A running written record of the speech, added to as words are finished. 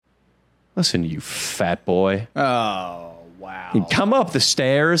Listen, you fat boy. Oh, wow. You come up the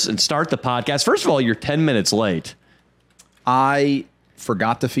stairs and start the podcast. First of all, you're 10 minutes late. I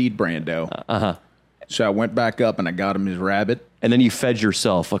forgot to feed Brando. So I went back up and I got him his rabbit. And then you fed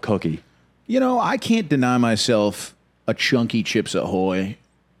yourself a cookie. You know, I can't deny myself a chunky Chips Ahoy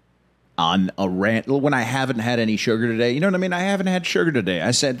on a rant when I haven't had any sugar today. You know what I mean? I haven't had sugar today.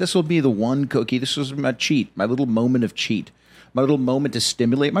 I said this will be the one cookie. This was my cheat, my little moment of cheat, my little moment to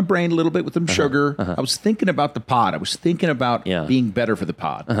stimulate my brain a little bit with some sugar. I was thinking about the pod. I was thinking about being better for the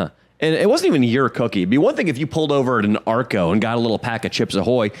pod. And it wasn't even your cookie. It'd be one thing if you pulled over at an Arco and got a little pack of Chips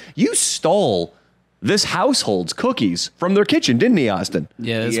Ahoy. You stole this household's cookies from their kitchen, didn't he, Austin?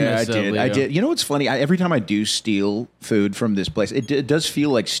 Yeah, that's Yeah, I messed up, did. Leo. I did. You know what's funny? Every time I do steal food from this place, it does feel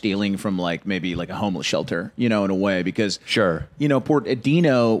like stealing from like maybe like a homeless shelter, you know, in a way, because Sure. you know, poor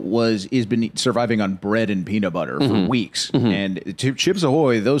Dino has been surviving on bread and peanut butter for weeks, and Chips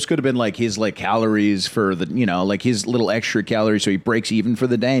Ahoy, those could have been like his like calories for the, you know, like his little extra calories, so he breaks even for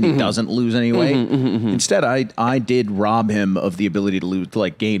the day and he doesn't lose any weight. Instead, I did rob him of the ability to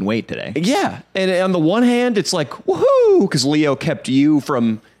like gain weight today. Yeah. And on the one hand, it's like, woohoo, because Leo kept you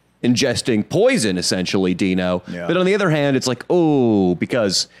from ingesting poison, essentially, Dino. Yeah. But on the other hand, it's like, oh,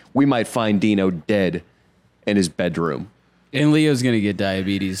 because we might find Dino dead in his bedroom. And Leo's going to get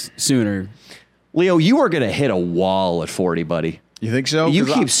diabetes sooner. Leo, you are going to hit a wall at 40, buddy. You think so? You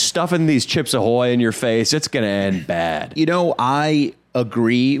 'Cause keep stuffing these Chips Ahoy in your face, it's going to end bad. You know, I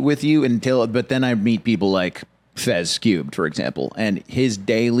agree with you but then I meet people like Fez Cubed, for example, and his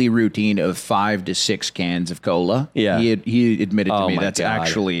daily routine of 5 to 6 cans of cola. Yeah. He admitted to Oh me my that's God.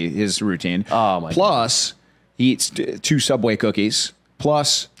 actually his routine. Oh my Plus, he eats 2 Subway cookies.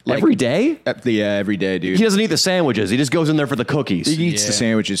 Plus, like, Every day? Yeah, every day, dude. He doesn't eat the sandwiches. He just goes in there for the cookies. He eats the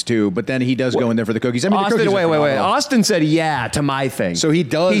sandwiches too, but then he does go in there for the cookies. I mean, the Austin, cookies are wait. phenomenal. Austin said yeah to my thing. So he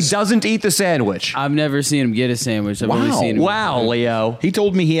does. He doesn't eat the sandwich. I've never seen him get a sandwich. I've only seen him. Wow, Leo. He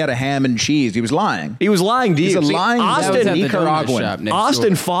told me he had a ham and cheese. He was lying. He was lying to you. He's a See, lying That was Austin, at the donut Nicaraguan. shop next Austin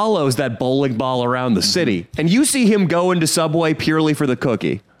door. follows that bowling ball around the city, and you see him go into Subway purely for the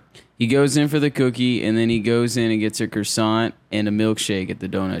cookie. He goes in for the cookie, and then he goes in and gets a croissant and a milkshake at the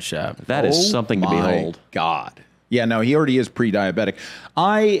donut shop. That is Oh something to my behold. God. Yeah, no, he already is pre-diabetic.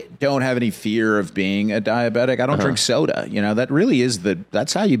 I don't have any fear of being a diabetic. I don't drink soda. You know, that really is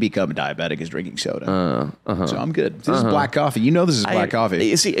that's how you become a diabetic, is drinking soda. So I'm good. This is black coffee. You know this is black coffee.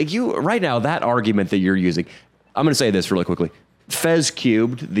 You see, you right now, that argument that you're using, I'm going to say this really quickly. Fez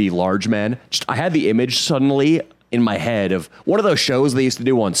Cubed, the large man, I had the image suddenly in my head of one of those shows they used to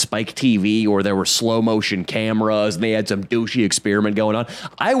do on Spike TV where there were slow motion cameras and they had some douchey experiment going on.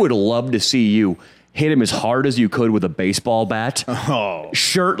 I would love to see you hit him as hard as you could with a baseball bat,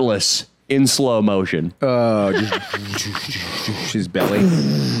 shirtless in slow motion. His belly.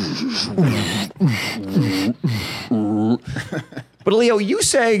 But Leo, you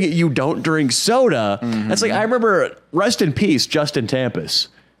saying you don't drink soda, that's like, I remember, rest in peace, Justin Tampus.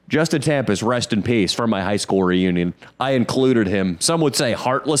 Justin Tampus, rest in peace, from my high school reunion. I included him, some would say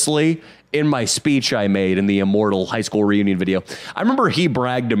heartlessly, in my speech I made in the immortal high school reunion video. I remember he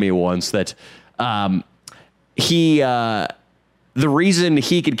bragged to me once that the reason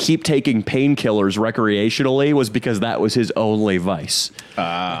he could keep taking painkillers recreationally was because that was his only vice.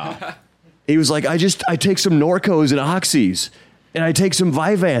 He was like, I take some Norcos and Oxys, and I take some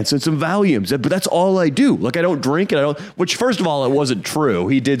Vyvanse and some Valiums, but that's all I do. Like, I don't drink, and which, first of all, it wasn't true.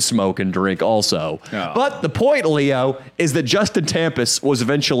 He did smoke and drink also. Oh. But the point, Leo, is that Justin Tampus was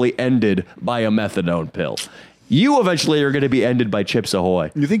eventually ended by a methadone pill. You eventually are going to be ended by Chips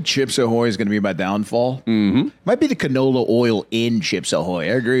Ahoy. You think Chips Ahoy is going to be my downfall? Mm-hmm. Might be the canola oil in Chips Ahoy.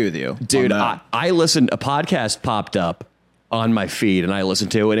 I agree with you. Dude, on that. I listened, a podcast popped up on my feed and I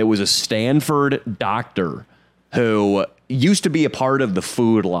listened to it. It was a Stanford doctor who used to be a part of the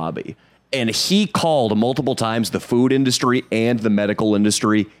food lobby. And he called multiple times the food industry and the medical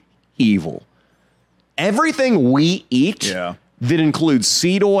industry evil. Everything we eat that includes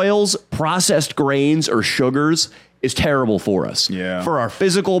seed oils, processed grains, or sugars is terrible for us. Yeah. For our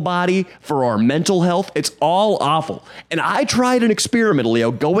physical body, for our mental health, it's all awful. And I tried an experiment,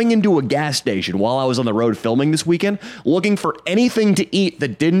 Leo, going into a gas station while I was on the road filming this weekend, looking for anything to eat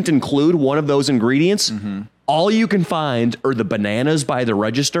that didn't include one of those ingredients. All you can find are the bananas by the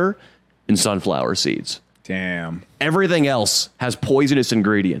register and sunflower seeds. Damn. Everything else has poisonous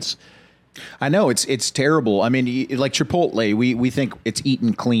ingredients. I know it's terrible. I mean, like Chipotle, we think it's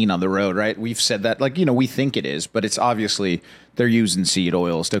eaten clean on the road, right? We've said that, like, you know, we think it is, but it's obviously they're using seed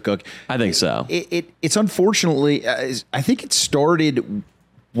oils to cook. I think so. It's unfortunately, I think it started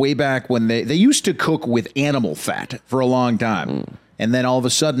way back when they used to cook with animal fat for a long time. And then all of a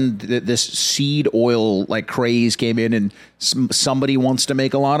sudden, this seed oil like craze came in, and somebody wants to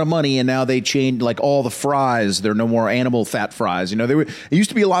make a lot of money, and now they changed like all the fries. There are no more animal fat fries. You know, it used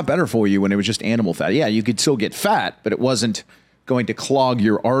to be a lot better for you when it was just animal fat. Yeah, you could still get fat, but it wasn't going to clog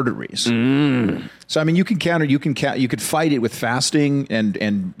your arteries. So I mean, you could fight it with fasting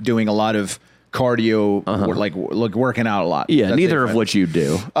and doing a lot of cardio, or like working out a lot. Yeah, That's neither it, of which you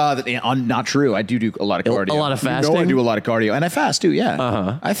do. Not true. I do a lot of cardio. A lot of fasting? You know I do a lot of cardio, and I fast too.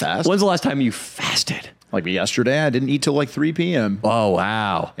 Yeah, I fast. When's the last time you fasted? Like yesterday, I didn't eat till like 3 p.m. Oh,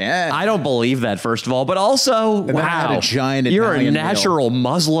 wow. Yeah. I don't believe that, first of all, but also, then I wow. had a giant You're Italian a natural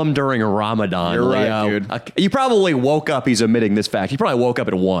Muslim during a Ramadan. You're right, Leo. dude. You probably woke up, he's admitting this fact. You probably woke up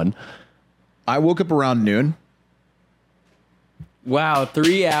at 1. I woke up around noon. Wow,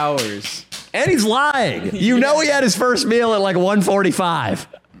 3 hours. And he's lying. You know he had his first meal at like 1:45.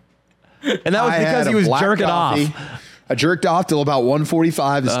 And that was I because had he a was black jerking coffee. off. I jerked off till about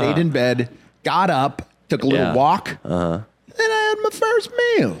 1:45, stayed in bed, got up, took a little Yeah. Then I had my first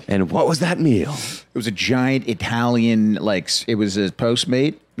meal. And what was that meal? It was a giant Italian, it was a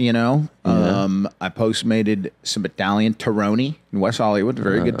Postmate, you know. I Postmated some Italian Toroni in West Hollywood, a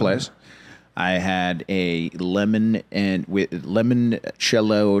very good place. I had a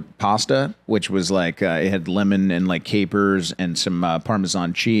limoncello pasta, which was like it had lemon and like capers and some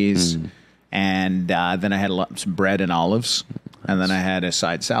Parmesan cheese, and then I had some bread and olives, and then I had a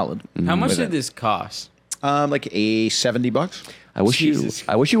side salad. How much with did it. this cost? Like $70. I wish Jesus.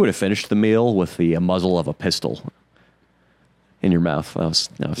 you would have finished the meal with the muzzle of a pistol in your mouth. That was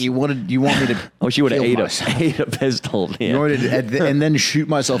You want me to? I wish you would have kill ate myself. ate a pistol. Yeah. You wanted to, and then shoot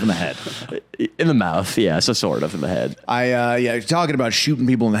myself in the head. In the mouth, yeah, so sort of in the head. Talking about shooting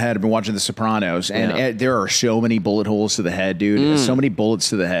people in the head. I've been watching The Sopranos, and Yeah. there are so many bullet holes to the head, dude. So many bullets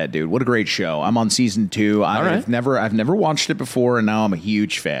to the head, dude. What a great show! I'm on season 2. I've right. never watched it before, and now I'm a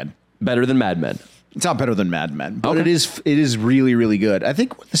huge fan. Better than Mad Men. It's not better than Mad Men, but Okay. it is really, really good. I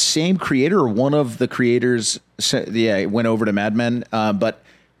think the same creator or one of the creators, went over to Mad Men. But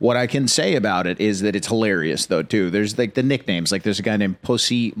what I can say about it is that it's hilarious, though, too. There's like the nicknames. Like there's a guy named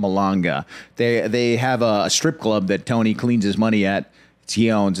Pussy Malanga. They have a strip club that Tony cleans his money at. He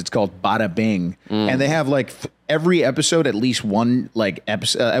owns. It's called Bada Bing, and they have like every episode at least one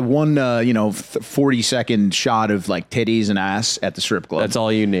 40-second shot of like titties and ass at the strip club. That's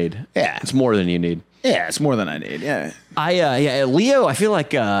all you need. Yeah. It's more than you need. Yeah, it's more than I need. Yeah. Leo, I feel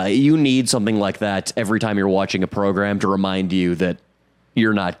like you need something like that every time you're watching a program to remind you that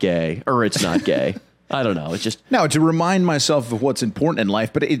you're not gay or it's not gay. I don't know. It's just No, to remind myself of what's important in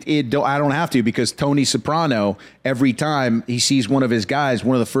life, but I don't have to, because Tony Soprano, every time he sees one of his guys,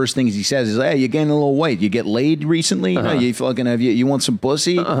 one of the first things he says is, "Hey, you're gaining a little weight. You get laid recently? You fucking you want some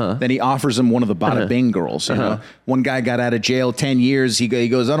pussy?" Then he offers him one of the Bada Bing girls. You know, one guy got out of jail 10 years. He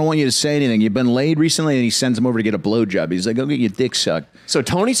goes, "I don't want you to say anything. You've been laid recently," and he sends him over to get a blowjob. He's like, "Go get your dick sucked." so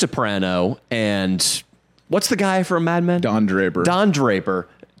Tony Soprano and what's the guy from Mad Men? Don Draper. Don Draper.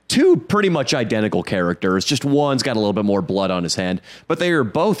 Two pretty much identical characters. Just one's got a little bit more blood on his hand, but they are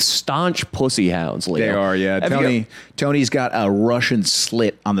both staunch pussy hounds, Leo. They are, yeah. Have Tony's got a Russian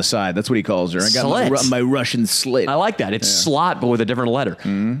slit on the side. That's what he calls her. I got Slit? my Russian slit. I like that. It's slot, but with a different letter.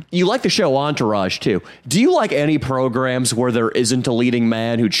 You like the show Entourage, too. Do you like any programs where there isn't a leading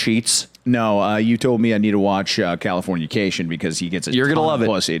man who cheats? No, you told me I need to watch Californication because he gets a You're gonna ton love of it,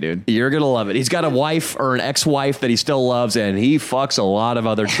 pussy, dude. You're gonna love it. He's got a wife or an ex-wife that he still loves, and he fucks a lot of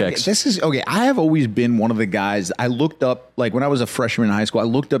other chicks. This is okay. I have always been one of the guys. I looked up, like when I was a freshman in high school, I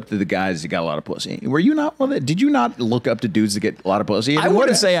looked up to the guys that got a lot of pussy. Were you not one of the? Did you not look up to dudes that get a lot of pussy? I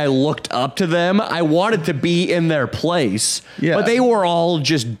wouldn't say I looked up to them. I wanted to be in their place, Yeah. but they were all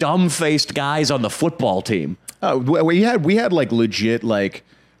just dumb-faced guys on the football team. Oh, we had like legit like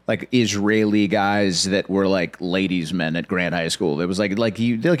Israeli guys that were like ladies' men at Grant High School. It was like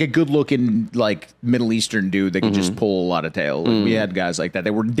a good looking like Middle Eastern dude that could just pull a lot of tail. We had guys like that.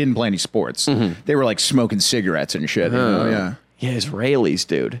 They didn't play any sports. They were like smoking cigarettes and shit. You know? Yeah. Yeah, Israelis,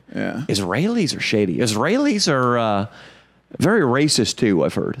 dude. Yeah. Israelis are shady. Israelis are very racist too,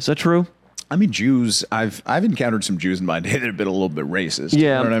 I've heard. Is that true? I mean, Jews. I've encountered some Jews in my day that have been a little bit racist. Yeah. You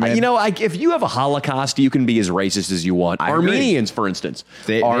know what I mean? If you have a Holocaust, you can be as racist as you want. I agree. Armenians, for instance.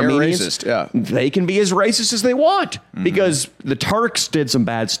 They're racist, yeah. They can be as racist as they want because the Turks did some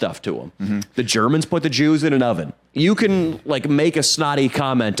bad stuff to them. The Germans put the Jews in an oven. You can like make a snotty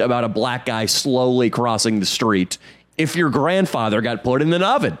comment about a black guy slowly crossing the street if your grandfather got put in an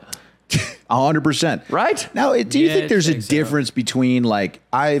oven. 100%. Right? Now, do you Yeah, think there's I a think so. difference between, like,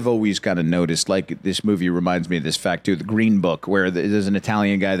 I've always kind of noticed, like, this movie reminds me of this fact, too, The Green Book, where there's an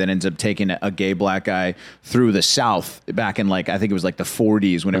Italian guy that ends up taking a gay black guy through the South back in, like, I think it was like the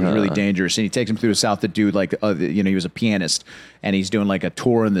 40s when it was really dangerous. And he takes him through the South to do, like, he was a pianist and he's doing, like, a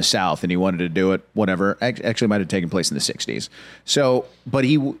tour in the South and he wanted to do it, whatever. Actually, might have taken place in the 60s. So, but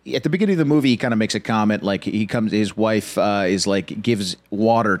at the beginning of the movie, he kind of makes a comment, like, his wife is, like, gives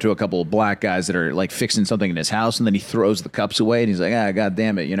water to a couple of black guys that are, like, fixing something in his house, and then he throws the cups away and he's like, god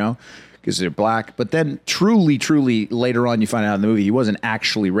damn it, because they're black. But then truly later on you find out in the movie he wasn't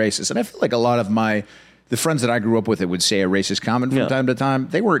actually racist. And I feel like a lot of the friends that I grew up with that would say a racist comment from time to time,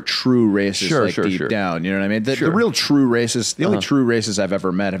 they weren't true racists deep down. You know what I mean? The real true racists, the only true racists I've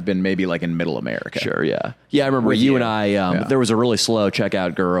ever met have been maybe like in middle America. Sure, yeah. Yeah, I remember you and I, there was a really slow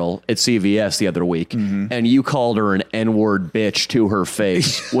checkout girl at CVS the other week, and you called her an N-word bitch to her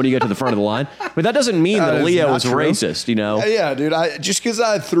face when you get to the front of the line. But that doesn't mean that Leo was racist, Yeah, dude. Just because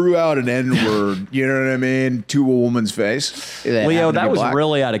I threw out an N-word, you know what I mean, to a woman's face. Leo, that was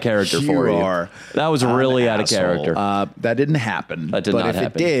really out of character for you. That was really out of character. That didn't happen. That did not happen.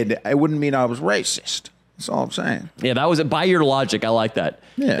 If it did, it wouldn't mean I was racist. That's all I'm saying. Yeah, that was it. By your logic, I like that.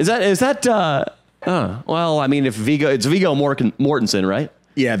 Yeah. Is that? Well, I mean, it's Viggo Mortensen, right?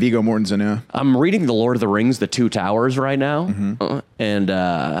 Yeah, Viggo Mortensen. Yeah. I'm reading The Lord of the Rings: The Two Towers right now, and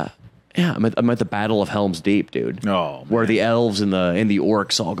yeah, I'm at the Battle of Helm's Deep, dude. Oh, where the elves and the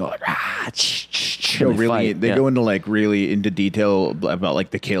orcs all go. They go into like really into detail about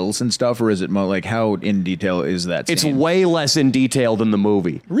like the kills and stuff, or is it more like how in detail is that scene? It's way less in detail than the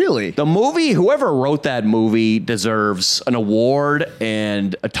movie. Really? The movie, whoever wrote that movie deserves an award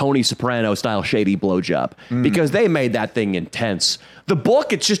and a Tony Soprano style shady blowjob because they made that thing intense. The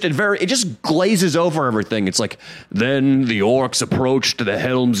book, it just glazes over everything. It's like, then the orcs approached the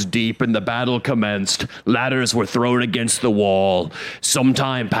Helm's Deep and the battle commenced. Ladders were thrown against the wall. Some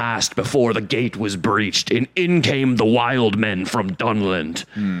time passed before the gate was breached, and in came the wild men from Dunland.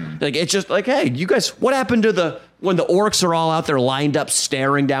 Like, it's just like, hey, you guys, what happened to when the orcs are all out there lined up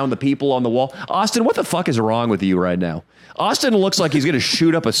staring down the people on the wall? Austin, what the fuck is wrong with you right now? Austin looks like he's going to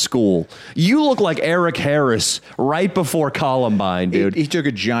shoot up a school. You look like Eric Harris right before Columbine, dude. He took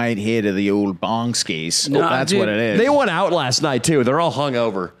a giant hit of the old bong skis. No, That's dude, what it is. They went out last night, too. They're all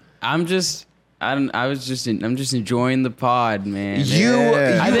hungover. I'm just enjoying the pod, man.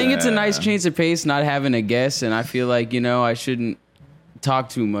 Yeah. I think it's a nice change of pace not having a guest, and I feel like, I shouldn't talk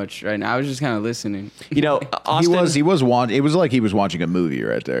too much right now. I was just kind of listening. Austin, he was watching. It was like he was watching a movie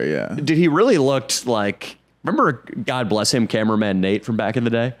right there. Yeah. did he really looked like, remember, God bless him, cameraman Nate from back in the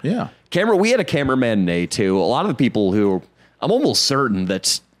day? Yeah. We had a cameraman Nate, too. A lot of the people who, I'm almost certain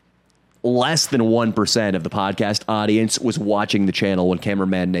that less than 1% of the podcast audience was watching the channel when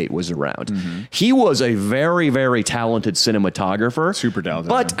cameraman Nate was around. He was a very, very talented cinematographer. Super talented.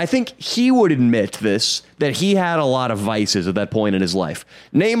 But I think he would admit that he had a lot of vices at that point in his life.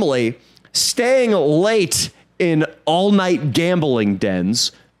 Namely, staying late in all-night gambling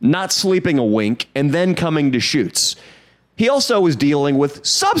dens, not sleeping a wink, and then coming to shoots. He also was dealing with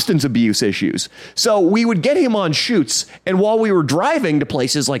substance abuse issues. So we would get him on shoots, and while we were driving to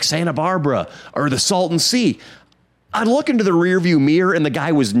places like Santa Barbara or the Salton Sea, I'd look into the rearview mirror, and the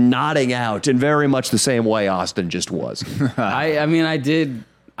guy was nodding out in very much the same way Austin just was. I mean, I did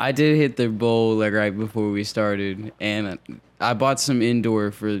hit the bowl like right before we started, and I bought some indoor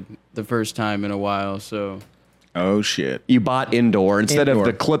for the first time in a while, so... Oh shit! You bought indoor instead of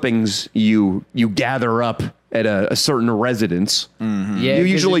the clippings you gather up at a certain residence. Yeah, You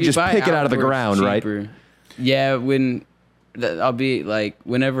usually if just buy pick it out of the outdoor, ground, it's right? cheaper. Yeah, I'll be like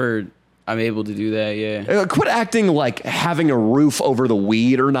whenever I'm able to do that. Yeah. Quit acting like having a roof over the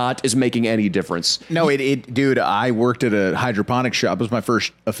weed or not is making any difference. No, dude. I worked at a hydroponic shop. It was my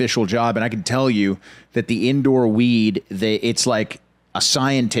first official job, and I can tell you that the indoor weed, it's like a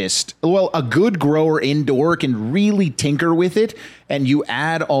scientist. Well, a good grower indoor can really tinker with it, and you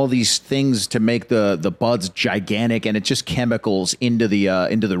add all these things to make the buds gigantic, and it's just chemicals into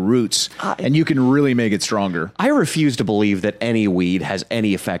the roots, and you can really make it stronger. I refuse to believe that any weed has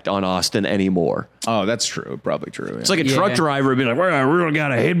any effect on Austin anymore. Oh, that's true. Probably true. Yeah. It's like a truck driver would be like, well, I really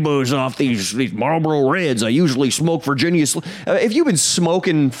got a head buzz off these Marlboro Reds. I usually smoke Virginia. If you've been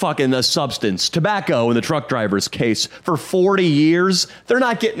smoking fucking a substance, tobacco in the truck driver's case, for 40 years, they're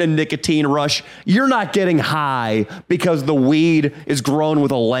not getting a nicotine rush. You're not getting high because the weed is grown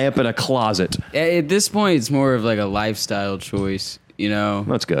with a lamp in a closet. At this point, it's more of like a lifestyle choice.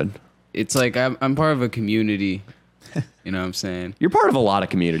 That's good. It's like I'm part of a community. You know what I'm saying? You're part of a lot of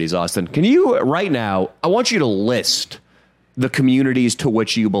communities, Austin. Can you, right now, I want you to list the communities to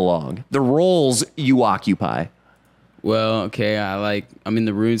which you belong, the roles you occupy. Well, okay, I'm in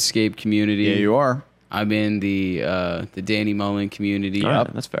the RuneScape community. Yeah, you are. I'm in the Danny Mullen community. All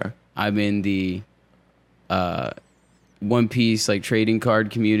right, that's fair. I'm in the One Piece like trading card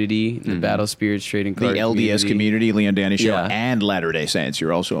community, the Battle Spirits trading The card LDS community, Leon Danny Show, Yeah. and Latter-day Saints.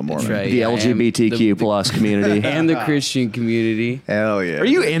 You're also a Mormon. That's right. The I am LGBTQ plus community. and the Christian community. Hell yeah. Are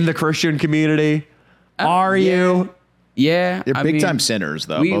you in the Christian community? Are you? Yeah, You're I big mean, time sinners,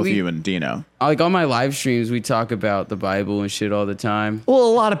 though, both you and Dino. Like on my live streams, we talk about the Bible and shit all the time. Well,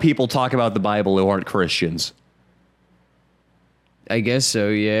 a lot of people talk about the Bible who aren't Christians. I guess so.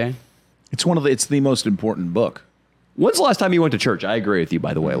 Yeah. It's the most important book. When's the last time you went to church? I agree with you,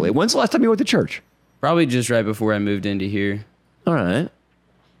 by the way, Lee. When's the last time you went to church? Probably just right before I moved into here. All right.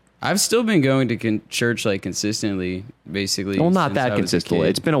 I've still been going to church like consistently, basically. Well, not since that I was a consistently.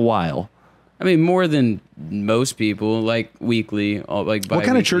 kid. It's been a while. I mean, more than most people, like weekly, like What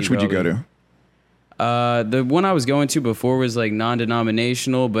kind of church would you go to? The one I was going to before was like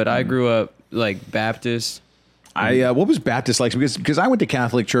non-denominational, but I grew up like Baptist. What was Baptist like? Because I went to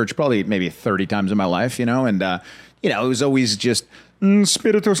Catholic church probably maybe 30 times in my life, and it was always just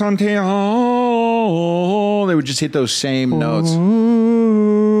Spiritu Santo. They would just hit those same notes.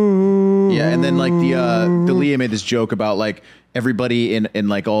 Yeah, and then like the Leah made this joke about like everybody in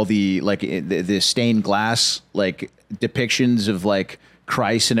like all the like the stained glass like depictions of like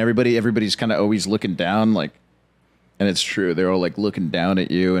Christ, and everybody's kind of always looking down like. And it's true. They're all like looking down at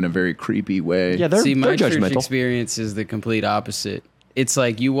you in a very creepy way. Yeah, they're, See, my they're church judgmental. experience is the complete opposite. It's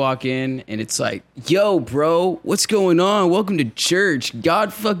like you walk in and it's like, yo, bro, what's going on? Welcome to church.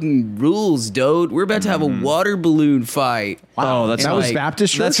 God fucking rules, dude. We're about to have a water balloon fight. Oh, that that sounds was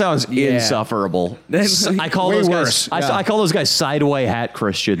Baptist church. That sounds Yeah. insufferable. That's I call way those worse. guys. Yeah. I call those guys sideway hat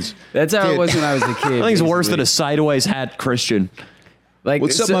Christians. That's how it Dude. was when I was a kid. I think it's worse than basically. a sideways hat Christian. Like,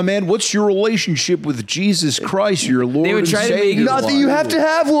 What's up, so- my man? What's your relationship with Jesus Christ, your Lord They would and try to Savior? make- Not that you have to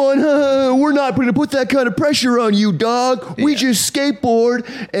have one. We're not going to put that kind of pressure on you, dog. We just skateboard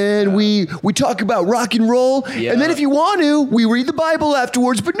and we talk about rock and roll. Yeah. And then if you want to, we read the Bible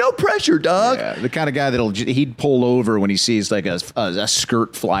afterwards, but no pressure, dog. Yeah, the kind of guy he'd pull over when he sees like a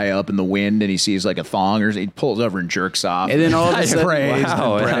skirt fly up in the wind and he sees like a thong, or he pulls over and jerks off. And then all of a sudden, praise,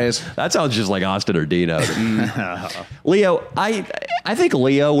 Wow, and praise. that sounds just like Austin or Dino. Leo, I think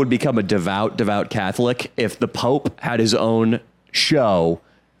Leo would become a devout Catholic if the Pope had his own show,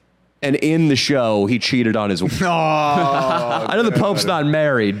 and in the show he cheated on his wife. Oh, I know the Pope's not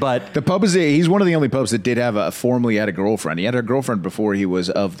married, but the Pope he's one of the only popes that did have formerly had a girlfriend. He had a girlfriend before he was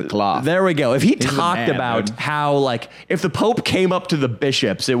of the cloth. there we go. If he the talked man, about dude. how, like, if the Pope came up to the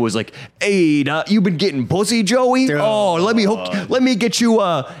bishops, it was like, "Hey, you been getting pussy, Joey? Oh, let me get you."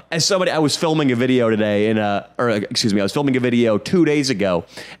 As somebody, I was filming a video today, I was filming a video 2 days ago,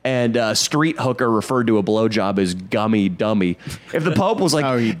 and Street Hooker referred to a blowjob as "gummy dummy." If the Pope was like,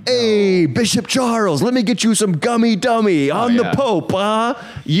 Oh, "Hey, Bishop Charles, let me get you some gummy dummy on yeah. the Pope,"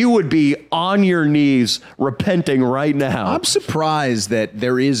 you would be on your knees repenting right now. I'm surprised that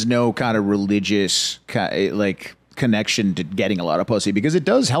there is no kind of religious connection to getting a lot of pussy, because it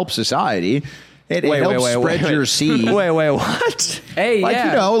does help society. It helps spread your seed. Wait, what? hey, Like,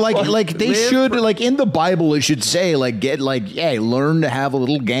 yeah. like they Live should, like in the Bible, it should say, learn to have a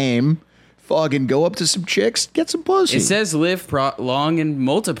little game. Fucking go up to some chicks, get some pussy. It says live long and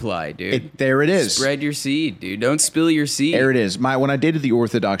multiply, dude. There it is. Spread your seed, dude. Don't spill your seed. There it is. When I dated the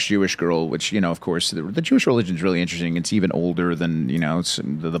Orthodox Jewish girl, which, of course, the Jewish religion is really interesting. It's even older than, it's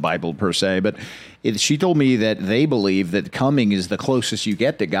the Bible per se. But she told me that they believe that coming is the closest you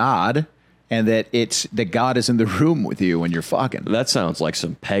get to God, and that God is in the room with you when you're fucking. That sounds like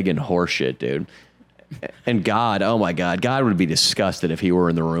some pagan horseshit, dude. And God, oh my God, God would be disgusted if he were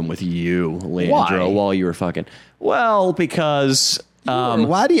in the room with you, Leandro, Why? while you were fucking. Well, because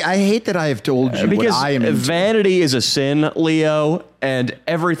Why do you, I hate that I have told you what because I am into. vanity is a sin, Leo, and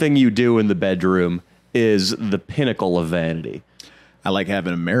everything you do in the bedroom is the pinnacle of vanity. I like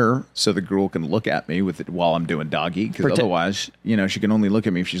having a mirror so the girl can look at me with it while I'm doing doggy, because otherwise, she can only look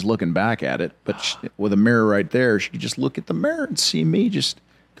at me if she's looking back at it. But with a mirror right there, she can just look at the mirror and see me just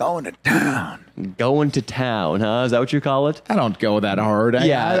going to town. Going to town, huh? Is that what you call it? I don't go that hard.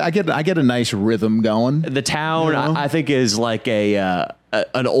 Yeah. I get a nice rhythm going. The town, I think, is like an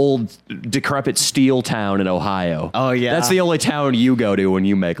old, decrepit steel town in Ohio. Oh, yeah. That's the only town you go to when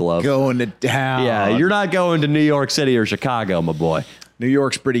you make love. Going to town. Yeah, you're not going to New York City or Chicago, my boy. New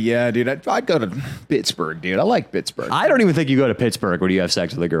York's pretty, dude. I'd go to Pittsburgh, dude. I like Pittsburgh. I don't even think you go to Pittsburgh when you have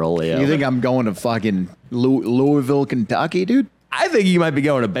sex with a girl, Leo. You think I'm going to fucking Louisville, Kentucky, dude? I think you might be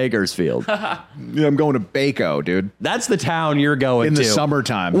going to Bakersfield. Yeah, I'm going to Baco, dude. That's the town you're going In to. the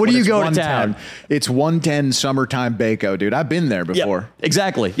summertime. What When do you it's go to 110. town? It's 110 summertime Baco, dude. I've been there Yeah, before.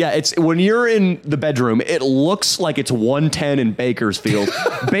 exactly. Yeah, it's when you're in the bedroom, it looks like it's 110 in Bakersfield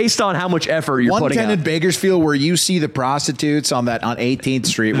based on how much effort you're putting 110 out. in Bakersfield, where you see the prostitutes on 18th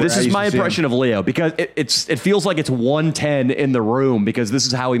Street. where This I is used my to see them. impression of Leo because it feels like it's 110 in the room because this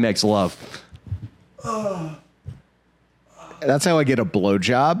is how he makes love. That's how I get a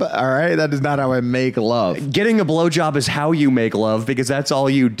blowjob. All right, that is not how I make love. Getting a blowjob is how you make love because that's all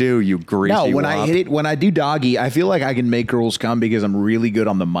you do, you greasy No, when I wop. hit it, when I do doggy, I feel like I can make girls come because I'm really good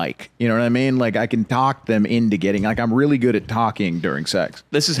on the mic. You know what I mean? Like I can talk them into getting. Like I'm really good at talking during sex.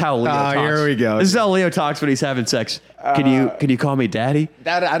 This is how Leo talks. here we go. This is how Leo talks when he's having sex. Can you call me daddy?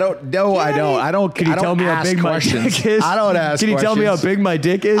 That I don't. No, I don't. I don't. Can you I don't tell me how ask big questions. my dick is? I don't ask. Can you tell me how questions. big my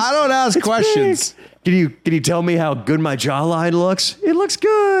dick is? I don't ask It's questions. big. Can you tell me how good my jawline looks? It looks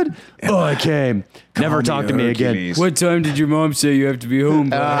good. Oh, I came. Never me talk to me again. Hercules. What time did your mom say you have to be home?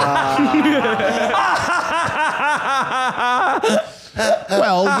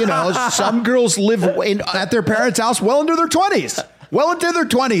 Well, you know, some girls live at their parents' house well into their 20s. Well into their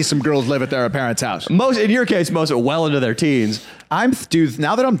 20s, some girls live at their parents' house. Most, in your case, most are well into their teens. Dude,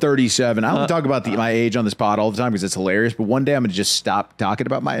 now that I'm 37, I don't talk about my age on this pod all the time because it's hilarious. But one day I'm going to just stop talking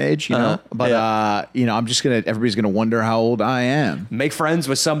about my age, you know. But, you know, I'm just going to, everybody's going to wonder how old I am. Make friends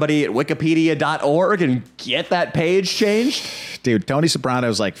with somebody at wikipedia.org and get that page changed. Dude, Tony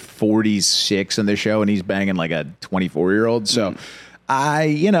Soprano's like 46 in the show and he's banging like a 24-year-old. So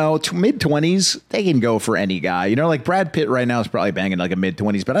you know, mid-20s, they can go for any guy. You know, like Brad Pitt right now is probably banging like a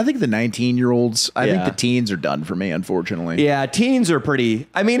mid-20s, but I think the 19-year-olds, I think the teens are done for me, unfortunately. Yeah, teens are pretty.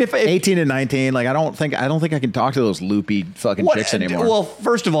 I mean, if 18 and 19, like I don't think I can talk to those loopy fucking chicks anymore. Well,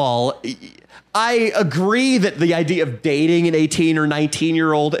 first of all, I agree that the idea of dating an 18 or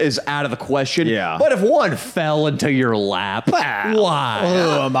 19-year-old is out of the question. Yeah. But if one fell into your lap, why?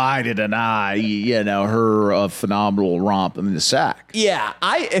 Who am I to deny, you know, her a phenomenal romp in the sack? Yeah,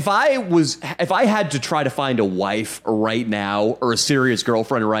 if I had to try to find a wife right now or a serious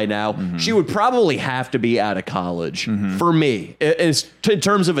girlfriend right now, she would probably have to be out of college for me, in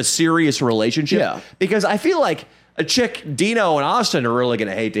terms of a serious relationship. Yeah. Because I feel like a chick, Dino and Austin are really going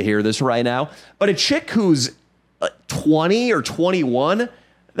to hate to hear this right now, but a chick who's 20 or 21,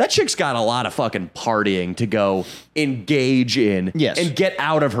 that chick's got a lot of fucking partying to go engage in and get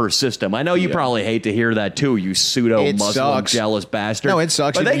out of her system. I know you probably hate to hear that too, you pseudo-Muslim jealous bastard. No, it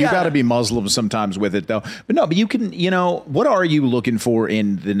sucks. But You got to be Muslim sometimes with it, though. But you can, you know, what are you looking for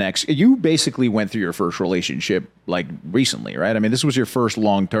in the next? You basically went through your first relationship like recently, right? I mean, this was your first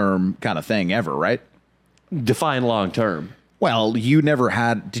long-term kind of thing ever, right? Define long term. Well, you never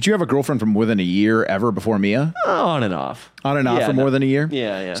had. Did you have a girlfriend for more than a year ever before Mia? On and off. On and off for more than a year?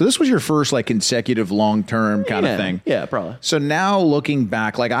 Yeah. So this was your first like consecutive long-term kind of thing. Yeah, probably. So now looking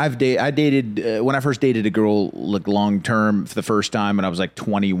back, like I dated when I first dated a girl like long-term for the first time when I was like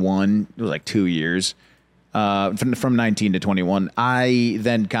 21. It was like 2 years. From 19 to 21, I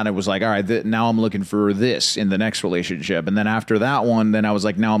then kind of was like, all right, now I'm looking for this in the next relationship. And then after that one, then I was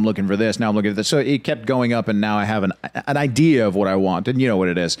like, now I'm looking for this. Now I'm looking at this. So it kept going up. And now I have an idea of what I want. And you know what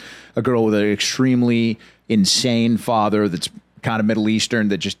it is. A girl with an extremely insane father that's kind of Middle Eastern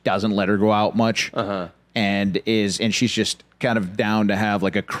that just doesn't let her go out much. And she's just kind of down to have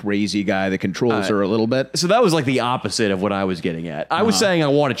like a crazy guy that controls her a little bit. So that was like the opposite of what I was getting at. I was saying I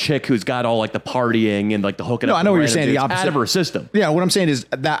want a chick who's got all like the partying and like the hooking up. No, I know with what you're saying. random The dudes opposite out of her system. Yeah, what I'm saying is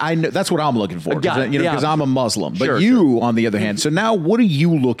that I know that's what I'm looking for. Got it. You know, Yeah. because I'm a Muslim. But Sure, you, on the other hand, so now what are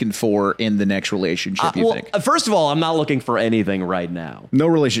you looking for in the next relationship? You think? First of all, I'm not looking for anything right now. No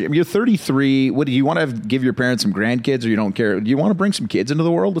relationship. You're 33. What do you want to give your parents some grandkids, or you don't care? Do you want to bring some kids into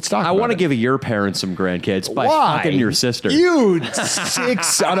the world? Let's talk. I want to give your parents some grandkids by fucking your sister. You sick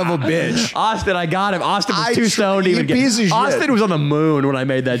son of a bitch. Austin, I got him. Austin was too I stoned to you even get. piece of shit. Austin was on the moon when I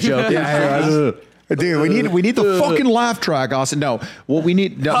made that joke. Dude, we need the fucking laugh track, Austin. No, what we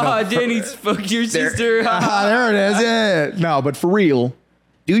need. No, Oh, Danny's fucked your sister. there it is. Yeah. No, but for real,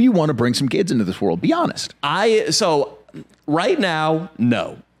 do you want to bring some kids into this world? Be honest. So right now,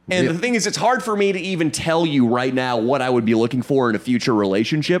 no. And the thing is, it's hard for me to even tell you right now what I would be looking for in a future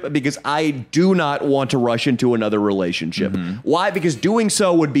relationship because I do not want to rush into another relationship. Why? Because doing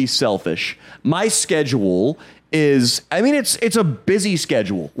so would be selfish. My schedule is, I mean, it's a busy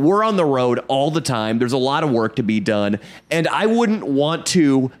schedule. We're on the road all the time. There's a lot of work to be done. And I wouldn't want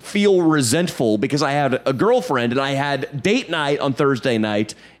to feel resentful because I had a girlfriend and I had date night on Thursday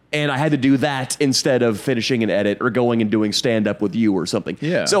night and I had to do that instead of finishing an edit or going and doing stand-up with you or something.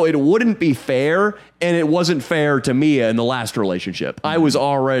 Yeah. So it wouldn't be fair, and it wasn't fair to Mia in the last relationship. I was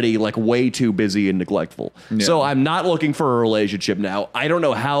already like way too busy and neglectful. Yeah. So I'm not looking for a relationship now. I don't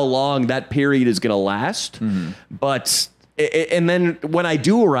know how long that period is going to last, but... And then when I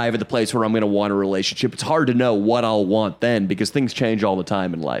do arrive at the place where I'm going to want a relationship, it's hard to know what I'll want then because things change all the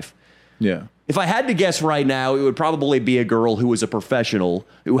time in life. Yeah. If I had to guess right now, it would probably be a girl who was a professional,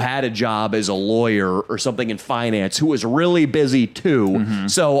 who had a job as a lawyer or something in finance, who was really busy too.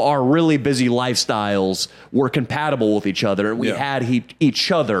 So our really busy lifestyles were compatible with each other. And we had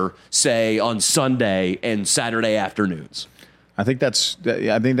each other, say, on Sunday and Saturday afternoons. I think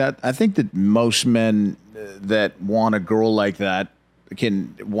that most men that want a girl like that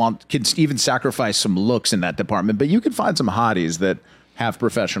can even sacrifice some looks in that department. But you can find some hotties that have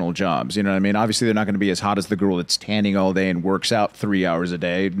professional jobs. You know what I mean? Obviously, they're not going to be as hot as the girl that's tanning all day and works out 3 hours a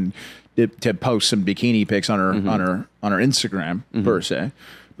day and to post some bikini pics on her on her Instagram per se.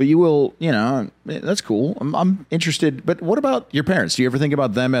 But you will, that's cool. I'm interested. But what about your parents? Do you ever think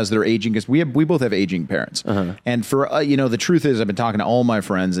about them as they're aging? Because we both have aging parents. And for, the truth is I've been talking to all my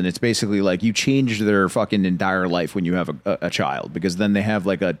friends and it's basically like you change their fucking entire life when you have a child, because then they have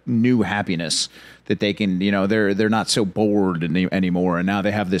like a new happiness that they can, they're not so bored anymore. And now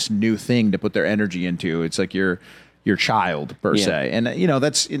they have this new thing to put their energy into. It's like your child per se. And,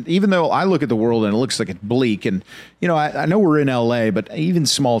 that's, even though I look at the world and it looks like it's bleak and, I know we're in LA, but even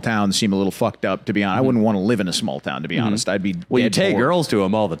small towns seem a little fucked up, to be honest. I wouldn't want to live in a small town, to be honest. I'd be Well, you dead take bored. girls to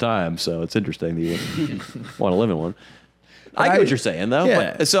them all the time, so it's interesting that you want to live in one. I get what you're saying, though.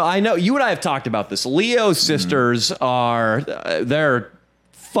 Yeah. But, so I know you and I have talked about this. Leo's sisters are, they're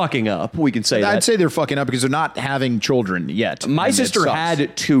fucking up. We can say that. I'd say they're fucking up because they're not having children yet. My And it sister sucks.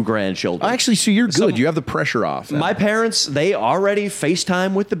 had 2 grandchildren. Actually, so you're good. You have the pressure off. My parents, they already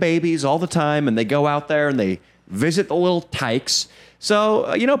FaceTime with the babies all the time, and they go out there and they visit the little tykes. So,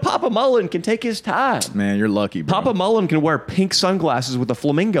 Papa Mullen can take his time. Man, you're lucky, bro. Papa Mullen can wear pink sunglasses with a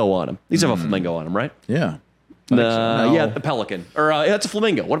flamingo on them. These have a flamingo on them, right? Yeah. Yeah, the pelican. Or that's a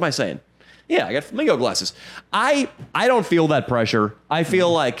flamingo. What am I saying? Yeah, I got flamingo glasses. I don't feel that pressure. I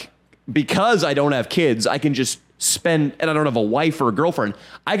feel like because I don't have kids, I can just spend, and I don't have a wife or a girlfriend,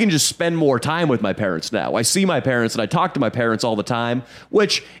 I can just spend more time with my parents now. I see my parents and I talk to my parents all the time,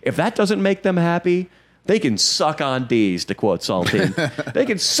 which if that doesn't make them happy, they can suck on D's, to quote Saltine. They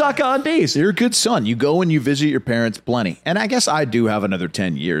can suck on D's. You're a good son. You go and you visit your parents plenty. And I guess I do have another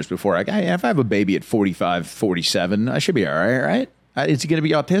 10 years before if I have a baby at 45, 47, I should be all right? Is he going to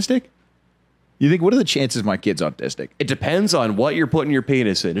be autistic? You think, what are the chances my kid's autistic? It depends on what you're putting your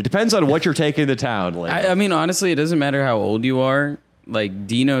penis in. It depends on what you're taking to town. Leo. I mean, honestly, it doesn't matter how old you are. Like,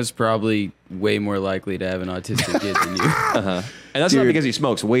 Dino's probably way more likely to have an autistic kid than you. And that's not because he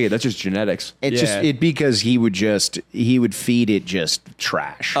smokes weed. That's just genetics. It's because he would feed it just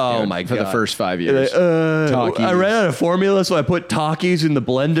trash. Oh my for God. the first 5 years. I ran out of formula, so I put Takis in the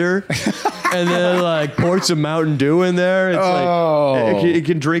blender, and then poured some Mountain Dew in there. It's like you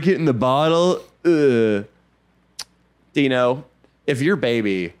can drink it in the bottle. Dino, if your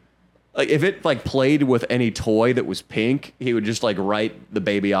baby, if it played with any toy that was pink, he would just write the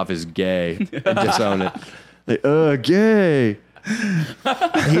baby off as gay and disown it. Gay.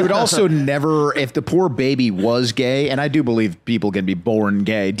 He would also never, if the poor baby was gay, and I do believe people can be born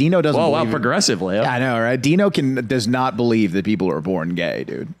gay. Dino doesn't. Wow, believe progressive, Leo. I know, right? Dino does not believe that people are born gay,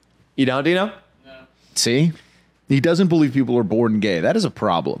 dude. You don't, Dino? See, he doesn't believe people are born gay. That is a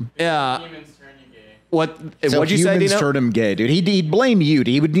problem. Yeah. Humans turn you gay. What'd you say, humans Dino? turn him gay, dude. He'd blame you.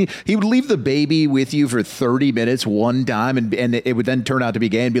 He would leave the baby with you for 30 minutes one time, and it would then turn out to be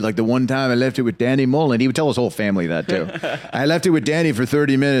gay and be like, the one time I left it with Danny Mullen. He would tell his whole family that too. I left it with Danny for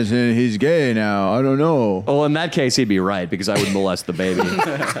 30 minutes and he's gay now. I don't know. Well, in that case, he'd be right because I would molest the baby,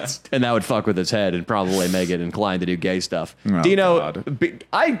 and that would fuck with its head and probably make it inclined to do gay stuff. Oh, Dino, God.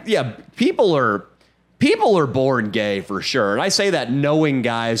 people are born gay for sure, and I say that knowing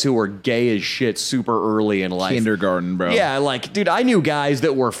guys who were gay as shit super early in life. Kindergarten, bro. Yeah, dude, I knew guys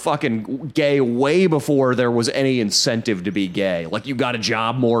that were fucking gay way before there was any incentive to be gay. Like, you got a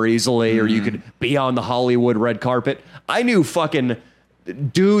job more easily, or you could be on the Hollywood red carpet. I knew fucking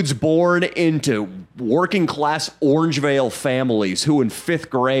dudes born into working class Orangevale families who in 5th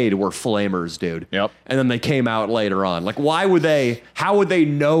grade were flamers, dude. Yep. And then they came out later on. How would they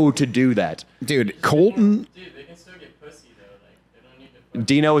know to do that? Dude, Colton. Dude, they can still get pussy though. They don't need to.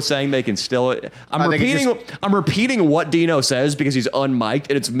 Dino is saying they can still. I'm repeating what Dino says because he's unmiked,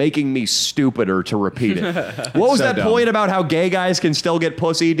 and it's making me stupider to repeat it. What was So that dumb. point about how gay guys can still get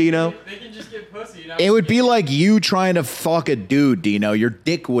pussy, Dino? They can just get pussy. Not It would be like you trying to fuck a dude, Dino. Your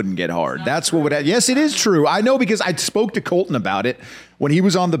dick wouldn't get hard. That's what would happen. Yes, it is true. I know because I spoke to Colton about it. When he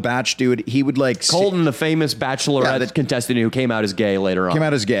was on The Batch, dude, he would like... Colton, the famous Bachelorette Yeah, contestant who came out as gay later on. Came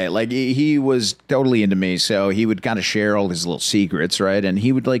out as gay. Like, he was totally into me, so he would kind of share all his little secrets, right? And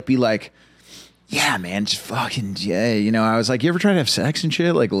he would like be like... Yeah, man, just fucking, yeah. You know, I was like, you ever try to have sex and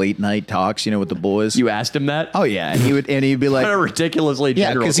shit? Like late night talks, you know, with the boys? You asked him that? Oh, yeah. And he'd be like... What a ridiculously Yeah,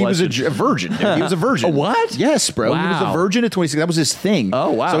 general because he was a question. virgin. Dude. He was a virgin. A what? Yes, bro. He was a Wow. virgin at 26. That was his thing.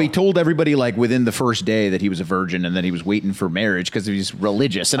 Oh, wow. So he told everybody, like, within the first day that he was a virgin and that he was waiting for marriage because he was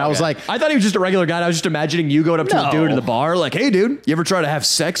religious. And I was like, I thought he was just a regular guy. I was just imagining you going up to a No. dude in the bar, like, hey, dude, you ever try to have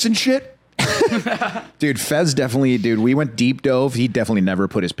sex and shit? dude, Fez definitely, dude, we went deep dove. He definitely never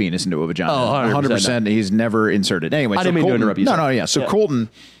put his penis into a vagina. Oh, 100%. 100%. He's never inserted. Anyway, I didn't mean to interrupt you, No, sorry. yeah. So Colton,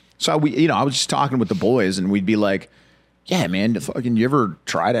 so we, you know, I was just talking with the boys and we'd be like, yeah, man, fucking, you ever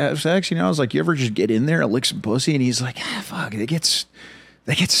try to have sex? You know, I was like, you ever just get in there and lick some pussy? And he's like, fuck, they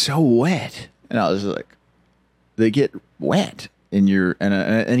get so wet. And I was like, they get wet in your,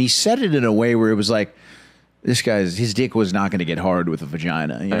 and he said it in a way where it was like, this guy's, his dick was not going to get hard with a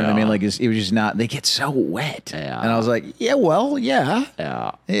vagina. You know what I mean? Like, it was just not, they get so wet. Yeah. And I was like, yeah, well, yeah.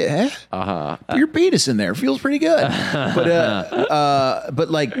 Yeah. Yeah. Put your penis in there. Feels pretty good. But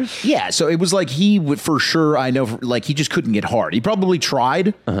like, yeah. So it was like he would, for sure, I know, like, he just couldn't get hard. He probably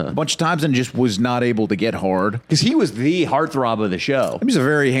tried a bunch of times and just was not able to get hard. Because he was the heartthrob of the show. He's a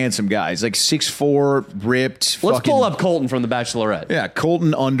very handsome guy. He's like 6'4", ripped. Let's fucking- pull up Colton from The Bachelorette. Yeah,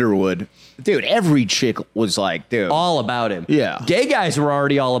 Colton Underwood. Dude, every chick was like, dude. All about him. Yeah. Gay guys were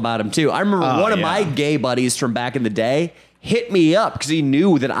already all about him, too. I remember one of yeah. my gay buddies from back in the day hit me up because he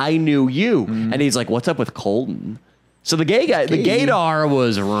knew that I knew you. Mm-hmm. And he's like, what's up with Colton? So the gay guy, the gaydar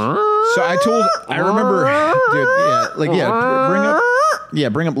was... So I remember, dude,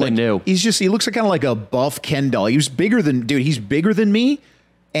 bring up, like, knew. he looks like kind of like a buff Ken doll. He's bigger than me,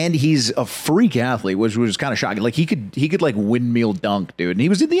 and he's a freak athlete, which was kind of shocking. Like, he could like windmill dunk, dude. And he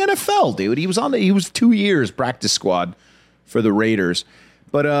was in the NFL, dude. He was 2 years practice squad for the Raiders.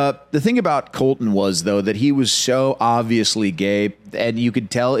 But the thing about Colton was, though, that he was so obviously gay, and you could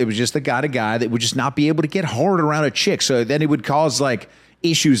tell it was just the kind of guy that would just not be able to get hard around a chick. So then it would cause, like,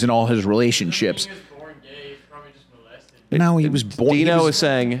 issues in all his relationships. He was born gay. He's probably just molested. No, he was born. Dino was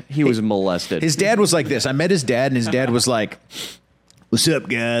saying he was molested. His dad was like this. I met his dad, and his dad was like, "What's up,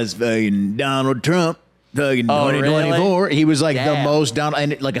 guys? Fucking Donald Trump, fucking Oh, 2024." really? He was like the Damn. most down,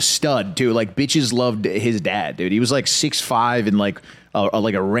 and like a stud too. Like, bitches loved his dad, dude. He was like 6'5" and like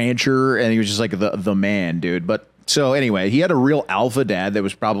a rancher, and he was just like the man, dude. But so anyway, he had a real alpha dad that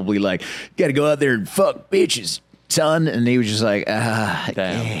was probably like, "Got to go out there and fuck bitches, son," and he was just like, I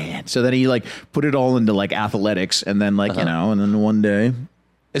Damn. can't. So then he like put it all into like athletics, and then like you know, and then one day.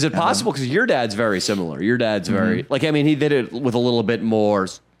 Is it possible? Because your dad's very similar. Your dad's Mm-hmm. very, like, I mean, he did it with a little bit more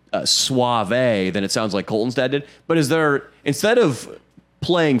suave than it sounds like Colton's dad did. But is there, instead of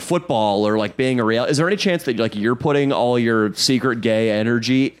playing football or like being a real, is there any chance that like you're putting all your secret gay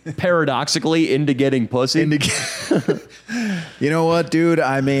energy paradoxically into getting pussy? You know what, dude?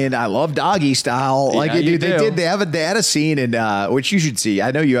 I mean, I love Doggy Style. Like, you dude, do. they had a scene in which you should see.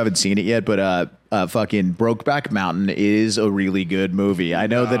 I know you haven't seen it yet, but fucking Brokeback Mountain is a really good movie. I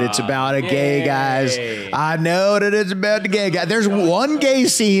know that it's about a gay guys. I know that it's about the gay guy. There's one gay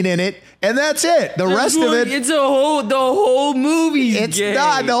scene in it, and that's it. The rest of it, It's the whole movie's it's gay.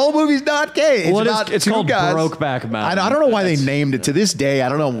 not. The whole movie's not gay. It's Well, about it's two called guys. Brokeback Mountain. I don't know why they named it. To this day, I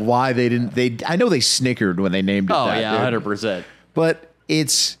don't know why they didn't. I know they snickered when they named it. Oh, that, yeah, dude. 100%. But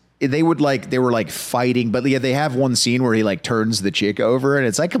they were like fighting, but yeah, they have one scene where he like turns the chick over, and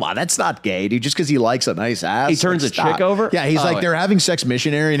it's like, come on, that's not gay, dude. Just because he likes a nice ass, He turns like, a chick over? Yeah, he's Oh, like wait. they're having sex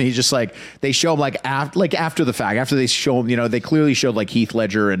missionary, and he's just like they show him like after the fact, after they show him, you know, they clearly showed like Heath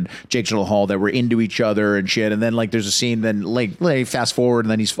Ledger and Jake Gyllenhaal that were into each other and shit, and then like there's a scene, then like fast forward,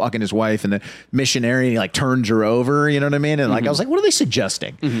 and then he's fucking his wife, and the missionary, and he like turns her over, you know what I mean? And like I was like, what are they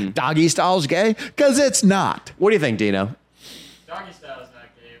suggesting? Doggy Style's gay? Because it's not. What do you think, Dino? Doggy style is not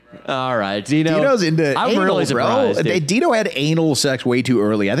gay, bro. All right, Dino. Dino's into I'm anal, really surprised. bro. dude. Dino had anal sex way too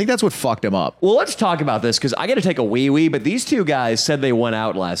early. I think that's what fucked him up. Well, let's talk about this because I got to take a wee, but these two guys said they went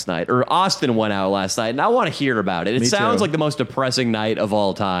out last night, or Austin went out last night, and I want to hear about it. It Me sounds too. like the most depressing night of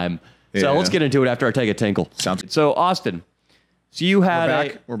all time. So Yeah. let's get into it after I take a tinkle. Sounds- So, Austin, so you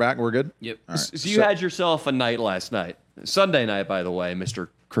had We're back. We're good. Yep. so you had yourself a night last night, Sunday night, by the way, Mr.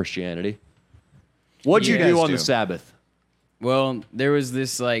 Christianity. What'd you Yeah. do Guys on do. the Sabbath? Well, there was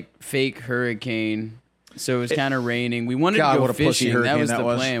this like fake hurricane, so it was kind of raining. We wanted God, to go what a pussy fishing. That hurricane was that the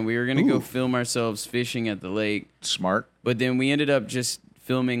was. plan. We were gonna go Ooh. film ourselves fishing at the lake, Smart. but then we ended up just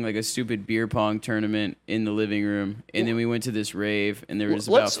filming like a stupid beer pong tournament in the living room, and then we went to this rave, and there was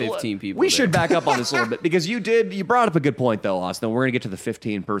about 15 people. We there. should back up on this a little bit because you brought up a good point though, Austin. We're gonna get to the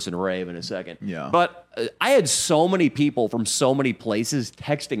 15-person rave in a second. Yeah. But I had so many people from so many places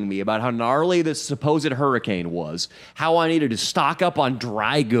texting me about how gnarly this supposed hurricane was, how I needed to stock up on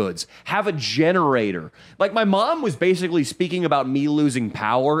dry goods, have a generator. Like my mom was basically speaking about me losing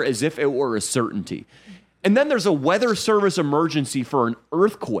power as if it were a certainty. And then there's a weather service emergency for an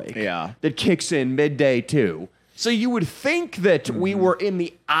earthquake that kicks in midday too. So you would think that we were in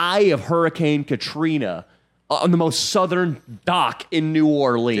the eye of Hurricane Katrina on the most southern dock in New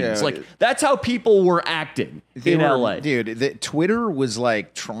Orleans. Dude. Like that's how people were acting in LA. Dude, Twitter was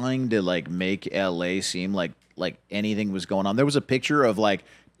like trying to like make LA seem like anything was going on. There was a picture of like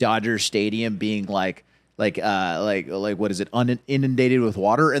Dodger Stadium being like what is it, inundated with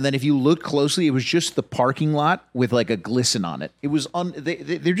water, and then if you look closely, it was just the parking lot with like a glisten on it. It was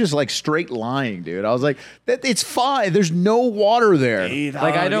they're just like straight lying, dude. I was like, it's fine. There's no water there.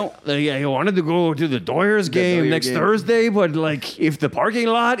 Like I don't. I wanted to go to the Doyers game next Thursday, but like if the parking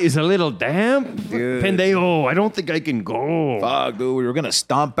lot is a little damp, pendejo, I don't think I can go. Fuck, dude, we were gonna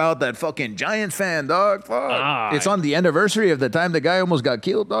stomp out that fucking Giants fan, dog. Fuck. It's on the anniversary of the time the guy almost got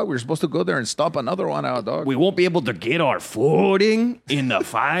killed, dog. We were supposed to go there and stomp another one out, dog. We won't be able to get our footing in the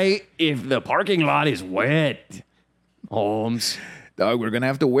fight if the parking lot is wet. Holmes. Dog, we're gonna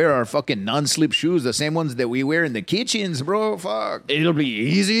have to wear our fucking non-slip shoes, the same ones that we wear in the kitchens, bro. Fuck. It'll be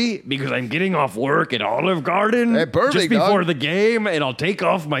easy because I'm getting off work at Olive Garden Hey, perfect, just before dog. the game, and I'll take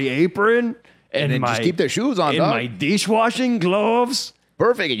off my apron and then my just keep the shoes on, and dog. my dishwashing gloves.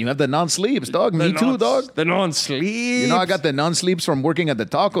 Perfect. And you have the non-sleeves, dog. Me too, dog. The non-sleeves. You know, I got the non-sleeves from working at the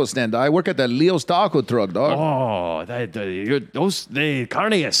taco stand. I work at the Leo's taco truck, dog. Oh, the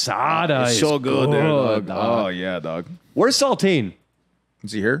carne asada It's is so good there, dog. dog. Oh, yeah, dog. Where's Saltine?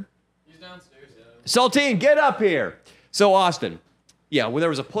 Is he here? He's downstairs, though. Saltine, get up here. So, Austin, yeah, when there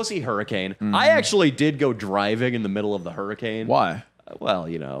was a pussy hurricane, I actually did go driving in the middle of the hurricane. Why? Well,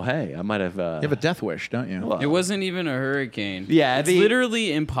 you know, hey, I might have. You have a death wish, don't you? Well, It wasn't even a hurricane. Yeah, it's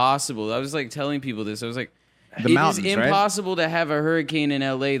literally impossible. I was like telling people this. I was like, The it is mountains, right? impossible to have a hurricane in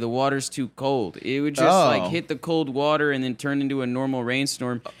LA. The water's too cold. It would just Oh. like hit the cold water and then turn into a normal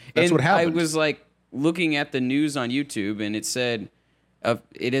rainstorm. That's and what happens. I was like looking at the news on YouTube, and it said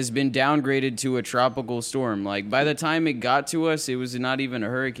it has been downgraded to a tropical storm. Like by the time it got to us, it was not even a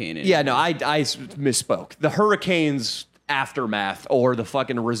hurricane anymore. Yeah, no, I misspoke. The hurricane's aftermath or the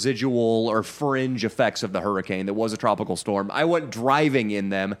fucking residual or fringe effects of the hurricane that was a tropical storm. I went driving in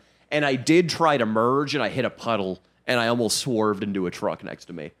them, and I did try to merge, and I hit a puddle, and I almost swerved into a truck next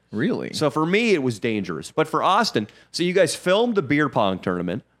to me. Really? So for me, it was dangerous. But for Austin, so you guys filmed the beer pong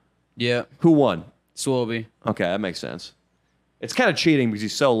tournament. Yeah. Who won? Swolby. Okay, that makes sense. It's kind of cheating because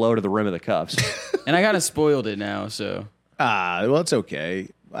he's so low to the rim of the cups. And I kind of spoiled it now, so. Well, it's okay.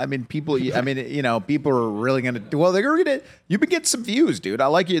 I mean, people are really going to, well, they're going to, you've been getting some views, dude. I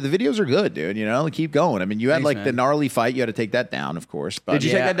like you. The videos are good, dude. You know, keep going. I mean, you had Thanks, like man. the gnarly fight. You had to take that down, of course. But Did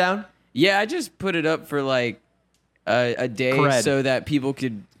you take that down? Yeah, I just put it up for like a day Cred. so that people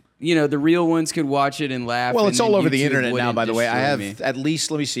could, the real ones could watch it and laugh. Well, and it's all then over the YouTube internet now, wouldn't by the way. I destroy have me. at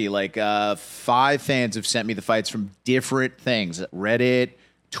least, let me see, like 5 fans have sent me the fights from different things. Reddit,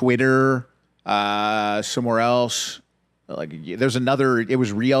 Twitter, somewhere else. Like there's another, it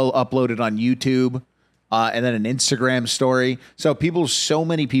was uploaded on YouTube, and then an Instagram story. So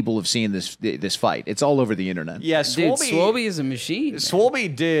many people have seen this fight. It's all over the internet. Yeah, Dude, Swolby is a machine. man.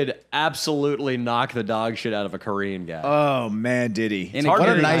 Swolby did absolutely knock the dog shit out of a Korean guy. Oh man, did he? And What it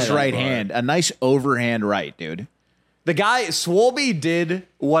a did nice that right far. hand. A nice overhand right, dude. The guy, Swolby, did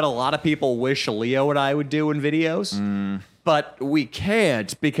what a lot of people wish Leo and I would do in videos, but we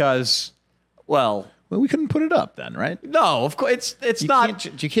can't because, well, Well, we couldn't put it up then, right? no, of course, it's You not.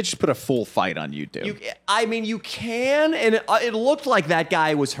 can't just put a full fight on YouTube. I mean, you can, and it looked like that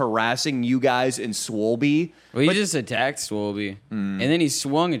guy was harassing you guys in Swolby. Well, he just attacked Swolby, and then he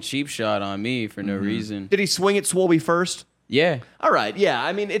swung a cheap shot on me for no reason. Did he swing at Swolby first? Yeah. All right, yeah.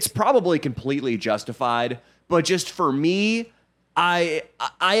 I mean, it's probably completely justified, but just for me, I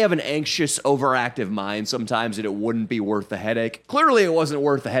have an anxious, overactive mind sometimes, and it wouldn't be worth the headache. Clearly, it wasn't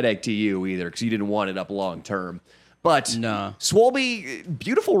worth the headache to you either, because you didn't want it up long term. But Nah. Swolby,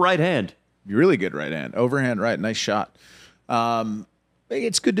 beautiful right hand. Really good right hand. Overhand right. Nice shot.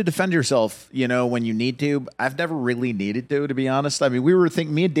 It's good to defend yourself, when you need to. I've never really needed to be honest. I mean,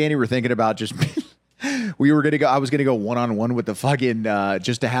 me and Danny were thinking about just we were gonna go. I was gonna go 1-on-1 with the fucking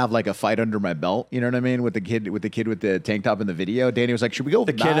just to have like a fight under my belt. You know what I mean? With the kid with the tank top in the video. Danny was like, "Should we go?"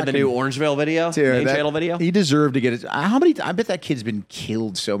 The kid in the new Orangevale video, Dude, main that- channel video. He deserved to get it. How many? I bet that kid's been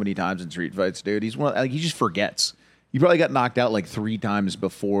killed so many times in street fights, dude. He's one. Like, he just forgets. He probably got knocked out like 3 times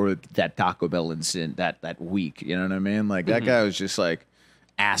before that Taco Bell incident that week. You know what I mean? Like that guy was just like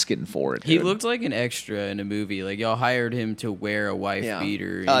asking for it. He dude. looked like an extra in a movie. Like y'all hired him to wear a wife Yeah.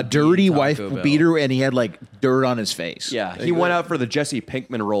 beater, a and dirty eat Taco wife Bell. beater, and he had like dirt on his face. Yeah, he went out for the Jesse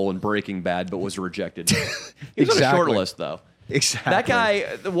Pinkman role in Breaking Bad, but was rejected. He was on a short Exactly. list though. Exactly. That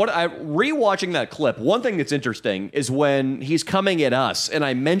guy, what I rewatching that clip, one thing that's interesting is when he's coming at us, and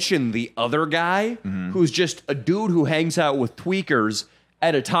I mentioned the other guy who's just a dude who hangs out with tweakers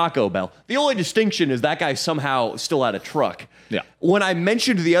at a Taco Bell. The only distinction is that guy somehow still had a truck. Yeah. When I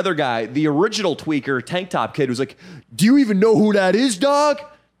mentioned the other guy, the original tweaker, tank top kid, was like, "Do you even know who that is, dog?"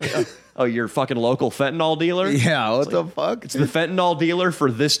 Oh, you're a fucking local fentanyl dealer? Yeah. What the fuck? It's the fentanyl dealer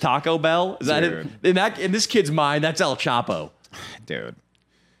for this Taco Bell. Is that it? Dude. In this kid's mind, that's El Chapo. Dude.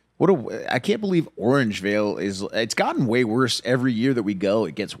 I can't believe Orangevale is. It's gotten way worse every year that we go.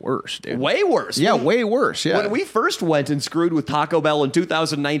 It gets worse, dude. Way worse. Yeah, way worse. Yeah. When we first went and screwed with Taco Bell in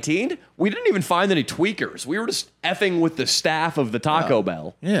 2019, we didn't even find any tweakers. We were just effing with the staff of the Taco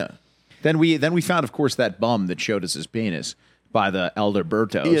Bell. Yeah. Then we found, of course, that bum that showed us his penis by the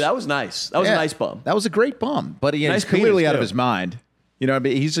Elderbertos. Yeah, that was nice. That was a nice bum. That was a great bum, but Nice he's clearly penis, out of too. his mind. You know, I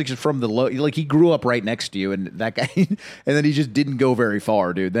mean, he's like from the low. Like he grew up right next to you, and that guy, and then he just didn't go very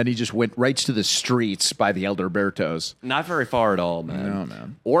far, dude. Then he just went right to the streets by the Elderbertos. Not very far at all, man. No,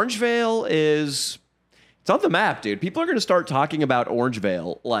 man. Orangevale is. It's on the map, dude. People are going to start talking about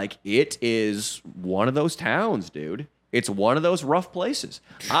Orangevale like it is one of those towns, dude. It's one of those rough places.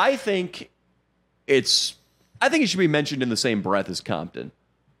 I think it should be mentioned in the same breath as Compton.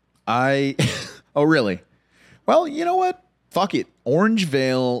 Oh, really? Well, you know what? Fuck it.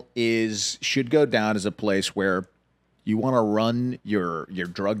 Orangevale should go down as a place where you want to run your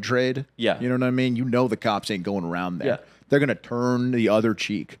drug trade. Yeah. You know what I mean? You know the cops ain't going around there. Yeah. They're gonna turn the other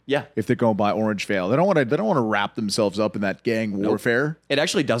cheek. Yeah. If they're going by Orangevale. They don't want to wrap themselves up in that gang warfare. It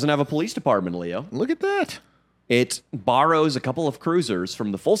actually doesn't have a police department, Leo. Look at that. It borrows a couple of cruisers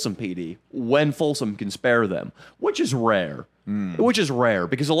from the Folsom PD when Folsom can spare them, which is rare. Which is rare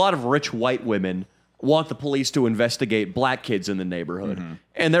because a lot of rich white women want the police to investigate black kids in the neighborhood.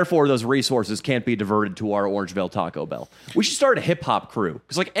 And therefore, those resources can't be diverted to our Orangevale Taco Bell. We should start a hip hop crew.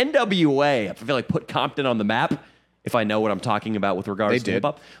 Because, like, NWA, I feel like put Compton on the map, if I know what I'm talking about with regards They to did. hip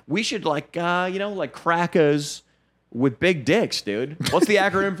hop. We should, like crackers with big dicks, dude. What's the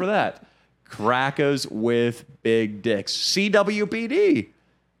acronym for that? Crackers with big dicks. CWPD.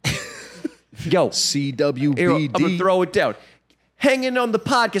 Yo, CWBD. here, I'm gonna throw it down. Hanging on the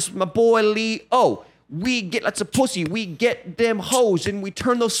podcast with my boy Lee. Oh, we get lots of pussy. We get them hoes and we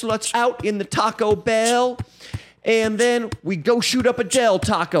turn those sluts out in the Taco Bell. And then we go shoot up a Del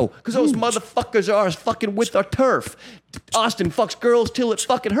Taco because those motherfuckers are fucking with our turf. Austin fucks girls till it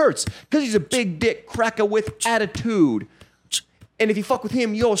fucking hurts because he's a big dick cracker with attitude. And if you fuck with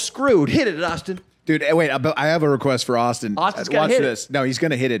him, you're screwed. Hit it, Austin. Dude, wait, I have a request for Austin. Austin's gotta Watch hit it. this. No, he's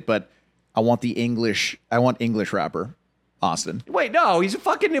gonna hit it, but I want English rapper. Austin. Wait, no, he's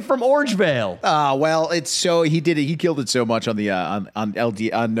fucking from Orangevale. Well, it's so he did it. He killed it so much on the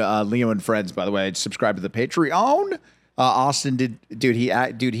on Leo and Friends. By the way, subscribe to the Patreon. Austin did, dude.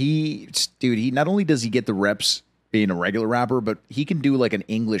 He not only does he get the reps being a regular rapper, but he can do like an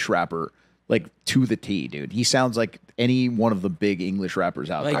English rapper, like to the T, dude. He sounds like any one of the big English rappers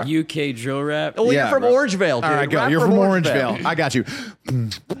out Like there. UK drill rap. Oh, Yeah, you're from bro. Orangevale, dude. All right, go. Rap You're from Orangevale. I got you.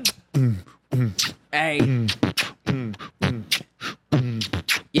 Hey.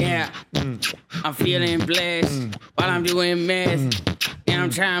 Yeah. I'm feeling blessed while I'm doing meth. And I'm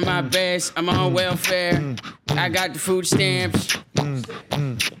trying my best. I'm on welfare. I got the food stamps.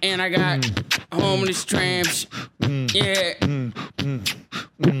 And I got homeless tramps. Yeah.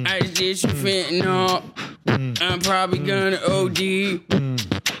 I just did some fentanyl. I'm probably gonna OD.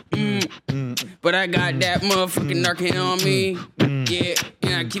 But I got that motherfucking Narcan on me. Yeah,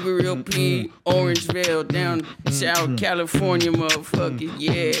 and I keep it real P. Orangevale down South California, motherfucker.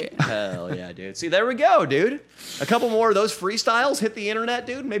 Yeah. Hell yeah, dude. See, there we go, dude. A couple more of those freestyles hit the internet,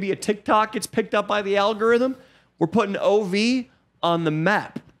 dude. Maybe a TikTok gets picked up by the algorithm. We're putting OV on the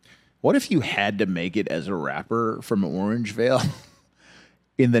map. What if you had to make it as a rapper from Orangevale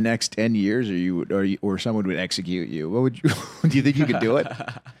in the next 10 years, or someone would execute you? What would you? Do you think you could do it?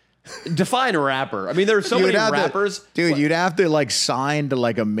 Define rapper. I mean, there are so many rappers. You'd have to like sign to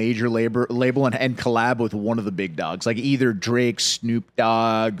like a major label and collab with one of the big dogs, like either Drake, Snoop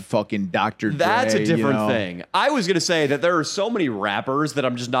Dogg, fucking Dr. Dre. That's a different you know? thing. I was going to say that there are so many rappers that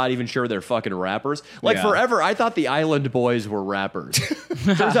I'm just not even sure they're fucking rappers. Like Yeah. forever, I thought the Island Boys were rappers.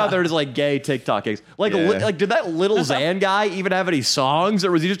 Turns out they're just like gay TikTok gigs. Like, Yeah. like, did that Little Xan guy even have any songs,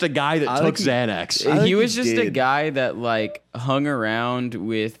 or was he just a guy that took Xanax? I think He was he just a did. guy that like hung around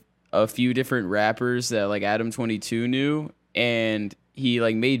with a few different rappers that like Adam 22 knew, and he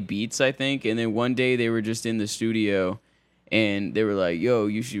like made beats, I think. And then one day they were just in the studio and they were like, yo,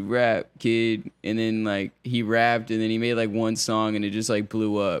 you should rap, kid. And then like he rapped, and then he made like one song and it just like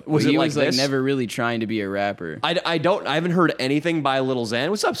blew up. Was But it he like was like this? never really trying to be a rapper. I haven't heard anything by Little Xan.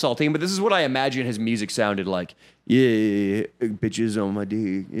 What's up, Saltine? But this is what I imagine his music sounded like. Yeah, bitches on my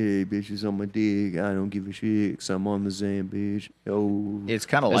dick. Yeah, bitches on my dick. I don't give a shit 'cause I'm on the Xan, bitch. Oh, It's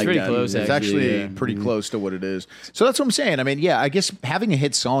kind of That's like pretty that. close, It's actually, actually yeah. pretty close to what it is. So that's what I'm saying. I mean, yeah, I guess having a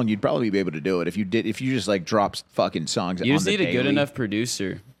hit song, you'd probably be able to do it if you just like dropped fucking songs. You just on the need a good daily. enough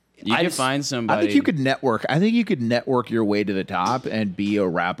producer. You I can just- find somebody. I think you could network. I think you could network your way to the top and be a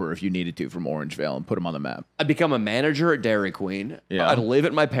rapper if you needed to from Orangevale and put them on the map. I'd become a manager at Dairy Queen. Yeah. I'd live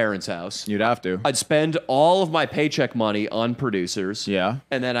at my parents' house. You'd have to. I'd spend all of my paycheck money on producers. Yeah.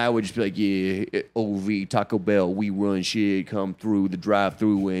 And then I would just be like, yeah, OV, Taco Bell, we run shit, come through the drive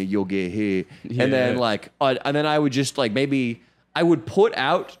through and you'll get hit. Yeah. And then and then I would just like maybe I would put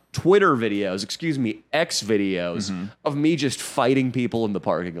out Twitter videos, X videos of me just fighting people in the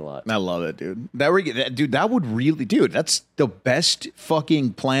parking lot. I love it, dude. That would really, dude. That's the best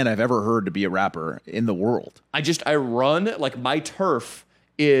fucking plan I've ever heard to be a rapper in the world. I run, like my turf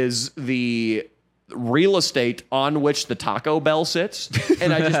is the real estate on which the Taco Bell sits,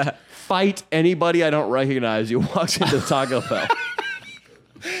 and I just fight anybody I don't recognize who walks into Taco Bell.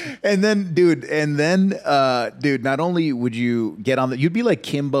 And then, dude, not only would you get on you'd be like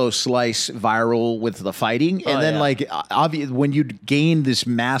Kimbo Slice viral with the fighting, and then yeah. like when you'd gain this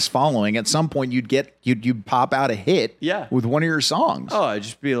mass following, at some point you'd pop out a hit, Yeah. with one of your songs. Oh, I'd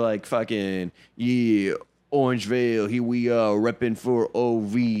just be like, fucking, yeah, Orangevale, here we are, repping for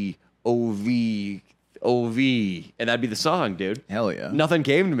OV, and that'd be the song, dude. Hell yeah. Nothing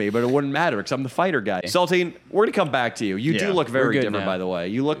came to me, but it wouldn't matter because I'm the fighter guy. Saltine, we're gonna come back to you. You Yeah, do look we're very good different, now. by the way.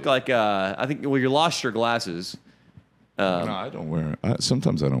 You look like I think you lost your glasses. No, I don't wear 'em.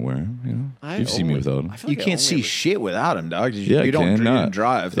 Sometimes I don't wear them. You know, you've seen me without them. I feel You like I can't only see shit without him, dog. Yeah, you don't not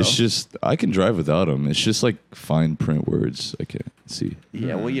drive. Though. It's just I can drive without them. It's just like fine print words I can't see.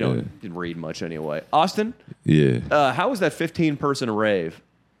 Yeah, well, you didn't read much anyway. Austin, Yeah, how was that 15-person rave?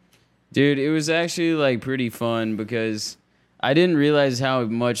 Dude, it was actually like pretty fun because I didn't realize how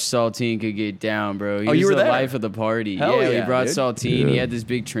much Saltine could get down, bro. He Oh, was you were the there? life of the party. Hell we yeah, brought dude. Saltine. He Yeah. had this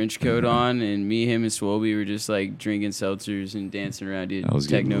big trench coat on, and me, him, and Swoby were just like drinking seltzers and dancing around to I was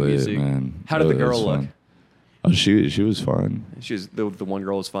techno getting lit, music. man. How did the That was girl look? fun. Oh, she was fine. She's the one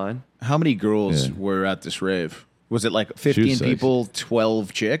girl was fine. How many girls Yeah. were at this rave? Was it like 15 sexy. people,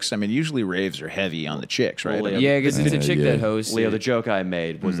 12 chicks? I mean, usually raves are heavy on the chicks, right? Well, Yeah, because it's a Yeah, chick yeah. that hosts. Leo, it. the joke I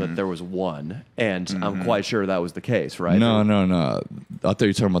made was that there was one, and I'm quite sure that was the case, right? No. I thought you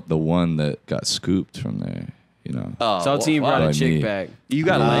were talking about the one that got scooped from there. You know. Oh, Saltine well, brought a By chick me. back. You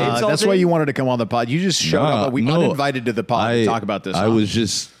got laid, That's Saltine? why you wanted to come on the pod. You just showed Nah, up. We no, uninvited to the pod to talk about this. I huh? was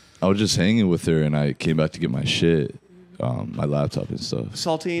just hanging with her, and I came back to get my shit, my laptop and stuff. This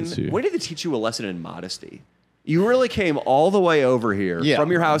Saltine, year. when did it teach you a lesson in modesty? You really came all the way over here Yeah.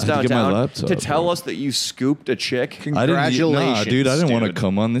 from your house I had to get my downtown laptop, to tell bro. us that you scooped a chick. I didn't. Nah, Congratulations, dude, I didn't want to dude.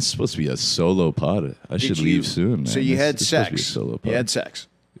 come on. This is supposed to be a solo pod. I should Did leave you- soon, man. So you This had is supposed to be a sex. solo pod. You had sex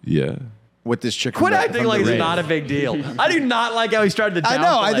Yeah. with this chick. Quit from the- acting from like the it's rave. not a big deal. I do not like how he started to I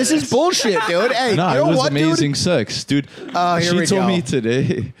downplay know. This is bullshit, dude. Hey, No, you know it was what, amazing dude? sex, dude. Oh, here she we told go. me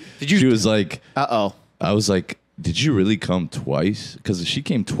today. Did you- She was like, Uh-oh. I was like, did you really come twice? Because she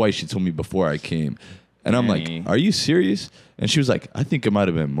came twice. She told me before I came. And I'm like, Dang. are you serious? And she was like, I think it might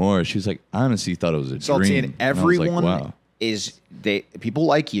have been more. She was like, I honestly thought it was a dream. Saltine, And I was like, everyone wow. people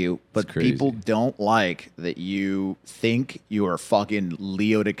like you, but crazy. people don't like that you think you are fucking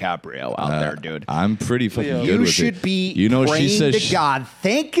Leo DiCaprio out there, dude. I'm pretty fucking good You with should it. be You know, praying she says to God,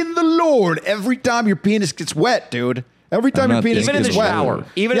 thanking the Lord every time your penis gets wet, dude. Every time I'm your not penis thinking Even in gets the about wet. shower. it.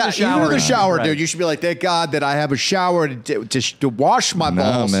 Even in the shower. Even in the shower, Right. dude. You should be like, thank God that I have a shower to wash my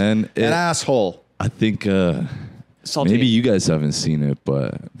Nah, balls. man. An asshole. I think Saltine. maybe you guys haven't seen it,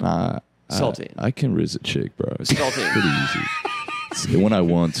 but Saltine. I can riz a chick, bro. It's Saltine. pretty easy. When I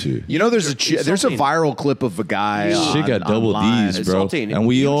want to. You know, there's a Saltine. viral clip of a guy. Shit got double online. D's, bro. Saltine. And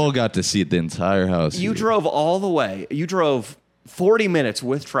we all got to see it the entire house. You here. drove all the way. You drove 40 minutes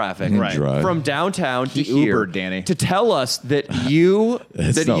with traffic Right. Drive. from downtown to He here Ubered, Danny. to tell us that you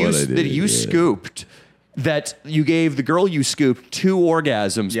That's not what I did, yeah. scooped. That you gave the girl you scooped 2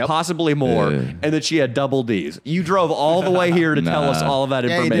 orgasms, Yep. possibly more, Yeah. and that she had double Ds. You drove all the way here to tell us all of that Yeah,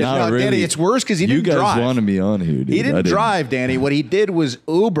 he did. information. Not No, Danny, really. it's worse 'cause he You didn't guys drive. wanted me on here, dude. He I didn't drive, Danny. What he did was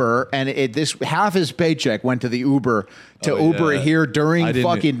Uber, and this half his paycheck went to the Uber to Oh, Uber yeah. here during I didn't-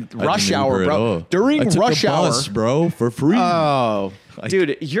 fucking I rush didn't hour, Uber at bro. all. During I took rush the hour, bus, bro, for free. oh,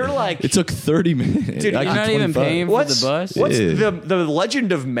 Dude, you're like... It took 30 minutes. Dude, You're I not got even 25. paying for the bus. What's Yeah. the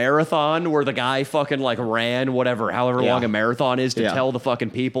legend of Marathon where the guy fucking like ran however Yeah. long a marathon is to Yeah. tell the fucking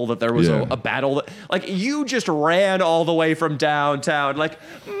people that there was Yeah. a battle that, like, you just ran all the way from downtown like,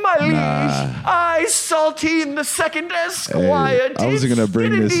 my liege, I Saltine the second Esquire Hey, I wasn't gonna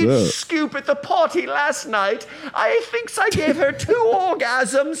bring did this indeed up. scoop at the party last night. I thinks I gave her 2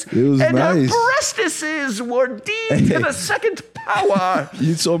 orgasms It was and nice. her breastises were D to the second power.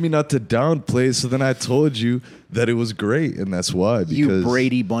 You told me not to downplay, so then I told you that it was great, and that's why. Because you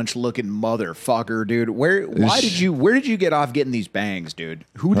Brady Bunch looking motherfucker, dude. Where did you get off getting these bangs, dude?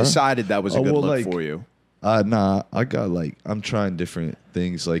 Who decided that was a Oh, good well, look like- for you? Nah, I got I'm trying different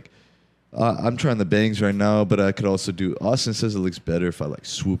things. I'm trying the bangs right now, but I could also do. Austin says it looks better if I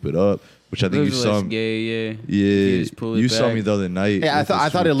swoop it up, which I think you Looks saw. less gay, yeah. Yeah, You just pull it you saw back. me the other night. Yeah, I with the thought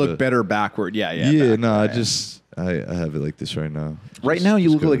it swoop looked up. better backward. Yeah. Yeah, back- no, yeah. I have it like this right now. Right Just- now, you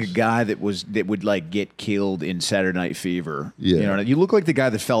just look like a goes. guy that would get killed in Saturday Night Fever. Yeah. you know, you look like the guy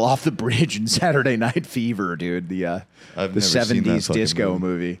that fell off the bridge in Saturday Night Fever, dude. The I've the never seen that '70s fucking disco movie.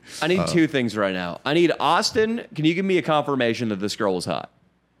 movie. I need 2 things right now. I need Austin. Can you give me a confirmation that this girl was hot?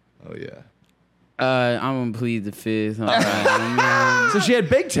 Oh yeah. I'm gonna plead the 5th. All right. So she had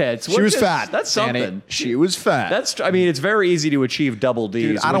big tits. She was fat. That's Danny. something. She was fat. That's. I mean, it's very easy to achieve double Ds.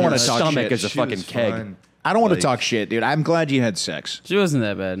 Dude, I don't when wanna your talk stomach shit. is a She fucking was keg. fine. I don't want to Like- talk shit, dude. I'm glad you had sex. She wasn't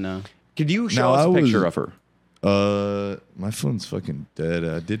that bad, no. Could you show No, us I a was- picture of her? My phone's fucking dead.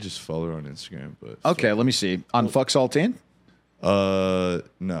 I did just follow her on Instagram, but Okay, let me see. On Fuck Saltine? no.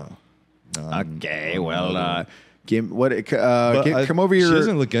 Okay, I'm well, not. come over She here.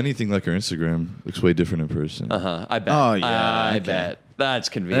 doesn't look anything like her Instagram. Looks way different in person. I bet. Oh, yeah, I okay. bet. That's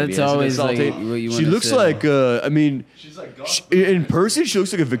convenient. That's isn't it, always like Salty? what you She wanna looks say. like. I mean, in person, she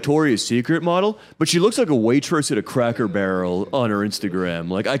looks like a Victoria's Secret model, but she looks like a waitress at a Cracker Barrel on her Instagram.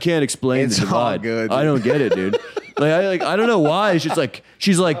 Like, I can't explain It's the all divide. good, I don't get it, dude. I don't know why. It's just like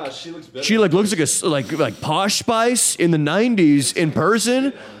she looks like a like Posh Spice in the '90s in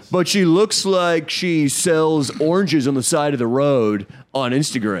person, but she looks like she sells oranges on the side of the road on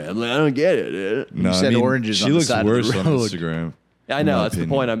Instagram. Like, I don't get it. Dude. No, said oranges She on the looks side of the worse on road. Instagram. I in know my that's the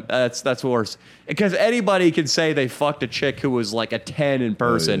opinion. point. That's worse because anybody can say they fucked a chick who was like a 10 in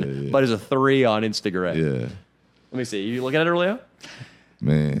person, yeah. but is a 3 on Instagram. Yeah, Let me see. You looking at her, Leo?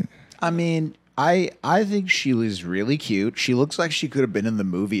 man. I mean, I think she was really cute. She looks like she could have been in the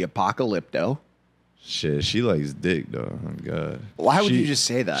movie Apocalypto. Shit, she likes dick though. Oh God. Why would you just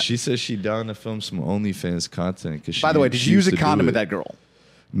say that? She says she down to film some OnlyFans content. By the way, did you use a condom with that girl?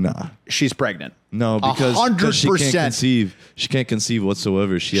 Nah. She's pregnant. No, because 'cause she 100%. can't conceive. She can't conceive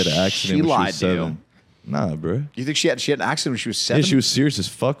whatsoever. She had an accident She when she lied was to you. 7. Nah, bro. You think she had an accident when she was 7? Yeah, she was serious as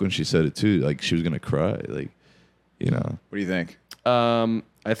fuck when she said it too. Like she was gonna cry. Like, you know. What do you think?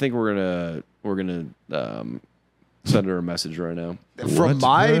 I think we're gonna send her a message right now. From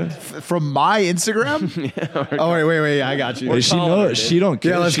my Instagram? Oh wait, I got you. Hey, she calling her, know dude. she don't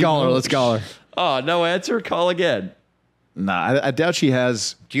care. Yeah, let's She call her. knows. Let's call her. Oh, no answer. Call again. Nah, I doubt she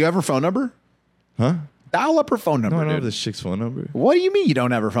has. Do you have her phone number? Huh? Dial up her phone number, No, I don't have dude. this chick's phone number. What do you mean you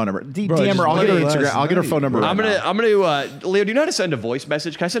don't have her phone number? Bro, I DM just her. I'll went get her last Instagram. I'll get her night, phone number. bro. Right now. I'm gonna. Leo, do you know how to send a voice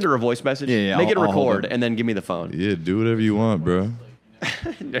message? Can I send her a voice message? Yeah, Make it I'll hold record it. and then give me the phone. Yeah, do whatever you want, bro.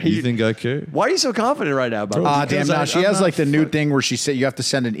 You think I care? Why are you so confident right now, bro? Ah, Because damn! Now I- she I'm has not like the new fuck- thing where she said you have to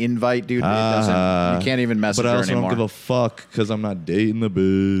send an invite, dude. It doesn't. You can't even message But I her also anymore. don't give a fuck because I'm not dating the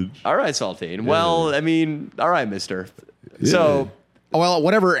bitch. All right, Saltine. Well, I mean, all right, mister. So, Well,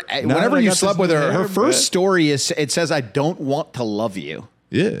 whenever that whenever I you got slept this with her, new her hair, first man. story is it says I don't want to love you.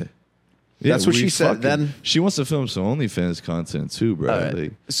 Yeah. That's what we she said, fucking- then. She wants to film some OnlyFans content too, bro. All right.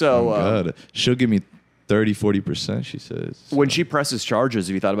 Like, So, God. She'll give me 30-40%, she says. when she presses charges,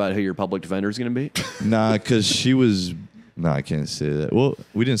 have you thought about who your public defender is going to be? Nah, because she was. Nah, I can't say that. Well,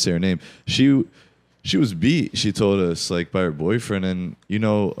 we didn't say her name. She was beat. She told us like by her boyfriend, and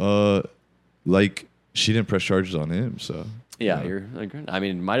like she didn't press charges on him. So Yeah, you're. I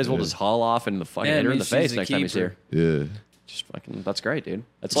mean, might as well just haul off and fucking Yeah, hit her I in mean, the she's face a next time you see her. keeper. yeah, Just fucking. That's great, dude.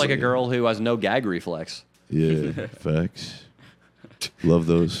 That's like a girl who has no gag reflex. yeah, facts. Love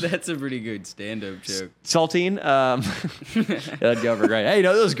those. That's a pretty good stand-up joke. Saltine, that'd go over great. Hey, you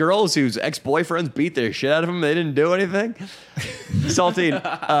know those girls whose ex-boyfriends beat the shit out of them? They didn't do anything. Saltine,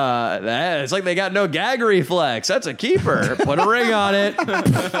 it's like they got no gag reflex. That's a keeper. Put a ring on it.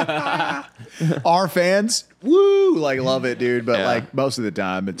 Our fans, woo, like love it, dude. But Yeah. like most of the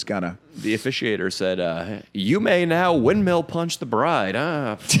time, it's kind of. The officiator said, "You may now windmill punch the bride."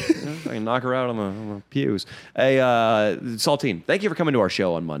 I can knock her out on the pews. Hey, Saltine, thank you for coming to our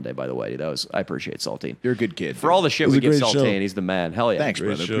show on Monday. By the way, I appreciate Saltine. You're a good kid. For all the shit was we a give great show. Saltine, he's the man. Hell yeah. Thanks, Great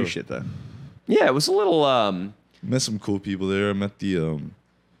brother. show. Appreciate that. Yeah, it was a little. Met some cool people there. I met the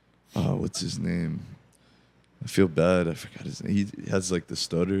what's his name? I feel bad. I forgot his name. He has like the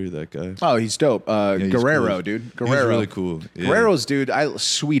stutter. That guy. Oh, he's dope. he's Guerrero, cool. dude. He's Guerrero. really cool. Yeah. Guerrero's dude.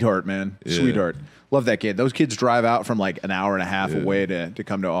 Sweetheart, man. Yeah. Sweetheart. Love that kid. Those kids drive out from like an hour and a half Yeah. away to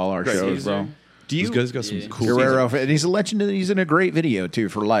come to all our shows, bro. Do you Those guys got some Yeah. cool. Guerrero, and he's a legend. He's in a great video too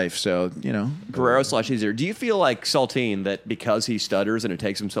for life. So you know, Guerrero/Easier? Do you feel like Saltine that because he stutters and it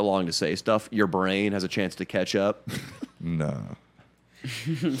takes him so long to say stuff, your brain has a chance to catch up? No.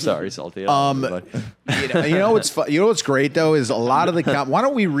 Sorry, Saltine. you know what's you know what's great though is a lot of the why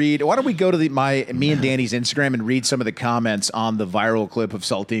don't we go to me and Danny's Instagram and read some of the comments on the viral clip of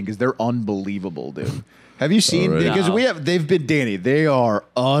Saltine because they're unbelievable, dude. Have you seen? Alright. Because they've been Danny. They are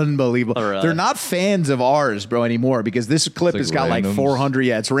unbelievable. Oh, really? They're not fans of ours, bro, anymore. Because this clip It's has like got like randoms. 400.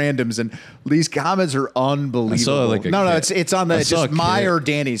 Yeah, it's randoms, and these comments are unbelievable. I saw, like, a no, cat- it's on the I it's saw just a my cat- or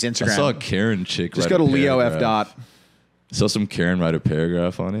Danny's Instagram. I saw a Karen chick. just write go to a Leo F. paragraph. Dot. Saw some Karen write a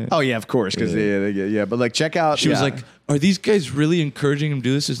paragraph on it. Oh yeah, of course, because yeah. But like, check out. She was yeah. like, "Are these guys really encouraging him to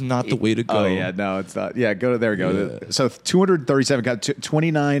do this? Is not the way to go." Oh yeah, no, it's not. Yeah, there we go. Yeah. So 237 got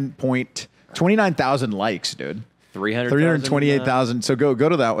 29,000 likes, dude. 328,000. So go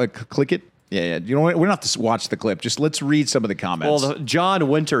to that. Click it. Yeah. You know what? We don't have to watch the clip. Just let's read some of the comments. Well, John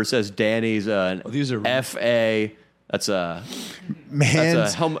Winter says Danny's an these are- FA. That's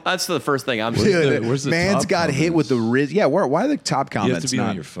man's that's the first thing I'm Where's saying. the- where's the man's top got hit with the Riz. Yeah, why are the top You have comments to be not?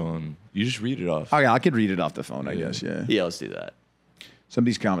 on your phone. You just read it off. Oh yeah, I could read it off the phone. I guess. Yeah. Yeah, let's do that. Some of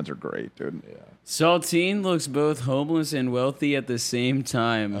these comments are great, dude. Saltine looks both homeless and wealthy at the same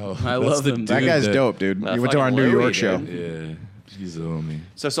time. Oh, I that's love the him. That dude guy's that- dope, dude. That You went to our fucking New Louis, York show. dude. Yeah, he's a homie.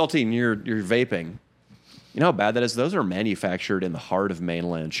 So Saltine, you're vaping. You know how bad that is? Those are manufactured in the heart of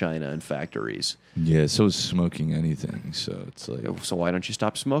mainland China in factories. Yeah, so is smoking anything. So it's like So why don't you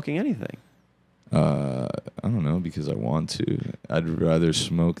stop smoking anything? I don't know, because I want to. I'd rather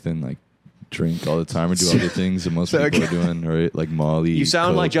smoke than like drink all the time or do other things that most So, people are doing, right? Like Molly. You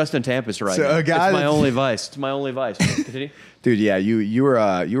sound coke. like Justin Tampus right So now. a guy it's my that- only vice. It's my only vice. Continue. Dude, yeah, you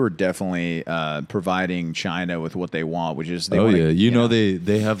were definitely providing China with what they want, which is they Oh wanna, yeah, you know know.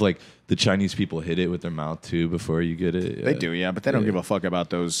 they have like the Chinese people hit it with their mouth too before you get it. They do, yeah, but they don't give a fuck about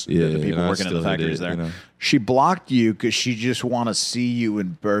those Yeah, the people and I working in the still hate factories it, there. you know. She blocked you because she just want to see you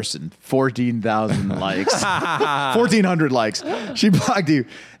in person. 14,000 likes, 1,400 likes. She blocked you,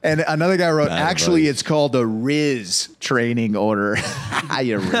 and another guy wrote, Bad "Actually, advice. it's called a Riz training order."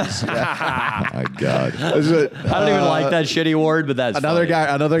 You Riz. My God. I don't even like that shitty word, but that's Another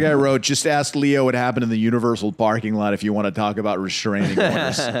funny. guy wrote, "Just ask Leo what happened in the Universal parking lot if you want to talk about restraining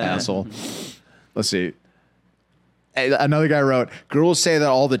orders, asshole." Let's see. Hey, another guy wrote, "Girls say that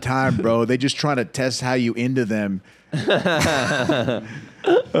all the time, bro. They just trying to test how you into them."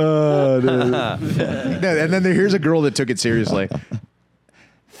 Oh, dude. And then here's a girl that took it seriously.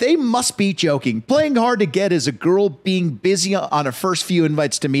 They must be joking. Playing hard to get is a girl being busy on her first few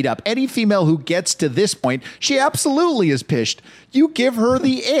invites to meet up. Any female who gets to this point, she absolutely is pissed. You give her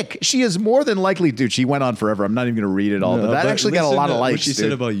the ick. She is more than likely, dude. She went on forever. I'm not even going to read it all, No, but that actually got a listen lot to of likes. What she dude.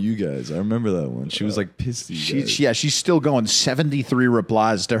 said about you guys. I remember that one. She was like pissed at you guys. She's still going 73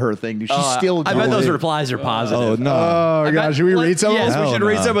 replies to her thing. Dude. She's still I going. bet those replies are positive. Oh no. Oh, I God. bet- Should we read some? Yes, of them? we should Hell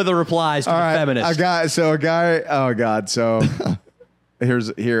read no. some of the replies to All the right, feminists. a guy. Oh God. So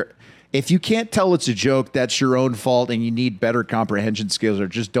here. If you can't tell it's a joke, that's your own fault, and you need better comprehension skills, or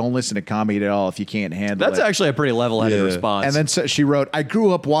just don't listen to comedy at all if you can't handle That's it. actually a pretty level-headed Yeah. response. And then she wrote, "I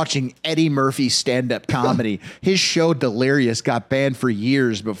grew up watching Eddie Murphy stand-up comedy. His show Delirious got banned for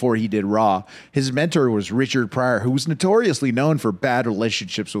years before he did Raw. His mentor was Richard Pryor, who was notoriously known for bad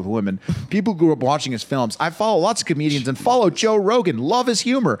relationships with women. People grew up watching his films. I follow lots of comedians and follow Joe Rogan. Love his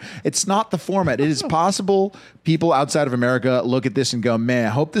humor. It's not the format. It is possible people outside of America look at this and go, man, I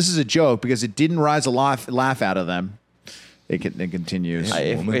hope this is a joke because it didn't rise a laugh out of them." It continues.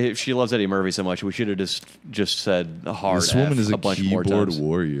 If she loves Eddie Murphy so much, we should have just said hard This woman F is a bunch more keyboard times.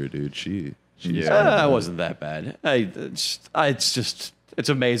 warrior, dude. She's It wasn't that bad. It's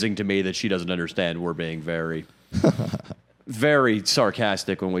amazing to me that she doesn't understand we're being very very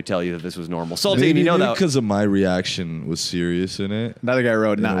sarcastic when we tell you that this was normal. Saltine, Maybe you know that. because of my reaction was serious in it. Another guy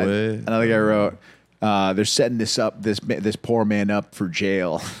wrote. In a way. Another guy wrote. They're setting this poor man up for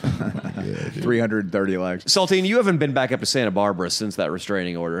jail. 330 likes. Saltine, you haven't been back up to Santa Barbara since that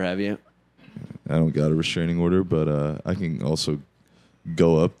restraining order, have you? I don't got a restraining order, but I can also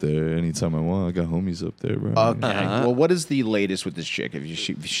go up there anytime I want. I got homies up there, bro. Okay. Well, what is the latest with this chick? If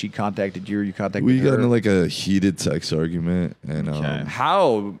she contacted you, or you contacted We her? got into like a heated text argument, and Okay.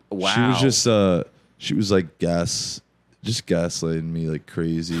 How? Wow. she was just she was like gaslighting me like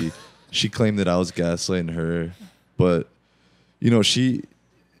crazy. She claimed that I was gaslighting her, but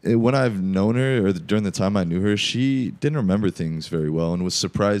when I've known her or during the time I knew her, she didn't remember things very well and was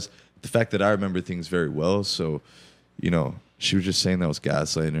surprised the fact that I remember things very well. So, she was just saying that I was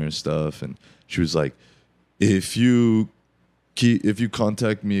gaslighting her and stuff, and she was like, if you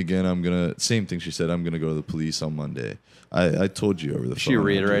contact me again, same thing she said, I'm gonna go to the police on Monday. I told you over the phone. She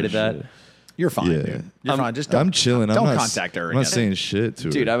reiterated that? Shit. You're fine, Yeah. dude. You're fine. Just I'm chilling. Don't I'm not, contact her I'm not again. saying shit to her.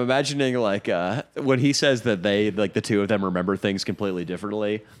 Dude, I'm imagining like when he says that the two of them remember things completely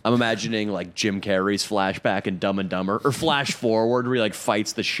differently. I'm imagining like Jim Carrey's flashback in Dumb and Dumber, or Flash Forward where he like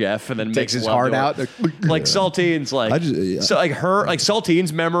fights the chef and then Takes makes his love heart to her. out. Like Saltine's like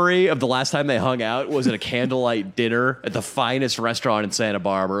Saltine's memory of the last time they hung out was at a candlelight dinner at the finest restaurant in Santa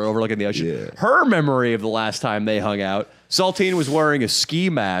Barbara overlooking the ocean. Yeah. Her memory of the last time they hung out, Saltine was wearing a ski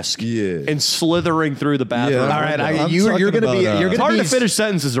mask and slithering through the bathroom. Yeah. All right, I'm you're talking gonna be. about, You're It's gonna hard be to finish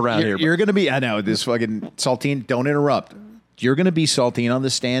sentences around here. You're gonna be. I know this fucking Saltine. Don't interrupt. You're gonna be Saltine on the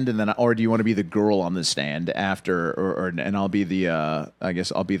stand, and then, or do you want to be the girl on the stand after, and I'll be the. I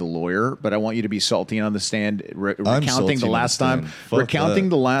guess I'll be the lawyer, but I want you to be Saltine on the stand, recounting Saltine the on last the time, stand. Fuck recounting that.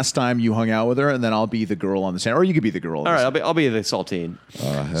 the last time you hung out with her, and then I'll be the girl on the stand, or you could be the girl. On All the right, I'll be the Saltine.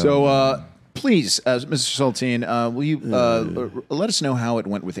 So, please, Mr. Saltine, will you let us know how it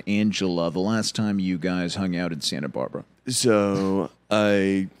went with Angela the last time you guys hung out in Santa Barbara? So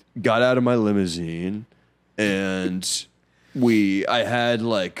I got out of my limousine and I had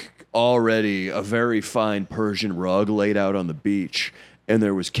like already a very fine Persian rug laid out on the beach, and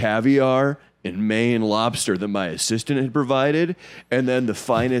there was caviar and Maine lobster that my assistant had provided, and then the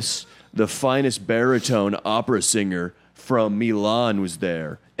finest baritone opera singer from Milan was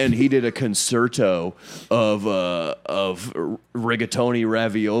there, and he did a concerto of rigatoni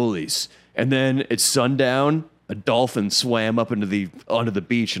raviolis. And then at sundown, a dolphin swam up onto the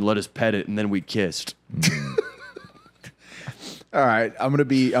beach and let us pet it, and then we kissed. All right, I'm gonna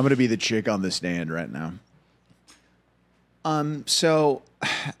be the chick on the stand right now. So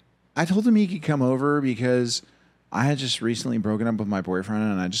I told him he could come over because I had just recently broken up with my boyfriend,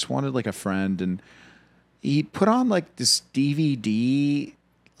 and I just wanted like a friend, and he put on like this DVD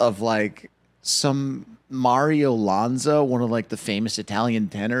of like some Mario Lanza, one of like the famous Italian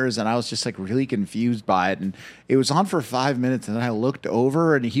tenors, and I was just like really confused by it, and it was on for 5 minutes, and then I looked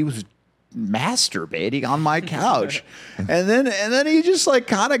over and he was masturbating on my couch. and then he just like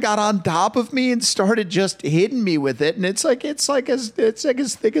kind of got on top of me and started just hitting me with it, and it's like as thick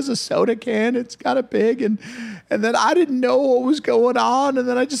as a soda can. It's kind of big, and then I didn't know what was going on, and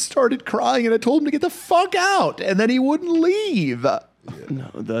then I just started crying, and I told him to get the fuck out, and then he wouldn't leave. No,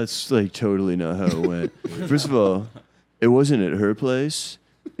 that's like totally not how it went. First of all, it wasn't at her place.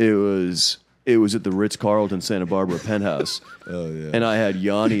 It was at the Ritz-Carlton Santa Barbara penthouse. Oh yeah. And I had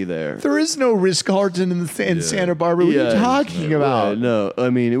Yanni there. There is no Ritz-Carlton in Santa Barbara. What are you talking about? No,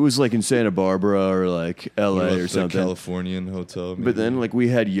 I mean, it was like in Santa Barbara or like What LA about or the something. Californian hotel. But then like we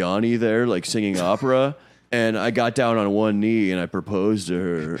had Yanni there like singing opera, and I got down on one knee and I proposed to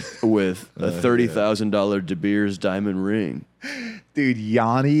her with a $30,000 De Beers diamond ring. Dude,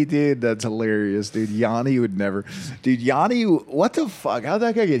 Yanni, dude, that's hilarious. Dude, Yanni would never. Dude, Yanni, what the fuck? How'd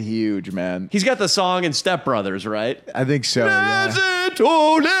that guy get huge, man? He's got the song in Step Brothers, right? I think so. Yeah.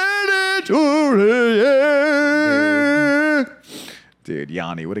 Dude,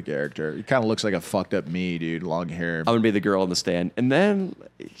 Yanni, what a character. He kind of looks like a fucked up me, dude. Long hair. I'm gonna be the girl on the stand. And then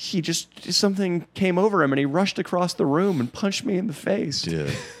something came over him and he rushed across the room and punched me in the face. Yeah.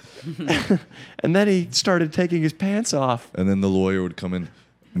 And then he started taking his pants off. And then the lawyer would come in,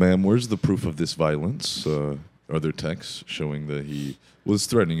 ma'am, where's the proof of this violence? Are there texts showing that he was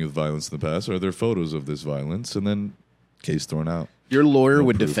threatening you with violence in the past? Are there photos of this violence? And then case thrown out. Your lawyer No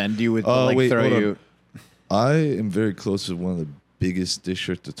would proof. defend you with, Wait, throw hold on. you. I am very close to one of the biggest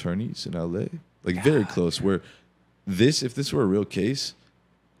district attorneys in LA. Like very close. Where if this were a real case,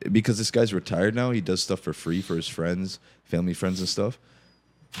 because this guy's retired now, he does stuff for free for his friends, family friends and stuff.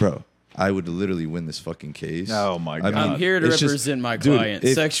 Bro, I would literally win this fucking case. Oh my God. I'm here to it's represent my dude, client.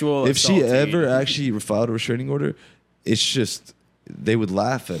 If Sexual she assault ever team. actually filed a restraining order, it's just they would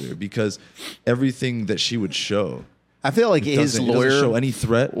laugh at her because everything that she would show. I feel like his It lawyer. doesn't show any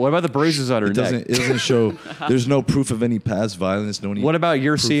threat. What about the bruises on her It neck? doesn't show. There's no proof of any past violence. No. What about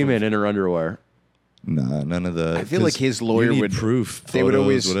your proof semen of- in her underwear? Nah, none of that. I feel like 'cause his lawyer you need would- proof. they would photos,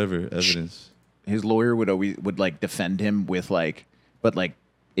 always- whatever evidence. His lawyer would like defend him with like, but like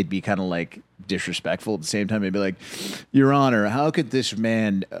it'd be kind of like disrespectful at the same time. It'd be like, Your Honor, how could this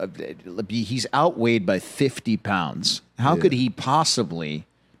man he's outweighed by 50 pounds? How could he possibly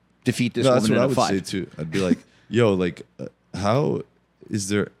defeat this No, that's woman what I in a would fight? say too. I'd be like, yo, like, how is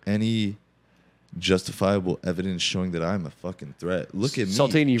there any justifiable evidence showing that I'm a fucking threat? Look at me.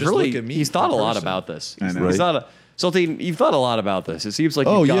 Saltine, you've Just really look at me he's thought a in lot person. about this. I know. He's Right? not a Saltine, you've thought a lot about this. It seems like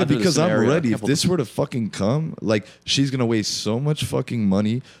Oh you've gone yeah, through the because I'm scenario a ready. If couple this were to fucking come, like she's gonna waste so much fucking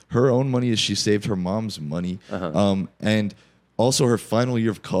money, her own money as she saved her mom's money, and also her final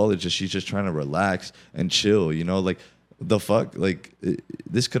year of college as she's just trying to relax and chill. You know, like the fuck, like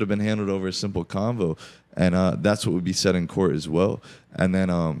this could have been handled over a simple convo, and that's what would be said in court as well. And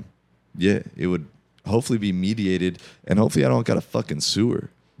then, yeah, it would hopefully be mediated, and hopefully I don't gotta fucking sue her,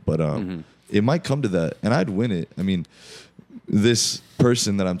 but it might come to that, and I'd win it. I mean, this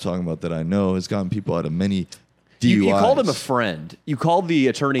person that I'm talking about that I know has gotten people out of many DUIs. You called him a friend. You called the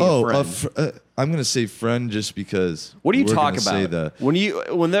attorney Oh, a friend. I'm going to say friend just because. What do you we're talk gonna say about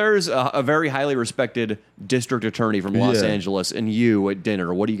that. when there's a very highly respected district attorney from Los Yeah. Angeles and you at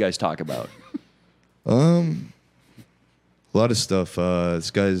dinner? What do you guys talk about? A lot of stuff.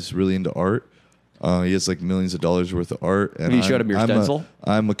 This guy's really into art. He has like millions of dollars worth of art. And You showed him your stencil?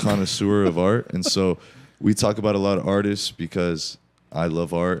 I'm a connoisseur of art, and so we talk about a lot of artists because I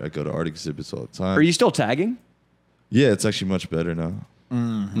love art. I go to art exhibits all the time. Are you still tagging? Yeah, it's actually much better now.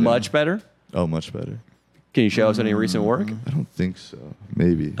 Much better. Oh, much better. Can you show us any recent work? I don't think so.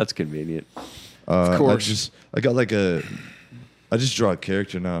 Maybe. That's convenient. Of course. I got like I just draw a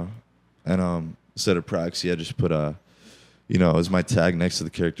character now, and instead of Praxi, I just put as my tag next to the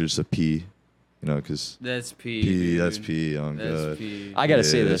character is a P, because That's P. P, that's dude. P. On That's God. P. I got to Yeah,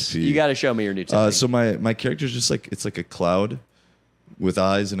 see that's this. P. You got to show me your new tag. So my character's just like it's like a cloud with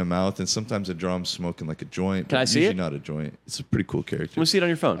eyes and a mouth, and sometimes I draw him smoking like a joint. Can but I see usually it? not a joint. It's a pretty cool character. Let me see it on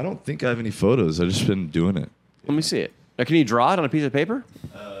your phone. I don't think I have any photos. I've just been doing it. Let me see it. Now, can you draw it on a piece of paper?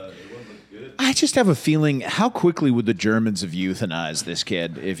 I just have a feeling. How quickly would the Germans have euthanized this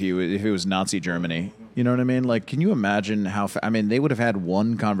kid if it was Nazi Germany? You know what I mean? Like, can you imagine how? They would have had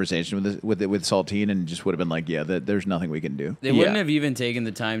one conversation with Saltine and just would have been like, "Yeah, there's nothing we can do." They wouldn't have even taken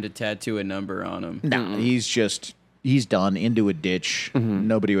the time to tattoo a number on him. No, he's done into a ditch.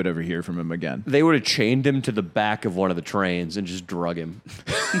 Nobody would ever hear from him again. They would have chained him to the back of one of the trains and just drug him.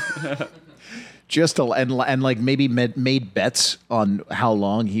 And like maybe made bets on how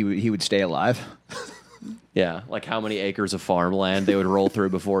long he would stay alive. Yeah, like how many acres of farmland they would roll through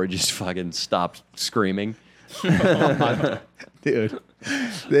before he just fucking stopped screaming. Dude,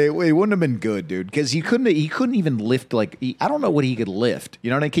 it wouldn't have been good, dude, because he couldn't even lift I don't know what he could lift. You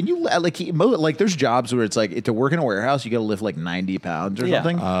know what I mean? Can you there's jobs where it's like to work in a warehouse you got to lift like 90 pounds or Yeah.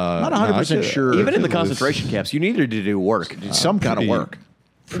 something. Not 100% I could- sure. Even in the could lift. concentration camps, you needed to do work. some kind of pretty- work.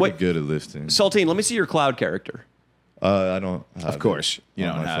 Pretty Wait. good at lifting. Saltine, let me see your cloud character. I don't. Have Of course, you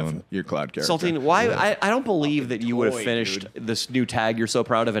on don't my have phone. your cloud character. Saltine, why? I don't believe that you would have toy, finished this new tag you're so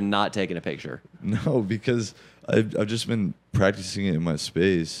proud of and not taken a picture. No, because I've just been practicing it in my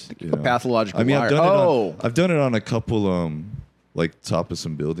space. a pathological I mean, liar. I've done Oh. it. I've done it on a couple like top of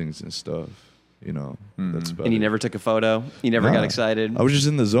some buildings and stuff. That's about And you it. never took a photo? You never got Nah. excited? I was just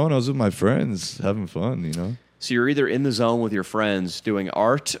in the zone. I was with my friends having fun. So you're either in the zone with your friends doing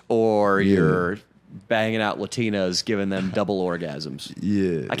art or Yeah. you're banging out Latinas, giving them double orgasms.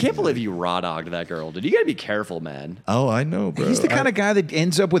 Yeah. I can't believe you raw dogged that girl. Dude, you gotta be careful, man. Oh, I know, bro. He's the kind of guy that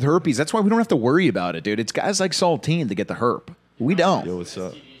ends up with herpes. That's why we don't have to worry about it, dude. It's guys like Saltine that get the herp. We don't. Yo, what's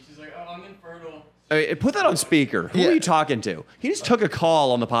up? She's like, oh, I'm infertile. Hey, put that on speaker. Who Yeah. are you talking to? He just took a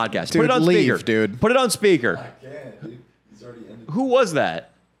call on the podcast. Dude, Put it on leave, speaker. dude. Put it on speaker. He's already ended. Who was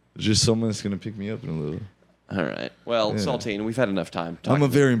that? Just someone that's gonna pick me up in a little. All right. Well, Saltine, we've had enough time. I'm a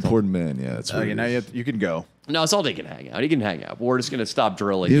very important man. Yeah, that's what Okay, it now is. you can go. No, Saltine can hang out. He can hang out. We're just gonna stop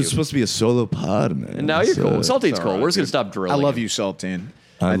drilling It you. was supposed to be a solo pod, man. And now you're So, cool. Saltine's all cool. right, We're just gonna dude. stop drilling. I love you, Saltine.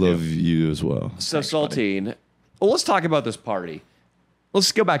 I love you as well. So Saltine, well, let's talk about this party.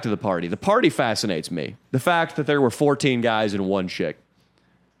 Let's go back to the party. The party fascinates me. The fact that there were 14 guys and one chick.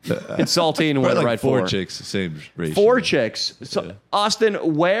 And Saltine went like right four for it. chicks, same ratio. 4 chicks. So, Austin,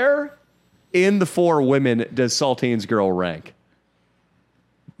 where in the 4 women does Saltine's girl rank?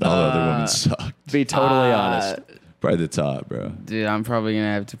 All other women suck. Be totally honest. Probably the top, bro. Dude, I'm probably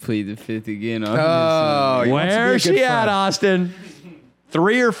gonna have to plead the fifth again on Oh, he wants to be a Where's good she at, friend. Austin?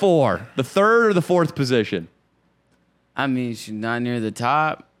 3 or 4? The third or the fourth position? I mean, she's not near the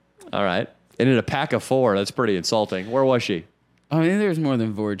top. All right. And in a pack of 4, that's pretty insulting. Where was she? I mean, there's more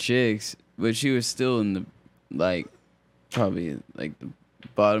than 4 chicks, but she was still in the, like, probably like the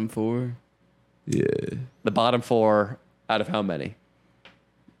bottom 4. Yeah. The bottom 4 out of how many?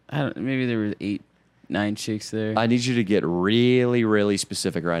 Maybe there were 8, 9 chicks there. I need you to get really, really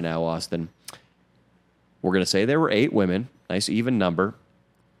specific right now, Austin. We're going to say there were 8 women. Nice even number.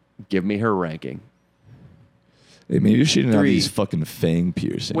 Give me her ranking. Hey, maybe she didn't have 3. these fucking fang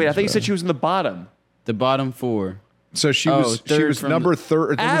piercings. Wait, I think you bro. said she was in the bottom. The bottom 4. So she Oh, was third from number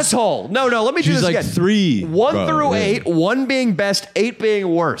third. Asshole. No, let me do She's this like again. 3. 1 bro, through yeah. 8, 1 being best, 8 being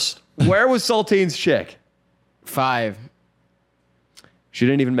worst. Where was Saltine's chick? 5. She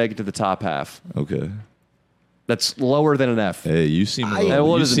didn't even make it to the top half. Okay. That's lower than an F. Hey, you seem a what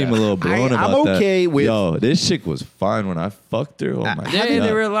little, you is seem that? a little blown I'm about that. okay with- Yo, this chick was fine when I fucked her. Oh my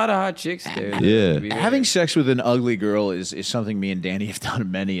There were god. a lot of hot chicks there. Yeah. Having sex with an ugly girl is something me and Danny have done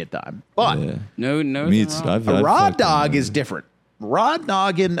many a time. But Yeah. No, Me, it's it's, wrong. a raw fucked her, dog man. is different. Raw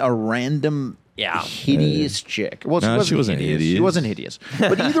dogging a random hideous chick. Well, Nah, she wasn't hideous. She hideous. wasn't hideous.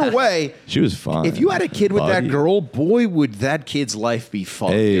 But either way, She was fine. if you had a kid with that Boggy. girl, boy, would that kid's life be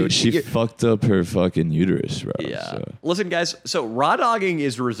fucked, Hey, dude. she You- fucked up her fucking uterus, bro. Yeah. So. Listen, guys. So raw dogging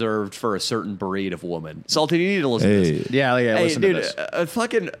is reserved for a certain breed of woman. Saltine, you need to listen to Hey, this. yeah, Hey, listen dude, to this.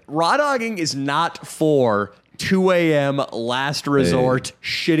 fucking raw dogging is not for 2 a.m. last resort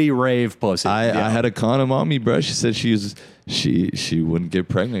shitty rave pussy. I had a condom on me, bro. She said she wouldn't get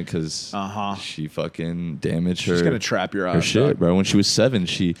pregnant because she fucking damaged her. She's gonna trap your her ass, shit, dog. bro. When she was 7,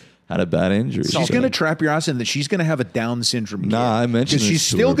 she had a bad injury. She's So- gonna trap your ass, and that she's gonna have a Down syndrome. Kid. Nah, I mentioned because she's this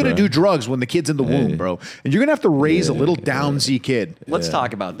to still her, gonna bro. do drugs when the kid's in the womb, bro. And you're gonna have to raise a little Downsy kid. Let's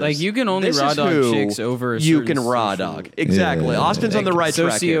talk about this. Like, you can only This raw is dog who chicks over a you certain can raw social- dog. Exactly. Yeah. Austin's on the right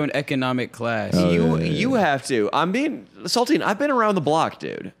track socio here. and economic class. You have to. I'm being Saltine. I've been around the block,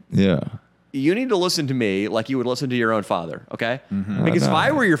 dude. Yeah. You need to listen to me like you would listen to your own father, okay? Because if Nah.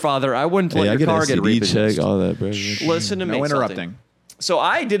 I were your father, I wouldn't let Hey, I your get car get STD repossessed. check, all that, bro. Listen to me. No Saltine. interrupting. So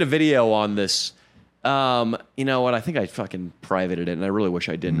I did a video on this. You know what? I think I fucking privated it, and I really wish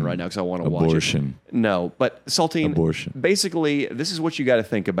I didn't right now because I want to watch it. Abortion. No, but Saltine. Abortion. Basically, this is what you got to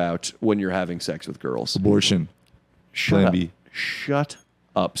think about when you're having sex with girls. Abortion. Shut Plan up. B. Shut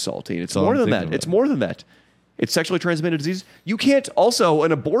up, Saltine. It's all more I'm than thinking that. It's about. more than that. It's sexually transmitted disease. You can't also,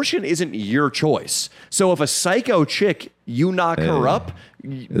 an abortion isn't your choice. So if a psycho chick, you knock her up,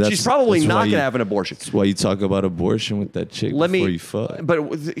 she's probably that's not why going to you- have an abortion. That's why you talk about abortion with that chick Let before me, you fuck. but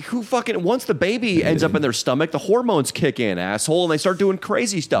who fucking, once the baby ends up in their stomach, the hormones kick in, asshole, and they start doing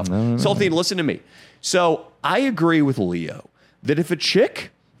crazy stuff. Saltine, listen to me. So I agree with Leo that if a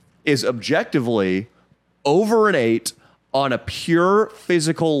chick is objectively over an 8 on a pure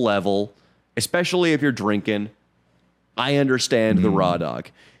physical level, especially if you're drinking, I understand the raw dog.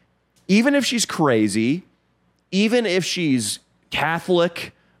 Even if she's crazy, even if she's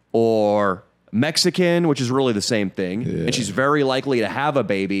Catholic or Mexican, which is really the same thing, and she's very likely to have a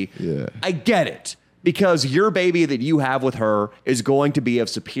baby, Yeah. I get it. Because your baby that you have with her is going to be of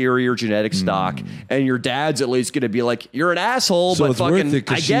superior genetic stock, and your dad's at least going to be like, "You're an asshole," So but it's worth fucking, it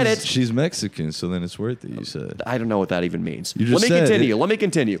 'cause I get she's- it. She's Mexican, so then it's worth it, you said. I don't know what that even means. You just Let me said continue. it. Let me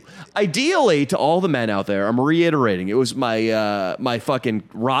continue. Ideally, to all the men out there, I'm reiterating. It was my my fucking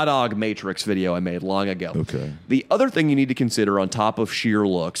raw dog matrix video I made long ago. Okay. The other thing you need to consider on top of sheer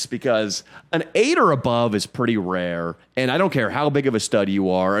looks, because an 8 or above is pretty rare, and I don't care how big of a stud you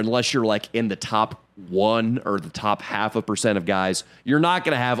are, unless you're like in the top 1 or the top 0.5% of guys, you're not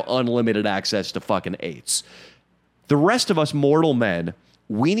going to have unlimited access to fucking 8s. The rest of us mortal men,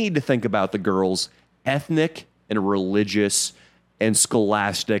 we need to think about the girl's ethnic and religious and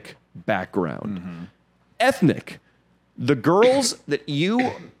scholastic background. Ethnic. The girls that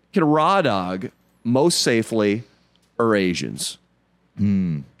you can raw dog most safely are Asians.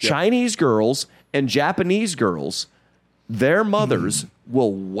 Chinese girls and Japanese girls, their mothers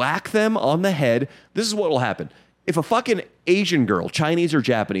will whack them on the head. This is what will happen. If a fucking Asian girl, Chinese or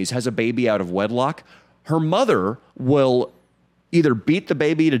Japanese, has a baby out of wedlock, her mother will either beat the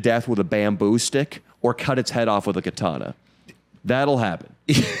baby to death with a bamboo stick or cut its head off with a katana. That'll happen.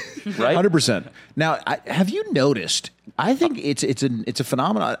 Right? 100%. Now, have you noticed? I think it's a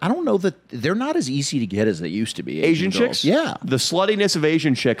phenomenon. I don't know that they're not as easy to get as they used to be. Asian girls. chicks? Yeah. The sluttiness of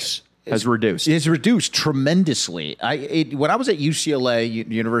Asian chicks has reduced. It's reduced tremendously. When I was at UCLA,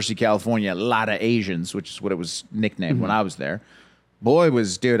 University of California, a lot of Asians, which is what it was nicknamed when I was there. Boy,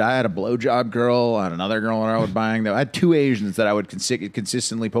 dude, I had a blowjob girl. I had another girl that I was buying. I had 2 Asians that I would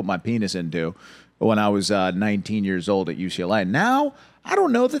consistently put my penis into when I was 19 years old at UCLA. Now, I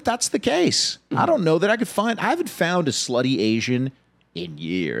don't know that that's the case. I don't know that I haven't found a slutty Asian in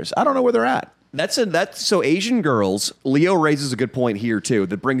years. I don't know where they're at. So Asian girls, Leo raises a good point here too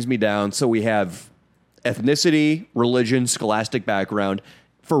that brings me down. So we have ethnicity, religion, scholastic background.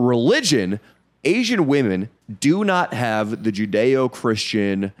 For religion, Asian women do not have the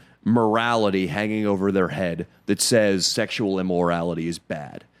Judeo-Christian morality hanging over their head that says sexual immorality is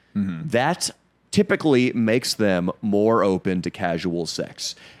bad. That typically makes them more open to casual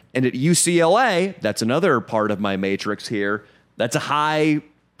sex. And at UCLA, that's another part of my matrix here. That's a high,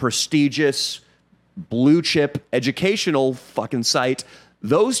 prestigious, blue chip educational fucking site.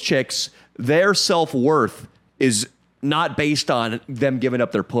 Those chicks, their self-worth is not based on them giving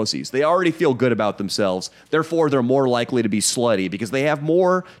up their pussies. They already feel good about themselves. Therefore, they're more likely to be slutty because they have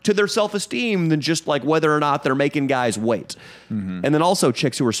more to their self-esteem than just like whether or not they're making guys wait. And then also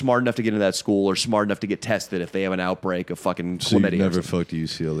chicks who are smart enough to get into that school or smart enough to get tested if they have an outbreak of fucking So you chlamydia. never fucked a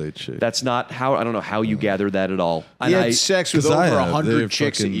UCLA chick. That's not how, I don't know how you gathered that at all. He had sex with 'Cause over I have. 100 They're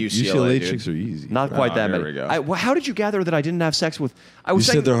chicks at fucking- UCLA, dude. chicks are easy. Not quite that here many. we go. Well, how did you gather that I didn't have sex with? I You was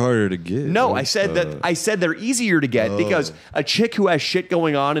saying said they're harder to get. no. right? I said that. I said they're easier to get because a chick who has shit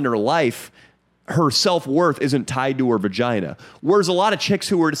going on in her life, her self-worth isn't tied to her vagina. Whereas a lot of chicks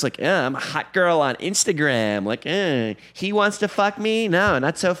who are just like, I'm a hot girl on Instagram. Like, he wants to fuck me? No,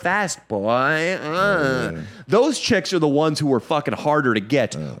 not so fast, boy. Those chicks are the ones who are fucking harder to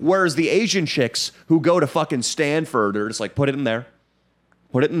get. Whereas the Asian chicks who go to fucking Stanford are just like, put it in there.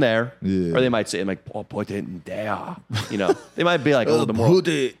 Put it in there. Yeah. Or they might say, like, oh, put it in there. You know, they might be like a little bit more. Put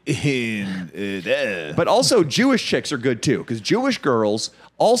it in there. But also Jewish chicks are good too, because Jewish girls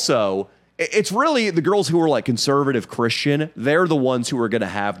also, it's really the girls who are like conservative Christian, they're the ones who are going to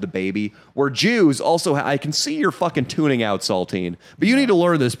have the baby. Where Jews also, I can see you're fucking tuning out, Saltine, but you need to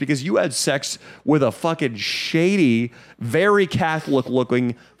learn this because you had sex with a fucking shady, very Catholic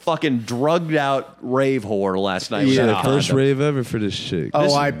looking, fucking drugged out rave whore last night. Yeah, without a first condom. rave ever for this chick.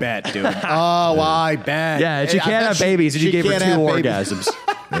 Oh, I bet, dude. Oh, I bet. Yeah, she I can't bet have babies, and you she gave her can't 2 have babies. orgasms.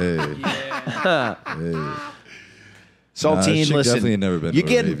 Hey. Saltine, chick listen. definitely never been You're to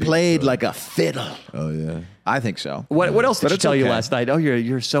a getting baby, played so. like a fiddle. Oh yeah. I think so. What else did But she it's tell you okay. last night? Oh,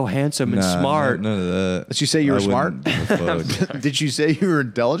 you're so handsome and Nah, smart. None of that. Did she say you were I smart? wouldn't give a fuck. Did she say you were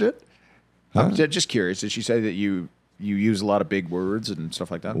intelligent? I'm just curious. Did she say that you use a lot of big words and stuff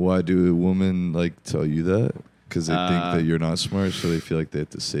like that? Why do a woman like tell you that? Because they think that you're not smart, so they feel like they have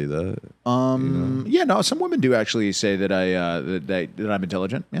to say that. Yeah, no. Some women do actually say that that I'm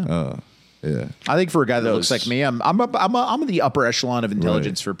intelligent. Yeah, Yeah. I think for a guy that looks Those- like me, I'm the upper echelon of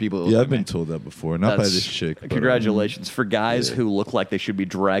intelligence Right. for people. That Yeah, look I've been like me. told that before. Not by That's- this chick. but, Congratulations for guys who look like they should be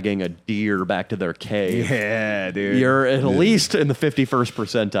dragging a deer back to their cave. Yeah, dude. You're at least in the 51st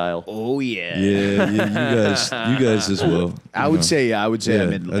percentile. oh yeah. Yeah, you guys as well. I would say I'm Yeah,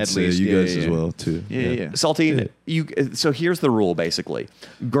 in I'd at say least you yeah, guys yeah, as yeah. well too. Yeah. Saltine, so here's the rule basically.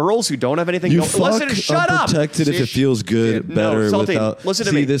 Girls who don't have anything You going fuck listen, shut up. unprotected if it feels good better No, Saltine, without. listen to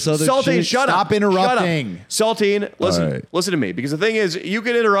See me. this other Saltine, chick? shut up. Stop interrupting. Shut up. Saltine, listen, All right. listen to me. Because the thing is, you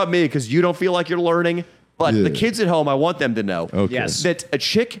can interrupt me because you don't feel like you're learning. But Yeah. the kids at home, I want them to know Okay. Yes. that a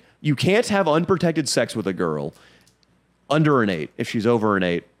chick, you can't have unprotected sex with a girl under an 8. If she's over an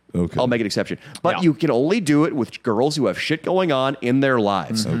 8, Okay. I'll make an exception. But Yeah. you can only do it with girls who have shit going on in their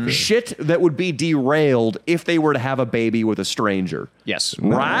lives. Shit that would be derailed if they were to have a baby with a stranger. Yes.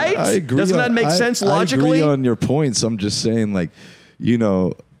 Right? I agree. Doesn't that make sense logically? I agree on your points. I'm just saying, like,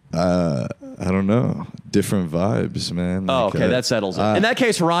 I don't know, different vibes, man. Oh, Like, okay, that settles it. In that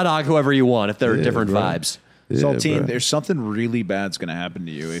case, raw dog whoever you want if there are yeah, different bro. vibes. Yeah, Saltine, bro. there's something really bad's going to happen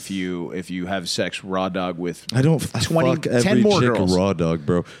to you if you have sex raw dog with I don't 20 fuck 10 every more chick girls. raw dog,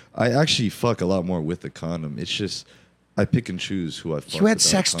 bro. I actually fuck a lot more with the condom. It's just I pick and choose who I fuck. You had without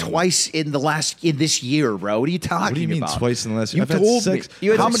sex condom. twice in this year, bro. What are you talking What do you mean about? twice in the last? You I've had told sex. me.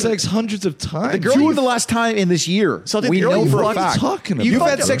 You had I've how had many- sex hundreds of times. The girl you the last time in this year. So the we girl know you for a fucked- fact. talking about? You've Fuck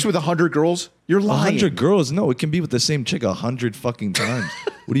had it. sex with 100 girls. You're lying. 100 girls? No, it can be with the same chick 100 fucking times.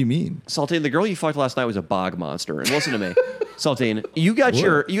 What do you mean? Saltine, the girl you fucked last night was a bog monster. And listen to me, Saltine, you got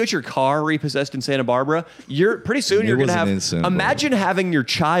your car repossessed in Santa Barbara. You're pretty soon It you're gonna wasn't have. in Santa Imagine having your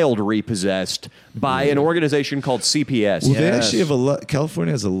child repossessed by an organization called CPS. Well, they Yes. actually have a lot.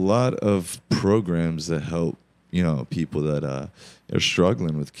 California has a lot of programs that help people that are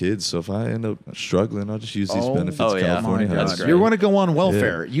struggling with kids. So if I end up struggling, I'll just use these benefits oh, yeah. California My has. God. great. You want to go on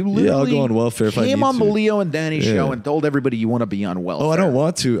welfare. Yeah. You Yeah, literally I'll go on welfare if I came need on the to. Leo and Danny show Yeah. and told everybody you want to be on welfare. Oh, I don't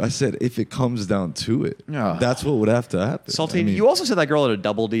want to. I said if it comes down to it, Oh. that's what would have to happen. Saltine, I mean, you also said that girl had a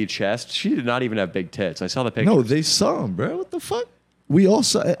double D chest. She did not even have big tits. I saw the picture. no, they saw him, bro. What the fuck? We all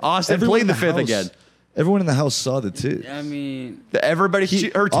saw. Austin, everyone plead in the fifth house- again. Everyone in the house saw the tit. I mean, Everybody,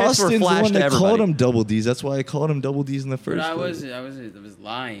 her tits Austin's were the flashed one to that everybody. called him double D's. That's why I called him double D's in the but first I place. was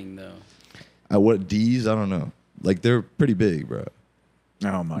lying though. At what D's? I don't know. Like they're pretty big, bro.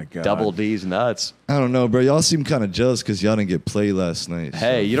 Oh my God. Double D's nuts. I don't know, bro. Y'all seem kind of jealous because y'all didn't get play last night.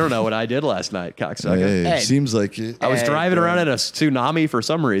 Hey, you don't know what I did last night, cocksucker. Hey, Hey. seems like it. I was Hey, driving bro. around in a tsunami for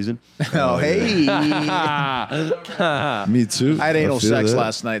some reason. Oh, hey. Me too. I had anal feel sex that.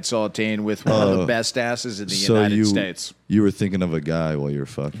 last night, Saltine, with one of the best asses in the United States. You were thinking of a guy while you were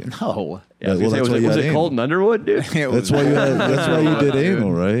fucking. No. Yeah, I was Well, gonna say, that's why was you it had anal. Colton Underwood, dude? That's why you had. That's why you did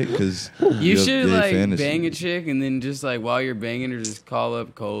anal, right? Because You should like bang a chick and then just like while you're banging her, just call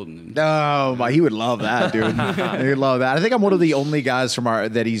up Colton. And, Oh my, he would love that, dude. He would love that. I think I'm one of the only guys from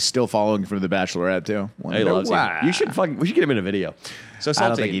that he's still following from The Bachelorette too. He loves you. You should we should get him in a video. So I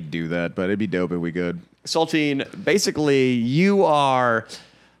don't think Saltine, he'd do that, but it'd be dope if we could. Saltine, basically, you are.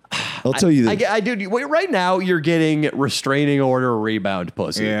 I'll tell you this. Right now, you're getting restraining order rebound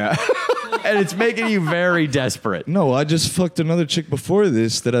pussy. Yeah. And it's making you very desperate. No, I just fucked another chick before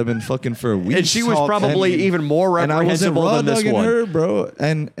this that I've been fucking for a week. And she was probably And- even more and I wasn't reprehensible raw than this dogging one. her, bro.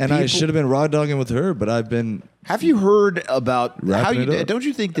 And I People- should have been raw dogging with her, but I've been. Have you heard about how Wrapping you it up. don't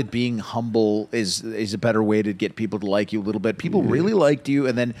you think that being humble is a better way to get people to like you a little bit? People really liked you,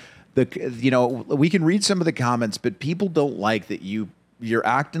 and then we can read some of the comments, but people don't like that you're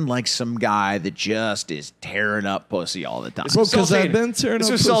acting like some guy that just is tearing up pussy all the time. This Bro, is because Saltine. I've been tearing This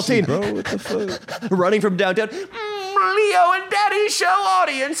up is pussy, Saltine. bro. What the fuck? Running from downtown. Leo and Daddy Show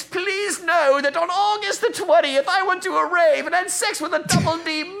audience, please know that on August the 20th, I went to a rave and had sex with a double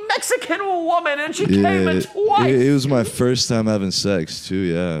D Mexican woman, and she came in twice. It was my first time having sex too.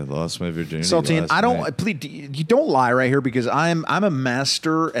 Yeah, I lost my virginity. Saltine, last I don't. night. Please, you don't lie right here because I'm a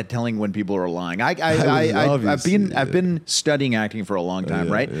master at telling when people are lying. I've been studying acting for a long time,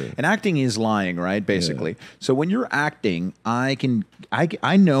 Yeah, right? yeah. And acting is lying, right? Basically. So when you're acting, I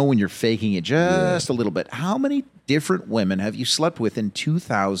know when you're faking it just a little bit. How many different women have you slept with in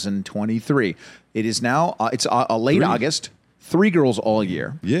 2023? It is now. It's late 3. August. 3 girls all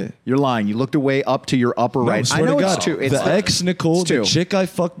year. Yeah. You're lying. You looked away up to your upper No, right. swear I know to God, it's 2. It's the ex Nicole, it's 2. the chick I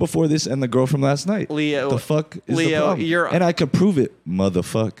fucked before this, and the girl from last night. Leo- the fuck is Leo, the problem? you're- and I could prove it,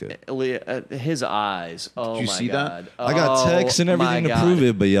 motherfucker. His eyes. Oh, Did you my see God. that? I got texts and Oh, my everything to God. prove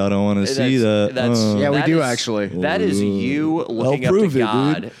it, but y'all don't want to see that. Yeah, we that do is- actually. That is you looking up prove to it,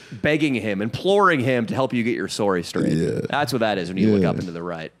 God, dude. begging him, imploring him to help you get your story straight. Yeah. That's what that is when you look Yeah. up into the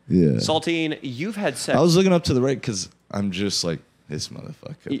right. Yeah. Saltine, you've had sex. I was looking up to the right because I'm just like this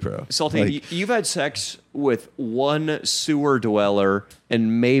motherfucker, bro. Saltine, Like, you've had sex with one sewer dweller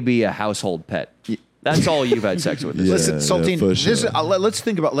and maybe a household pet. That's all you've had sex with. Yeah. Listen, Saltine, for this, sure. let's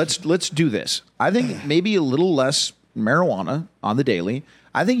think about let's do this. I think maybe a little less marijuana on the daily.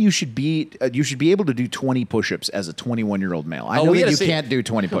 I think you should be able to do 20 push-ups as a 21-year-old male. I know we that gotta you see can't it. do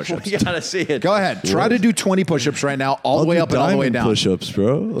 20 push-ups. You gotta see it. Go ahead, try to do 20 push-ups right now, all the way do up and all the way diamond down. Push-ups,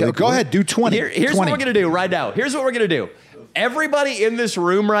 bro. Like, Go what? ahead, do 20. Here's 20. what we're gonna do right now. Here's what we're gonna do. Everybody in this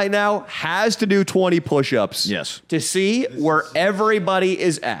room right now has to do 20 push-ups. Yes. To see where everybody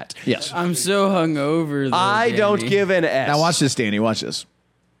is at. Yes. I'm so hungover. Though, I don't Danny. give an S. Now watch this, Danny. Watch this.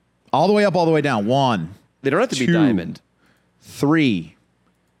 All the way up, all the way down. 1, They don't have to be 2, diamond. 3,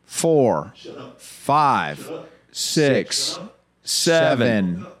 4, 5, 6, 7,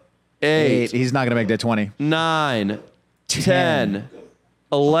 7, 8. 8, He's not going to make that 20. 9, 10,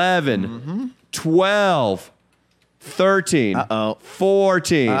 11, 12, 13, Uh-oh.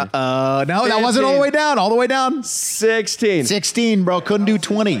 14, No, that wasn't all the way down. All the way down. 16. 16, bro. Couldn't do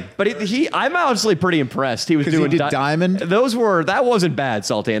 20. But I'm honestly pretty impressed. He was 'Cause he doing did diamond? That wasn't bad,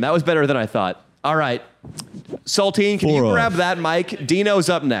 Saltine. That was better than I thought. All right. Saltine, can you 4 grab off. that mic? Dino's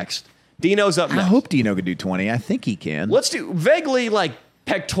up next. Dino's up I next. hope Dino could do 20. I think he can. Let's do vaguely like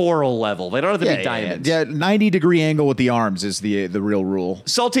pectoral level. They don't have to be diamonds. Yeah, 90-degree angle with the arms is the real rule.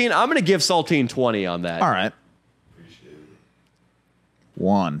 Saltine, I'm going to give Saltine 20 on that. All right.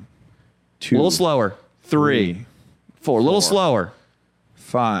 1, 2, A little slower. 3, 4. A little 4. slower.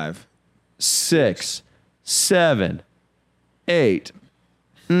 5, 6, 7, 8,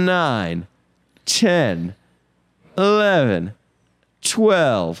 9, 10, 11,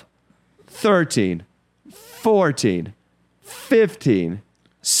 12, 13, 14, 15,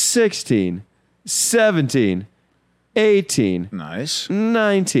 16, 17, 18, Nice.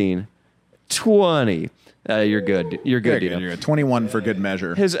 19, 20. You're good. You're good, Dino. You're good. 21 for good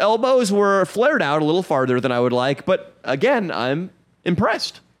measure. His elbows were flared out a little farther than I would like, but again, I'm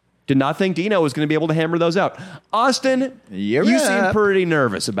impressed. Did not think Dino was going to be able to hammer those out. Austin, You're you up. seem pretty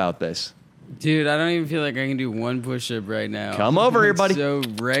nervous about this. Dude, I don't even feel like I can do one push-up right now. Come over here, I'm buddy. So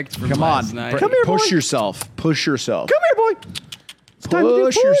wrecked from Come last on. night. Come here, Push boy. yourself. Push yourself. Come here, boy. It's time to do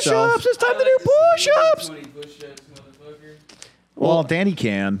Push push-ups. yourself. It's time to do push-ups. 20 push-ups, motherfucker. Well, Danny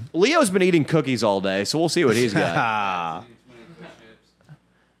can. Leo's been eating cookies all day, so we'll see what he's got. Ah.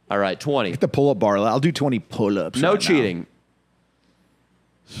 All right, 20. The pull-up bar. I'll do 20 pull-ups. No right now. cheating.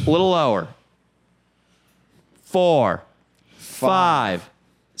 A little lower. 4, 5,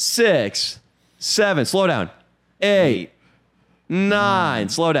 6, 7. Slow down. 8, 9.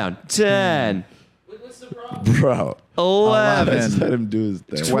 Slow down. 10, What's the problem? Bro. 11, Let's let him do his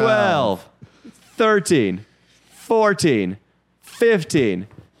thing. 12, 13, 14, 15,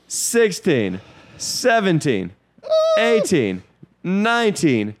 16, 17, 18,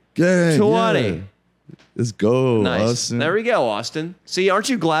 19, Gang, 20. yeah. Let's go, Nice. Austin. There we go, Austin. See, aren't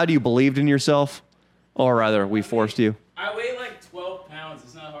you glad you believed in yourself? Or rather, we forced you. I weigh like 12 pounds.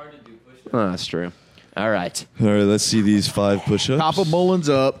 It's not hard to do push-ups. Oh, that's true. All right. All right, let's see these 5 push-ups. Papa Mullins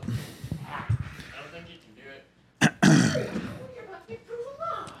up. I don't think you can do it.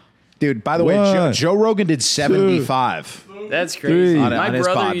 Dude, by the way, One, Joe Rogan did 75. That's crazy. Three. My On his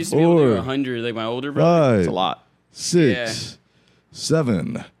brother pod. used to be able to do 4, 100. Like my older brother. 5, That's a lot. 6,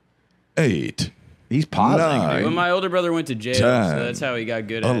 7, 8, He's pausing. Nine. dude. But my older brother went to jail, 10, so that's how he got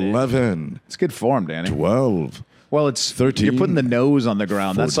good at it. 11, It's good form, Danny. 12, Well, it's 13, You're putting the nose on the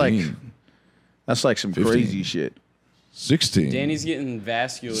ground. 14, That's like some 15. crazy shit. 16, Danny's getting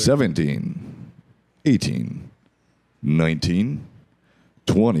vascular. 17, 18, 19,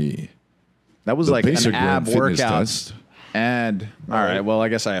 20. That was The like an Pacergram ab fitness workout. test. And all right, well, I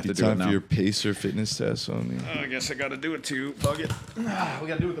guess I have to do it Time now. for your Pacer fitness test on me. I guess I got to do it too. Fuck it. We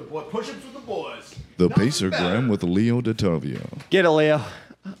got to do it with the boys. Push-ups with the boys. The Pacergram with Leo DeTavio. Get it, Leo.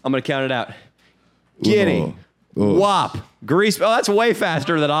 I'm going to count it out. Giddy. Uno, dos, Wop. Grease. Oh, that's way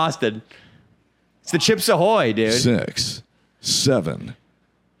faster than Austin. It's the Chips Ahoy, dude. 6, 7,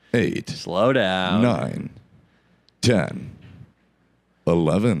 8, Slow down. 9, 10,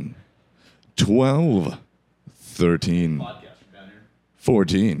 11, 12, 13,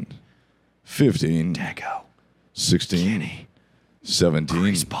 14, 15, 16,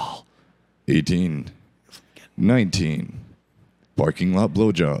 17, 18, 19. Parking lot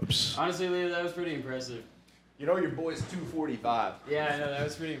blowjobs. Honestly, Leo, that was pretty impressive. You know your boy's 245. Yeah, I know. That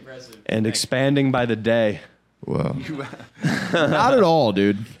was pretty impressive. And expanding by the day. Wow. Not at all,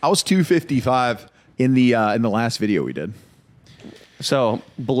 dude. I was 255 in the last video we did. So,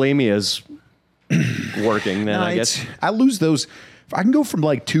 bulimia's working then, I guess. I lose those. I can go from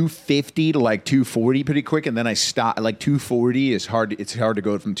like 250 to like 240 pretty quick, and then I stop. Like 240 is hard. It's hard to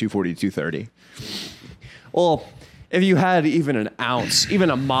go from 240 to 230. Well, if you had even an ounce, even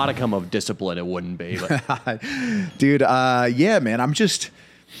a modicum of discipline, it wouldn't be. But Dude, yeah, man. I'm just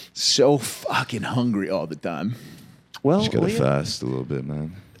so fucking hungry all the time. well, Just gotta Leo, fast a little bit,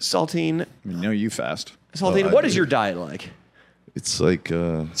 man. Saltine, I mean, you fast. Saltine, I what is do. your diet like? It's like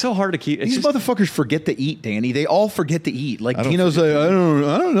It's so hard to keep. It's These just, motherfuckers forget to eat, Danny. They all forget to eat. Like I don't Tino's like, I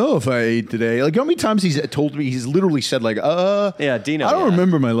don't know if I ate today. Like how many times he's told me, he's literally said like, Yeah, Dino, I don't yeah.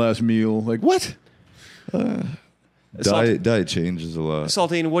 remember my last meal. Like what? diet changes a lot.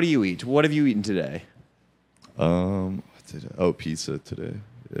 Saltine, what do you eat? What have you eaten today? What did pizza today.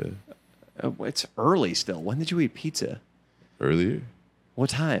 Yeah. It's early still. When did you eat pizza? Earlier. What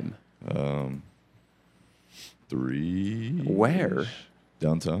time? 3. Where?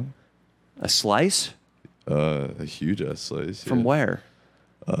 Downtown. A slice? A huge ass slice. From yeah. where?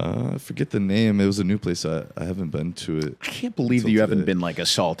 I forget the name. It was a new place. I haven't been to it. I can't believe that Until you haven't today. been like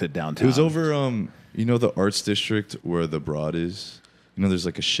assaulted downtown. It was over, you know, the arts district where the Broad is. You know, there's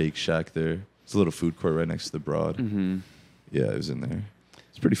like a Shake Shack there. It's a little food court right next to the Broad. Mm-hmm. Yeah, it was in there.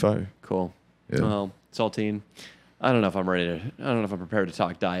 It's pretty fire. Cool. Yeah. Well, Saltine, I don't know if I'm ready to. I don't know if I'm prepared to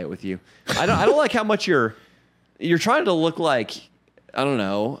talk diet with you. I don't like how much you're trying to look like, I don't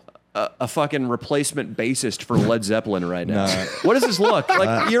know, a fucking replacement bassist for Led Zeppelin right now. Nah. What does this look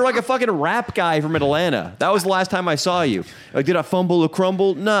like? You're like a fucking rap guy from Atlanta. That was the last time I saw you. Like, did I fumble or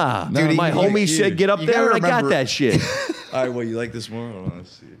crumble? Nah. Dude, My you- homie you- said get up you there, gotta and I got remember- that shit. All right, well, you like this more? Hold on,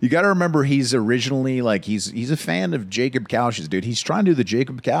 let's see. You got to remember, he's originally like he's a fan of Jacob Couch's, dude. He's trying to do the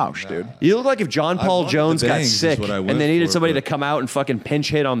Jacob Couch, dude. You look like if John I Paul wanted Jones the got bangs is sick what I and went they needed for, somebody to but- come out and fucking pinch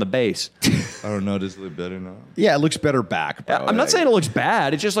hit on the bass. I don't know. Does it look better now? Yeah, it looks better back, bro. I'm not saying it looks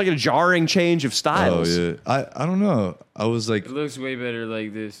bad. It's just like a jarring change of Oh styles. yeah. I don't know. I was like, It looks way better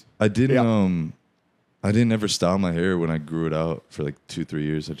like this. I didn't ever style my hair when I grew it out for like 2-3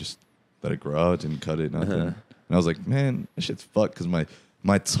 years. I just let it grow out, didn't cut it, nothing. And I was like, man, that shit's fucked because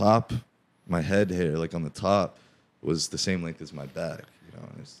my top, my head hair, like on the top, was the same length as my back. You know,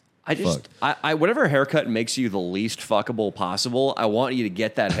 and it's I just, fucked. I whatever haircut makes you the least fuckable possible, I want you to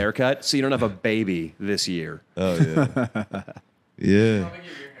get that haircut so you don't have a baby this year. Oh yeah, yeah. Probably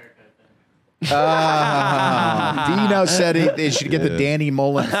give your haircut then. Dino said they should get the Danny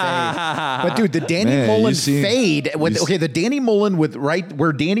Mullen fade. But dude, the Danny Man, Mullen you see- fade. you see- Okay, the Danny Mullen with right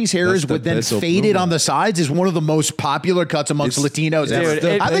where Danny's hair That's is, the with then Peso faded Pluma. on the sides, is one of the most popular cuts amongst It's- Latinos Dude, ever.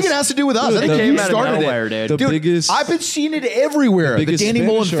 it- I think it has to do with us. Dude, I think it you came out of started nowhere, it. dude. The biggest- I've been seeing it everywhere. The biggest Danny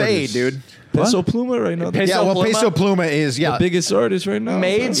Mullen Spanish fade, artist. dude. Peso Pluma right now. Peso Yeah, well, Pluma? Peso Pluma is The biggest artist right now.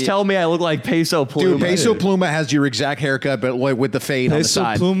 Maids bro. tell me I look like Peso Pluma. Dude, Peso Pluma has your exact haircut, but with the fade on the Peso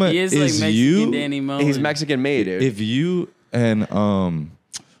side. Pluma He is like is Mexican you. Danny Mullen. He's Mexican me, dude. If you and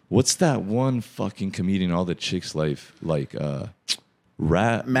what's that one fucking comedian all the chicks like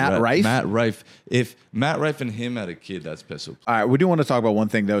Matt Rife? Matt Rife. If Matt Rife and him had a kid, that's Peso. All right, we do want to talk about one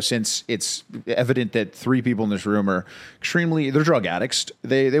thing though, since it's evident that 3 people in this room are they're drug addicts.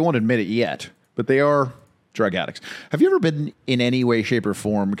 They won't admit it yet, but they are drug addicts. Have you ever been in any way, shape, or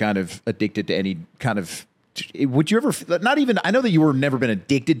form kind of addicted to any kind of? Would you ever? Not even. I know that you were never been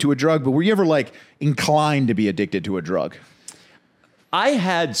addicted to a drug, but were you ever like inclined to be addicted to a drug? I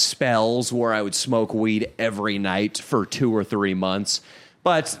had spells where I would smoke weed every night for 2 or 3 months,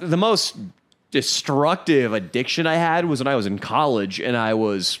 but the most destructive addiction I had was when I was in college and I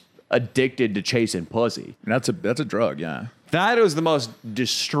was addicted to chasing pussy. That's a drug, yeah. That was the most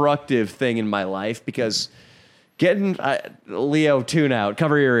destructive thing in my life because getting Leo, tune out,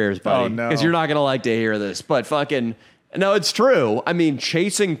 cover your ears, buddy, Oh, no. because you're not gonna like to hear this. But fucking no, it's true. I mean,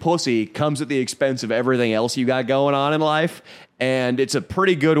 chasing pussy comes at the expense of everything else you got going on in life, and it's a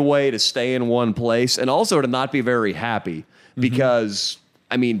pretty good way to stay in one place and also to not be very happy because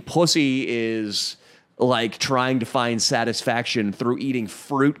I mean, pussy is like trying to find satisfaction through eating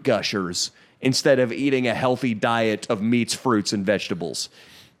fruit gushers instead of eating a healthy diet of meats, fruits, and vegetables.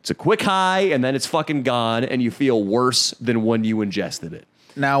 It's a quick high, and then it's fucking gone, and you feel worse than when you ingested it.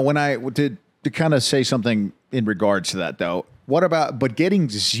 Now, when I to kind of say something in regards to that, though, what about getting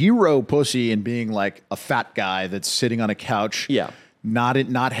zero pussy and being like a fat guy that's sitting on a couch, Yeah.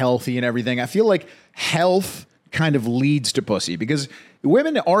 not healthy and everything? I feel like health kind of leads to pussy because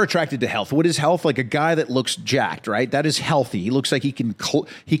women are attracted to health. What is health? Like a guy that looks jacked, right? That is healthy. He looks like he can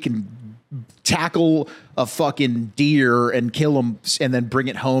tackle a fucking deer and kill him and then bring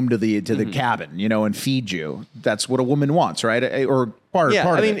it home to the cabin, and feed you. That's what a woman wants, right? Or part Yeah,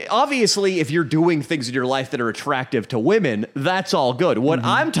 of I mean, it. obviously, if you're doing things in your life that are attractive to women, that's all good. What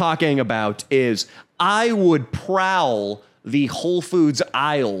I'm talking about is I would prowl the Whole Foods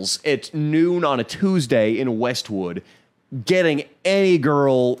aisles at noon on a Tuesday in Westwood, getting any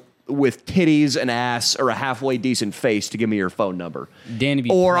girl with titties, an ass, or a halfway decent face to give me your phone number. Danny be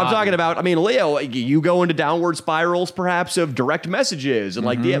Or I'm plotting. talking about, I mean, Leo, you go into downward spirals perhaps of direct messages and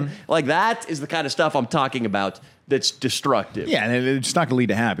like DM, like that is the kind of stuff I'm talking about that's destructive. Yeah, and it's not going to lead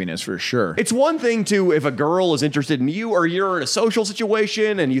to happiness for sure. It's one thing to, if a girl is interested in you or you're in a social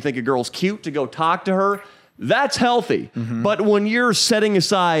situation and you think a girl's cute, to go talk to her, that's healthy. But when you're setting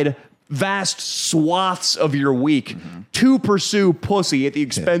aside vast swaths of your week to pursue pussy at the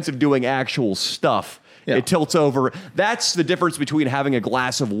expense of doing actual stuff, Yeah. it tilts over. That's the difference between having a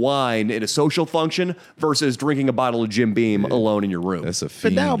glass of wine at a social function versus drinking a bottle of Jim Beam alone in your room. That's a But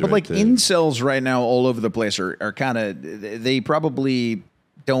fiend. now, but right like there. incels right now all over the place are kind of, they probably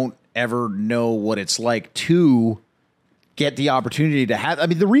don't ever know what it's like to get the opportunity to have. I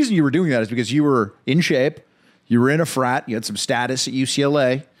mean, the reason you were doing that is because you were in shape, you were in a frat, you had some status at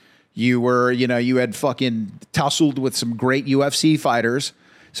UCLA, you were, you had fucking tussled with some great UFC fighters.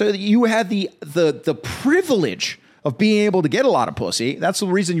 So you had the privilege of being able to get a lot of pussy. That's the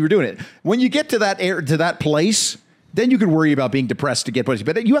reason you were doing it. When you get to that place, then you could worry about being depressed to get pussy.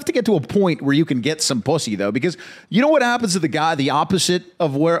 But you have to get to a point where you can get some pussy, though, because you know what happens to the guy, the opposite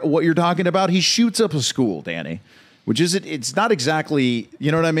of what you're talking about? He shoots up a school, Danny, which is it's not exactly,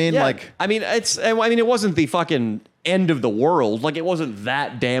 you know what I mean? Yeah, Like, it wasn't the fucking end of the world. Like, it wasn't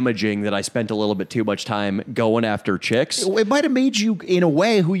that damaging that I spent a little bit too much time going after chicks. It might have made you, in a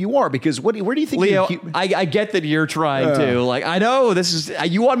way, who you are. Because where do you think, Leo, I get that you're trying to. Like, I know this is.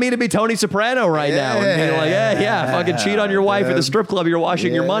 You want me to be Tony Soprano right now and be like, yeah, fucking cheat on your wife at the strip club you're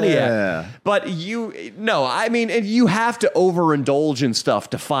washing your money at. But I mean, you have to overindulge in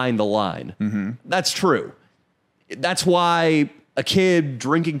stuff to find the line. Mm-hmm. That's true. That's why a kid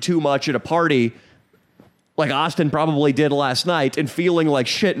drinking too much at a party, like Austin probably did last night, and feeling like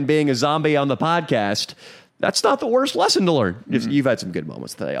shit and being a zombie on the podcast, that's not the worst lesson to learn. Mm-hmm. You've had some good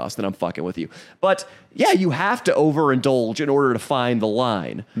moments today, Austin. I'm fucking with you. But yeah, you have to overindulge in order to find the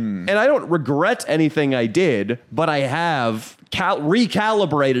line. And I don't regret anything I did, but I have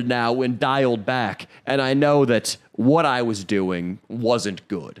recalibrated now and dialed back. And I know that what I was doing wasn't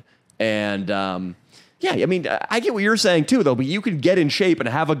good. And, yeah, I mean, I get what you're saying too, though, but you can get in shape and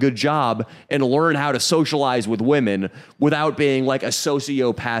have a good job and learn how to socialize with women without being like a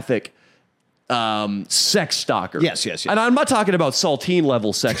sociopathic sex stalker. Yes. And I'm not talking about Saltine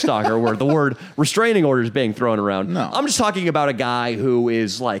level sex stalker where the word restraining order is being thrown around. No. I'm just talking about a guy who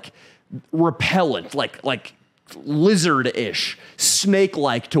is like repellent, like lizard-ish,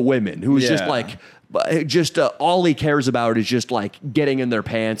 snake-like to women, who's just like... all he cares about is just like getting in their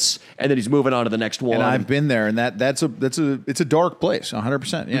pants, and then he's moving on to the next one. And I've been there, and it's a dark place,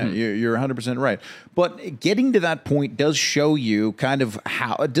 100%. Yeah, you're 100% right. But getting to that point does show you kind of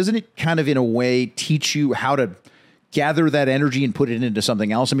how, doesn't it kind of in a way teach you how to gather that energy and put it into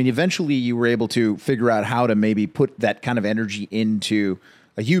something else? I mean, eventually you were able to figure out how to maybe put that kind of energy into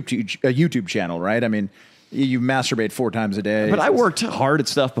a YouTube channel, right? I mean, you masturbate 4 times a day. But I worked hard at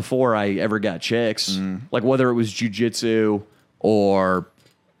stuff before I ever got chicks. Like whether it was jujitsu or,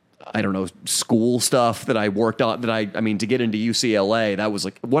 I don't know, school stuff that I worked on. I mean, to get into UCLA, that was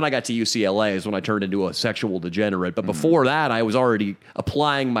like, when I got to UCLA is when I turned into a sexual degenerate. But before that, I was already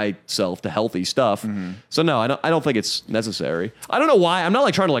applying myself to healthy stuff. So no, I don't think it's necessary. I don't know why. I'm not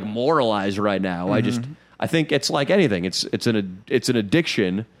like trying to like moralize right now. I think it's like anything. It's an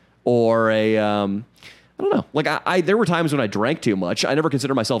addiction or a, I don't know. Like there were times when I drank too much. I never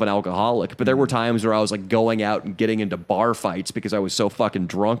considered myself an alcoholic, but there were times where I was like going out and getting into bar fights because I was so fucking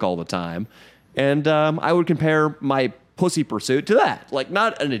drunk all the time. And I would compare my pussy pursuit to that. Like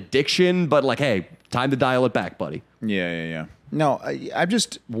not an addiction, but like, hey, time to dial it back, buddy. Yeah. No, I'm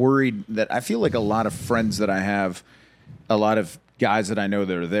just worried that I feel like a lot of friends that I have, a lot of guys that I know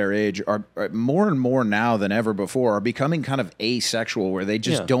that are their age are more and more now than ever before are becoming kind of asexual, where they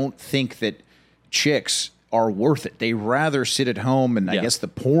just don't think that chicks are worth it. They rather sit at home and I guess the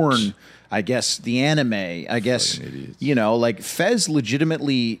porn, I guess the anime, I guess, like Fez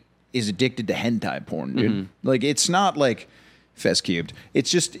legitimately is addicted to hentai porn, dude. Like it's not like Fez Cubed. It's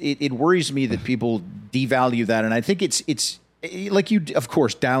just, it worries me that people devalue that. And I think it's like you, of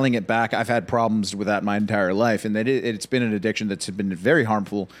course, dialing it back. I've had problems with that my entire life, and that it's been an addiction that's been very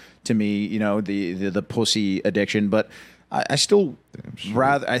harmful to me, the pussy addiction, but I still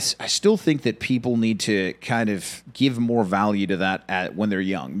I still think that people need to kind of give more value to that when they're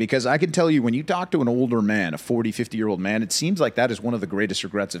young, because I can tell you, when you talk to an older man, a 40, 50-year-old man, it seems like that is one of the greatest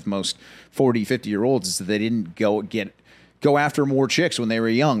regrets of most 40, 50-year-olds is that they didn't go after more chicks when they were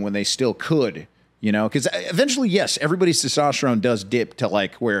young, when they still could, because eventually, yes, everybody's testosterone does dip to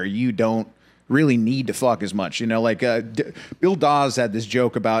like where you don't really need to fuck as much, like Bill Dawes had this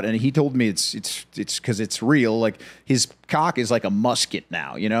joke about, and he told me it's because it's real. Like his cock is like a musket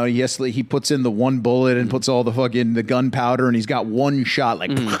now, Yes, he puts in the one bullet and puts all the fucking gunpowder, and he's got one shot,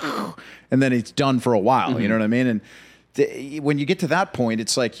 like, and then it's done for a while. You know what I mean? And when you get to that point,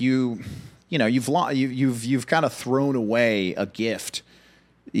 it's like you've kind of thrown away a gift,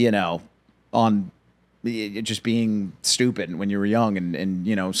 on just being stupid when you were young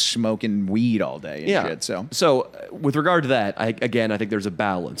and smoking weed all day and shit. So with regard to that, I think there's a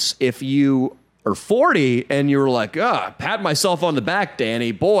balance. If you are 40 and you're like, pat myself on the back,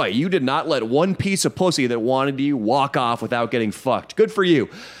 Danny, boy, you did not let one piece of pussy that wanted you walk off without getting fucked. Good for you.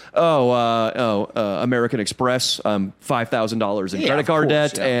 American Express, $5,000 in credit card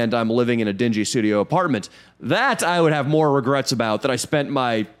debt, and I'm living in a dingy studio apartment. That I would have more regrets about, that I spent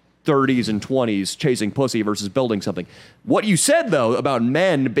my 30s and 20s chasing pussy versus building something. What you said, though, about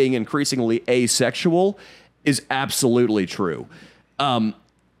men being increasingly asexual is absolutely true. And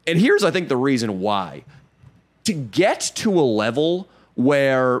here's, I think, the reason why. To get to a level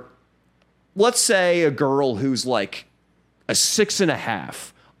where, let's say, a girl who's like a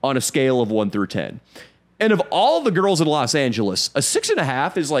 6.5 on a scale of 1 through 10. And of all the girls in Los Angeles, a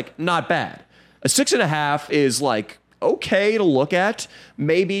 6.5 is like not bad. A 6.5 is like okay to look at.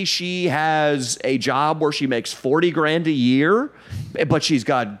 Maybe she has a job where she makes 40 grand a year, but she's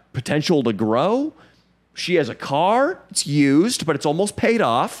got potential to grow. She has a car. It's used, but it's almost paid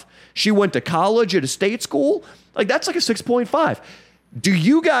off. She went to college at a state school. Like, that's like a 6.5. Do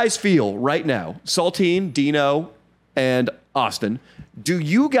you guys feel right now, Saltine, Dino, and Austin, do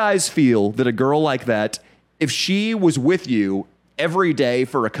you guys feel that a girl like that, if she was with you every day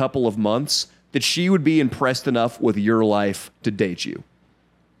for a couple of months, that she would be impressed enough with your life to date you?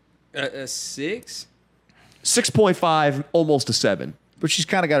 A 6? 6.5, almost a 7. But she's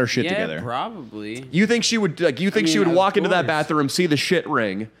kind of got her shit Yeah, together. probably. You think she would she would of walk into that course. bathroom, see the shit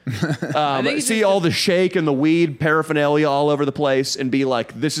ring, think it's see just all the shake and the weed paraphernalia all over the place, and be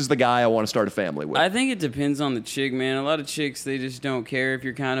like, "This is the guy I want to start a family with." I think it depends on the chick, man. A lot of chicks, they just don't care if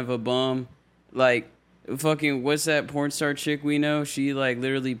you're kind of a bum. Like, fucking, what's that porn star chick we know? She, like,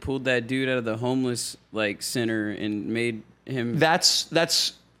 literally pulled that dude out of the homeless, like, center and made him...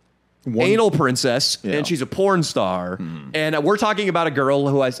 That's Anal Princess, Yeah. and she's a porn star. And we're talking about a girl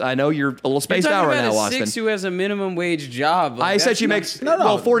who I know you're a little You're spaced talking out right about now, a Austin. 6 who has a minimum wage job. Like, I said that's she not- makes No,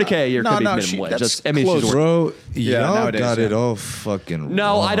 no, 40K a year no, could be no, minimum she- wage. that's I mean, she's close. Bro, Yeah, y'all nowadays, got it yeah. all fucking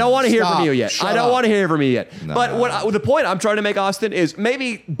No, wrong. I don't want to hear Stop. from you yet. Shut I don't up. want to hear from you yet. Nah. But the point I'm trying to make, Austin, is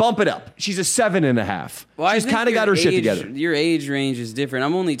maybe bump it up. She's a 7.5. Well, I She's think kind of got your her shit age- together. Your age range is different.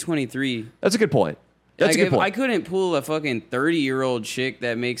 I'm only 23. That's a good point. That's Like, a good if point. I couldn't pull a fucking 30-year-old chick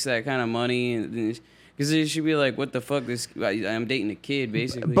that makes that kind of money, because she'd be like, "What the fuck? I'm dating a kid,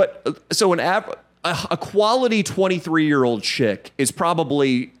 basically." But so a quality 23-year-old chick is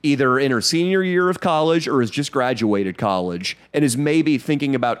probably either in her senior year of college or has just graduated college and is maybe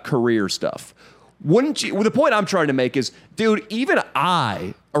thinking about career stuff. Wouldn't you? Well, the point I'm trying to make is, dude, even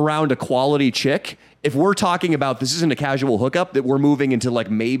I around a quality chick, if we're talking about this isn't a casual hookup, that we're moving into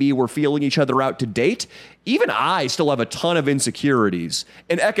like maybe we're feeling each other out to date, even I still have a ton of insecurities.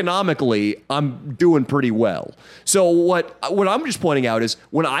 And economically, I'm doing pretty well. So what I'm just pointing out is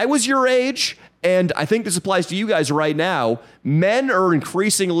when I was your age, and I think this applies to you guys right now, men are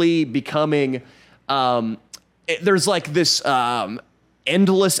increasingly becoming, there's like this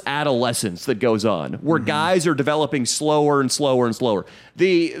endless adolescence that goes on where guys are developing slower and slower and slower.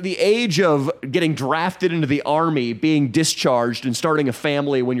 The age of getting drafted into the army, being discharged, and starting a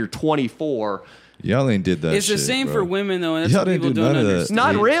family when you're 24. Y'all ain't did that it's the shit, same bro. for women, though, and that's Y'all what didn't people do don't none of that. understand.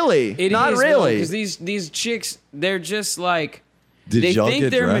 Not really. It Not is, really. because these chicks, they're just like... Did they y'all think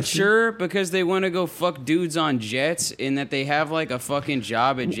get they're drafted? mature because they want to go fuck dudes on jets and that they have like a fucking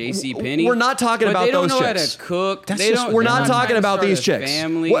job at JCPenney. We're not talking but about they don't those know chicks. how to cook. That's They just- don't, we're they're not talking trying to about start these a chicks.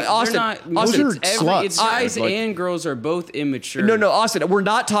 Family. What, They're Austin, not, Austin, most- sluts. it's guys Like- and girls are both immature. No, Austin, we're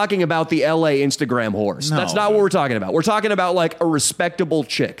not talking about the LA Instagram horse. No. That's not what we're talking about. We're talking about like a respectable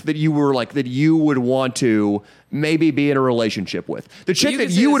chick that you were like, that you would want to maybe be in a relationship with. The chick you that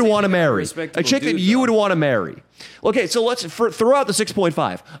could say you the would same want to thing about a marry. A respectable chick that dude, you though. would want to marry. Okay, so let's throw out the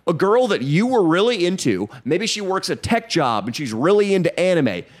 6.5. A girl that you were really into, maybe she works a tech job and she's really into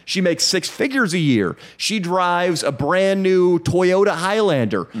anime. She makes 6 figures a year. She drives a brand new Toyota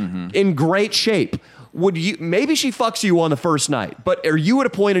Highlander in great shape. Would you, maybe she fucks you on the first night, but are you at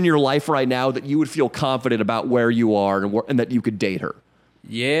a point in your life right now that you would feel confident about where you are and that you could date her?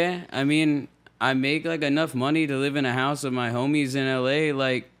 Yeah, I mean, I make like enough money to live in a house with my homies in LA.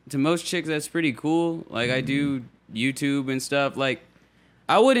 Like, to most chicks, that's pretty cool. Like, I do YouTube and stuff. Like,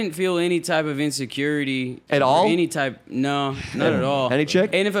 I wouldn't feel any type of insecurity At or all? Any type, no, not at all. Any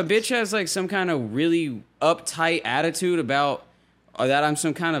chick? And if a bitch has like some kind of really uptight attitude about or that I'm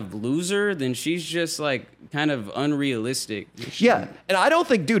some kind of loser, then she's just like kind of unrealistic. Yeah, and I don't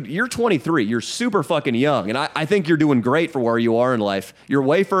think, dude, you're 23. You're super fucking young, and I think you're doing great for where you are in life. You're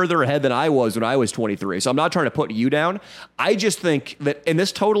way further ahead than I was when I was 23, so I'm not trying to put you down. I just think that, and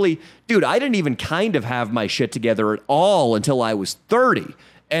this totally, dude, I didn't even kind of have my shit together at all until I was 30.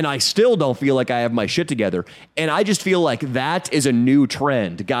 And I still don't feel like I have my shit together. And I just feel like that is a new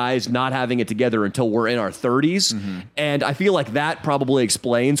trend, guys not having it together until we're in our 30s. And I feel like that probably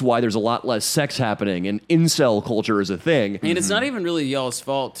explains why there's a lot less sex happening and incel culture is a thing. And it's not even really y'all's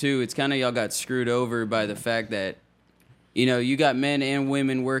fault, too. It's kind of y'all got screwed over by the fact that, you know, you got men and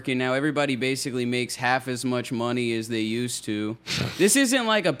women working now. Everybody basically makes half as much money as they used to. This isn't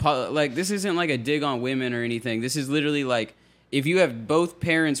like this isn't like a dig on women or anything. This is literally like, if you have both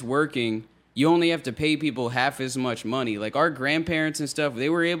parents working, you only have to pay people half as much money. Like our grandparents and stuff, they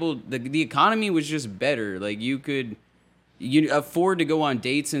were able, the economy was just better. Like you could afford to go on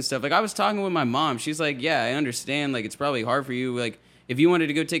dates and stuff. Like I was talking with my mom. She's like, yeah, I understand. Like it's probably hard for you. Like if you wanted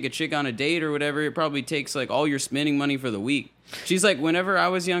to go take a chick on a date or whatever, it probably takes like all your spending money for the week. She's like, whenever I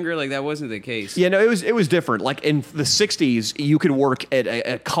was younger, like that wasn't the case. Yeah, no, it was different. Like in the 60s, you could work at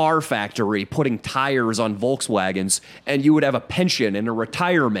a car factory putting tires on Volkswagens, and you would have a pension and a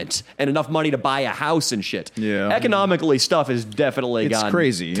retirement and enough money to buy a house and shit. Yeah. Economically, stuff has definitely It's gotten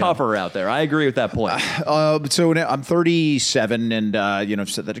crazy, tougher out there. I agree with that point. So now I'm 37, and I've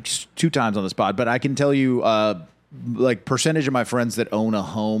said that 2 times on this pod, but I can tell you, like percentage of my friends that own a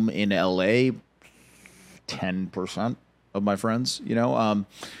home in LA, 10% of my friends.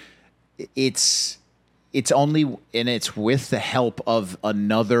 It's only, and it's with the help of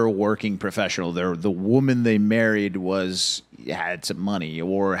another working professional. The woman they married had some money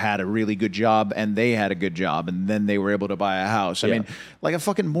or had a really good job, and they had a good job, and then they were able to buy a house. I Yeah. mean, like a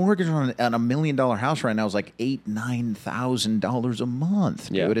fucking mortgage on a $1 million house right now is like $8,000-9,000 a month,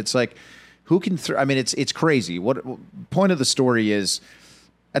 dude. Yeah. It's like, who can? I mean, it's crazy. What point of the story is?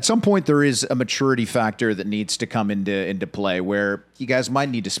 At some point, there is a maturity factor that needs to come into play where you guys might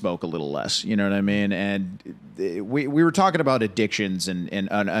need to smoke a little less. You know what I mean? And we were talking about addictions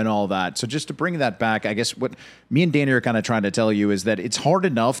and all that. So just to bring that back, I guess what me and Danny are kind of trying to tell you is that it's hard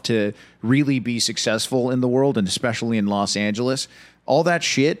enough to really be successful in the world, and especially in Los Angeles. All that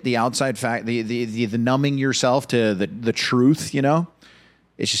shit, the outside fact, the numbing yourself to the truth,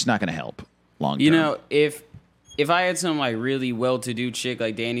 it's just not going to help long term. If I had some like really well-to-do chick,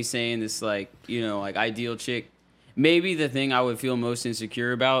 like Danny's saying, this like like ideal chick, maybe the thing I would feel most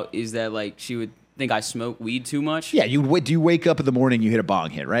insecure about is that like she would think I smoke weed too much. Yeah, do you wake up in the morning, you hit a bong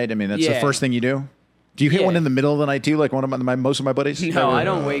hit, right? I mean, that's the Yeah. first thing you do. Do you hit Yeah. one in the middle of the night too, like one of most of my buddies? No, I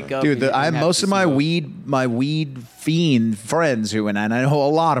don't wake up. Dude, and I have have most to of my smoke. weed fiend friends and I know a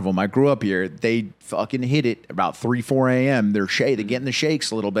lot of them. I grew up here. They fucking hit it about 3-4 a.m. They're getting the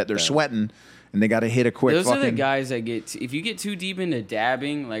shakes a little bit. They're sweating, and they got to hit a quick. Those fucking, are the guys that if you get too deep into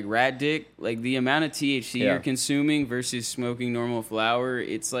dabbing, like rat dick, like the amount of THC Yeah. you're consuming versus smoking normal flower,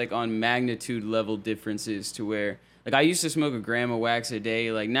 it's like on magnitude level differences to where, like I used to smoke a gram of wax a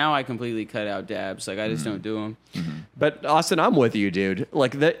day. Like now I completely cut out dabs. Like I just don't do them. But Austin, I'm with you, dude.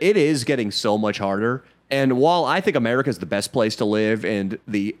 Like it is getting so much harder. And while I think America's the best place to live, and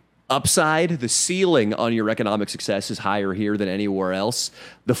the upside, the ceiling on your economic success is higher here than anywhere else,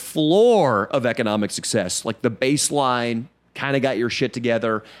 the floor of economic success, like the baseline, kind of got your shit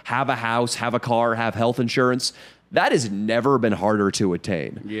together, have a house, have a car, have health insurance, that has never been harder to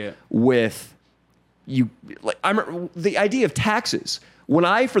attain. Yeah. With you, like the idea of taxes. When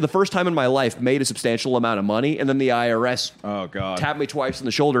I, for the first time in my life, made a substantial amount of money, and then the IRS tapped me twice on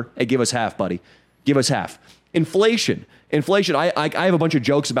the shoulder, hey, give us half, buddy. Give us half. Inflation. I have a bunch of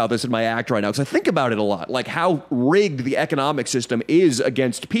jokes about this in my act right now because I think about it a lot, like how rigged the economic system is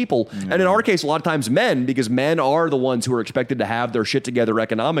against people. And in our case, a lot of times men, because men are the ones who are expected to have their shit together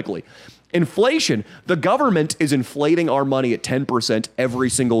economically. Inflation, the government is inflating our money at 10% every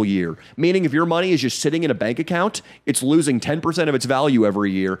single year, meaning if your money is just sitting in a bank account, it's losing 10% of its value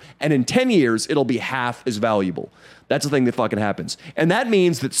every year. And in 10 years, it'll be half as valuable. That's the thing that fucking happens. And that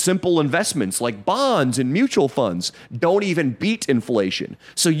means that simple investments like bonds and mutual funds don't even beat inflation.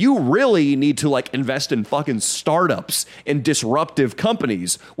 So you really need to like invest in fucking startups and disruptive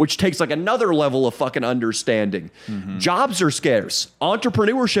companies, which takes like another level of fucking understanding. Jobs are scarce.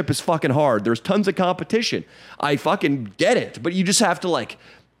 Entrepreneurship is fucking hard. There's tons of competition. I fucking get it. But you just have to like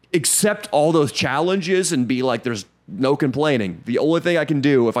accept all those challenges and be like, there's no complaining. The only thing I can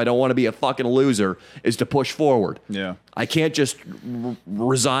do if I don't want to be a fucking loser is to push forward. Yeah. I can't just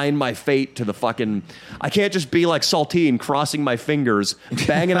resign my fate to the fucking... I can't just be like Saltine, crossing my fingers,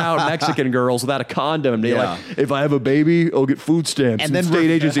 banging out Mexican girls without a condom and be Yeah. like, if I have a baby, I'll get food stamps and then state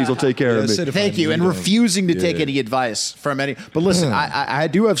agencies will take care of me. Thank you. And refusing to take any advice from any. But listen, I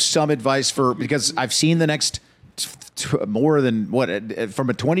do have some advice because I've seen the next more than from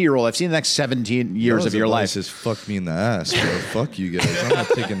a 20-year-old, I've seen the next 17 years of your life. Just fuck me in the ass, bro. Fuck you guys. I'm not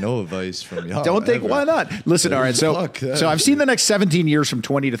taking no advice from y'all. Don't think, ever. why not? Listen, all right. Fuck that. So I've seen the next 17 years from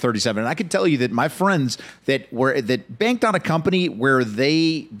 20 to 37. And I can tell you that my friends that banked on a company where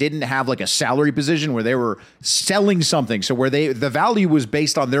they didn't have like a salary position, where they were selling something. So where the value was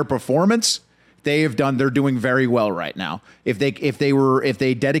based on their performance, they're doing very well right now. If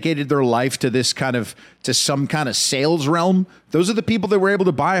they dedicated their life to some kind of sales realm, those are the people that were able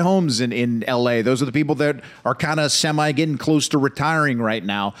to buy homes in LA. Those are the people that are kind of semi getting close to retiring right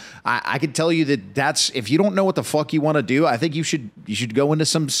now. I can tell you that's if you don't know what the fuck you want to do, I think you should go into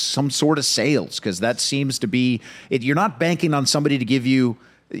some sort of sales, because that seems to be it. You're not banking on somebody to give you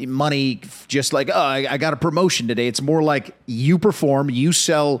money just like, oh, I got a promotion today. It's more like you perform, you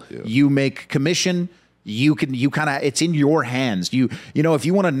sell, you make commission, you kind of, it's in your hands. You know, if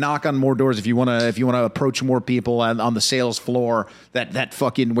you want to knock on more doors, if you want to approach more people on the sales floor, that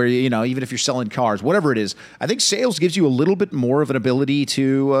fucking where, you know, even if you're selling cars, whatever it is, I think sales gives you a little bit more of an ability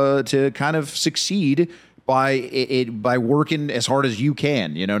to kind of succeed by working as hard as you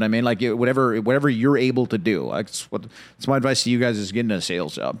can. You know what I mean? Like whatever you're able to do. That's my advice to you guys is getting a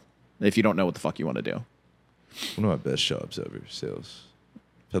sales job if you don't know what the fuck you want to do. One of my best jobs ever, sales.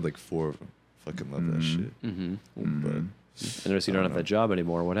 I've had like 4 of them. Fucking love that shit. But I noticed you don't have that job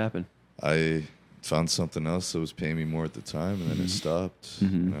anymore. What happened? I found something else that was paying me more at the time, and then it stopped. You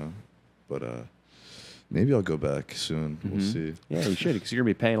know, but maybe I'll go back soon. We'll see. Yeah, you should, because you're gonna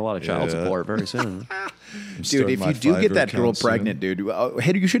be paying a lot of child Yeah. support very soon. Dude, if you do get that girl pregnant, dude,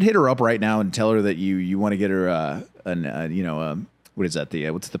 you should hit her up right now and tell her that you want to get her what is that?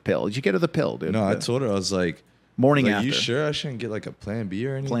 What's the pill? You should get her the pill, dude. No, I told her, I was like, morning like, after. you sure I shouldn't get like a Plan B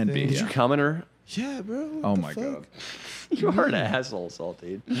or anything? Plan B, Did yeah. you come in her? Yeah, bro. what Oh the my fuck? God. You are an asshole,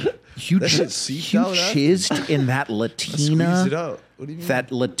 Salty. You That shit seeped out after. chizzed in that Squeeze it Latina, out. What do you mean?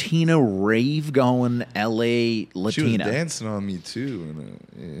 that Latina rave going LA She was Latina. dancing on me too,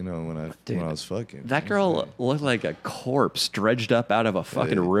 when I was fucking. That girl looked like a corpse dredged up out of a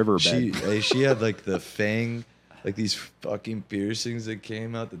fucking riverbed. She had like the fang, like these fucking piercings that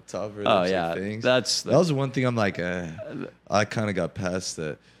came out the top of her Oh, lips, like yeah. fangs. That's that was the one thing I'm like, I kind of got past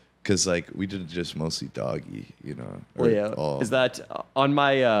that because like we did just mostly doggy, you know. or all- Is that on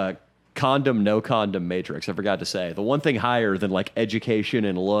my condom, no condom matrix? I forgot to say. The one thing higher than like education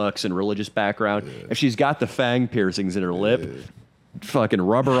and looks and religious background, if she's got the fang piercings in her lip, fucking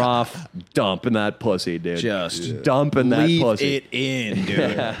rub her off, dumping that pussy, dude. Just dumping that leave pussy. it in,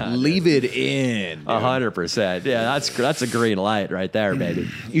 dude. Leave it in. dude. 100%. Yeah, that's a green light right there, baby.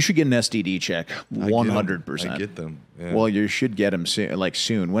 You should get an STD check. I get 'em. 100%. I get them. Yeah. Well, you should get them soon. Like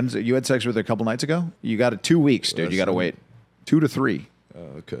soon. When's you had sex with her a couple nights ago? You got it 2 weeks, dude. You got to wait 2 to 3. Oh,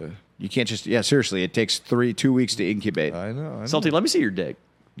 okay. You can't just seriously. It takes 2 weeks to incubate. I know. Salty, let me see your dick.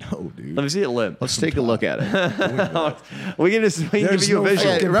 No, dude. Let me see it limp. Let's take a look at it. We can give There's you a no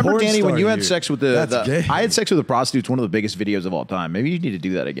visual. fucking Remember, porn Danny, when star you had here. sex with That's gay. I had sex with a prostitute. It's one of the biggest videos of all time. Maybe you need to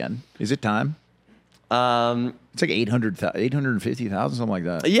do that again. Is it time? It's like 850,000, something like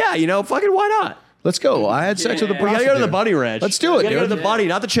that. Yeah, fucking why not? Let's go. I had sex with a We prostitute. gotta go to the bunny ranch. Let's do it, We gotta go to dude. the bunny,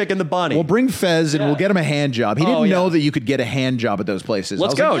 not the chicken, the bunny. We'll bring Fez and we'll get him a hand job. He didn't Oh, yeah. know that you could get a hand job at those places. I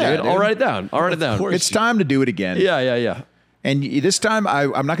Let's was go, like, yeah, dude. I'll write it down. I'll write it down. course. It's time to do it again. Yeah. And this time,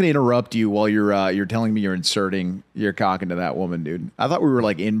 I'm not going to interrupt you while you're telling me you're inserting your cock into that woman, dude. I thought we were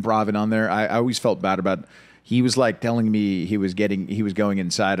like improv on there. I always felt bad about. He was like telling me he was going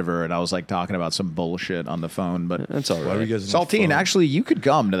inside of her, and I was like talking about some bullshit on the phone. But That's all Why were right. you guys on the Saltine, phone? actually, you could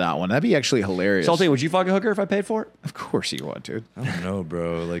come to that one. That'd be actually hilarious. Saltine, would you fuck a hooker if I paid for it? Of course you would, dude. I don't know,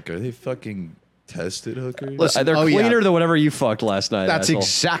 bro. Like, are they fucking tested hookers? Listen, They're oh, yeah. cleaner than whatever you fucked last night. That's asshole.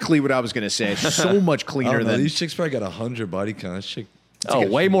 exactly what I was going to say. So much I cleaner don't know. than These chicks probably got 100 body count. This chick. Oh,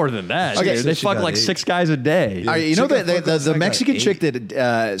 way more than that. Okay, dude. so They she fuck got like 8. 6 guys a day. You know Chick I that fucked last the night got Mexican 8. chick that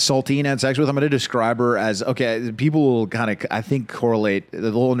Saltine had sex with, I'm going to describe her as, okay, people will kind of, I think, correlate.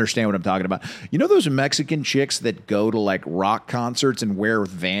 They'll understand what I'm talking about. You know those Mexican chicks that go to like rock concerts and wear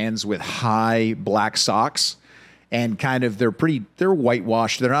Vans with high black socks? And kind of, they're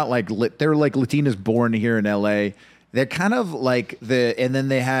whitewashed. They're not like, they're like Latinas born here in LA. They're kind of like and then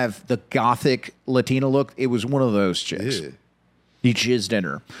they have the gothic Latina look. It was one of those chicks. Yeah. He jizzed in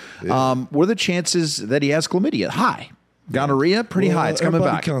her. What are the chances that he has chlamydia? High. Gonorrhea? Pretty high. It's coming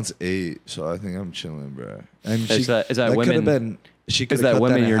body back. Counts 8, so I think I'm chilling, bro. And Is that could've women- Been, she Is could've that cut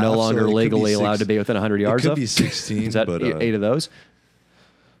women in you're no half, so longer it could be legally 6 allowed to be within 100 yards It could of? be 16. Is that but, 8 of those?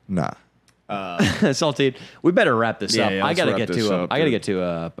 Nah. Saltine, we better wrap this Yeah, up. yeah, I let's gotta wrap get this to up, I gotta dude. get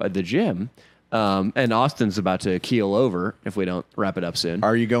to the gym, and Austin's about to keel over if we don't wrap it up soon.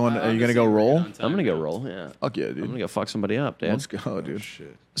 Are you going to go roll? I'm gonna go roll. Yeah, Fuck yeah, I'm dude. gonna go fuck somebody up, dude. Let's go, dude.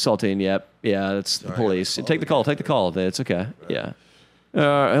 Saltine, yep, yeah, that's the police. Take the call. Take the call. It's okay. Yeah.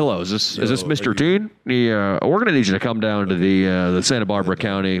 Hello, is this Mr. Teen? Yeah, we're gonna need you to come down to the Santa Barbara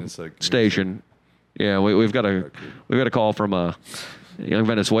County It's like- station. Yeah, we've got a call from a young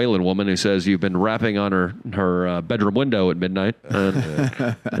Venezuelan woman who says you've been rapping on her bedroom window at midnight,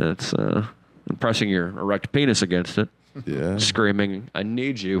 and it's pressing your erect penis against it, Yeah. screaming, "I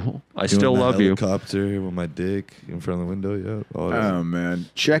need you. I Doing still the love you." Helicopter with my dick in front of the window. Yeah. All that. Oh man!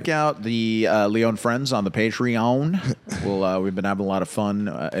 Check out the Leon Friends on the Patreon. We've been having a lot of fun.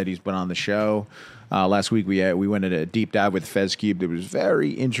 Eddie's been on the show. Last week we went at a deep dive with Fez Cube. It was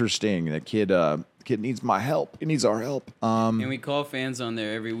very interesting. The kid Kid needs my help. He needs our help. And we call fans on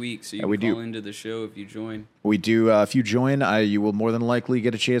there every week, so you we can do. call into the show if you join. We do. If you join, you will more than likely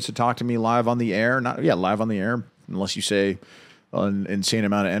get a chance to talk to me live on the air. Live on the air, unless you say an insane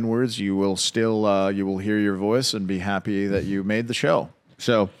amount of N-words. You will still you will hear your voice and be happy that you made the show.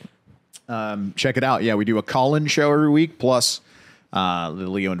 So check it out. Yeah, we do a call-in show every week plus the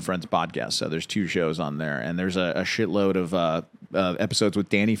Leo and Friends podcast. So there's 2 shows on there, and there's a shitload of episodes with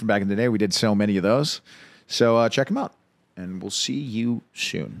Danny from back in the day. We did so many of those. So check them out, and we'll see you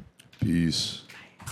soon. Peace.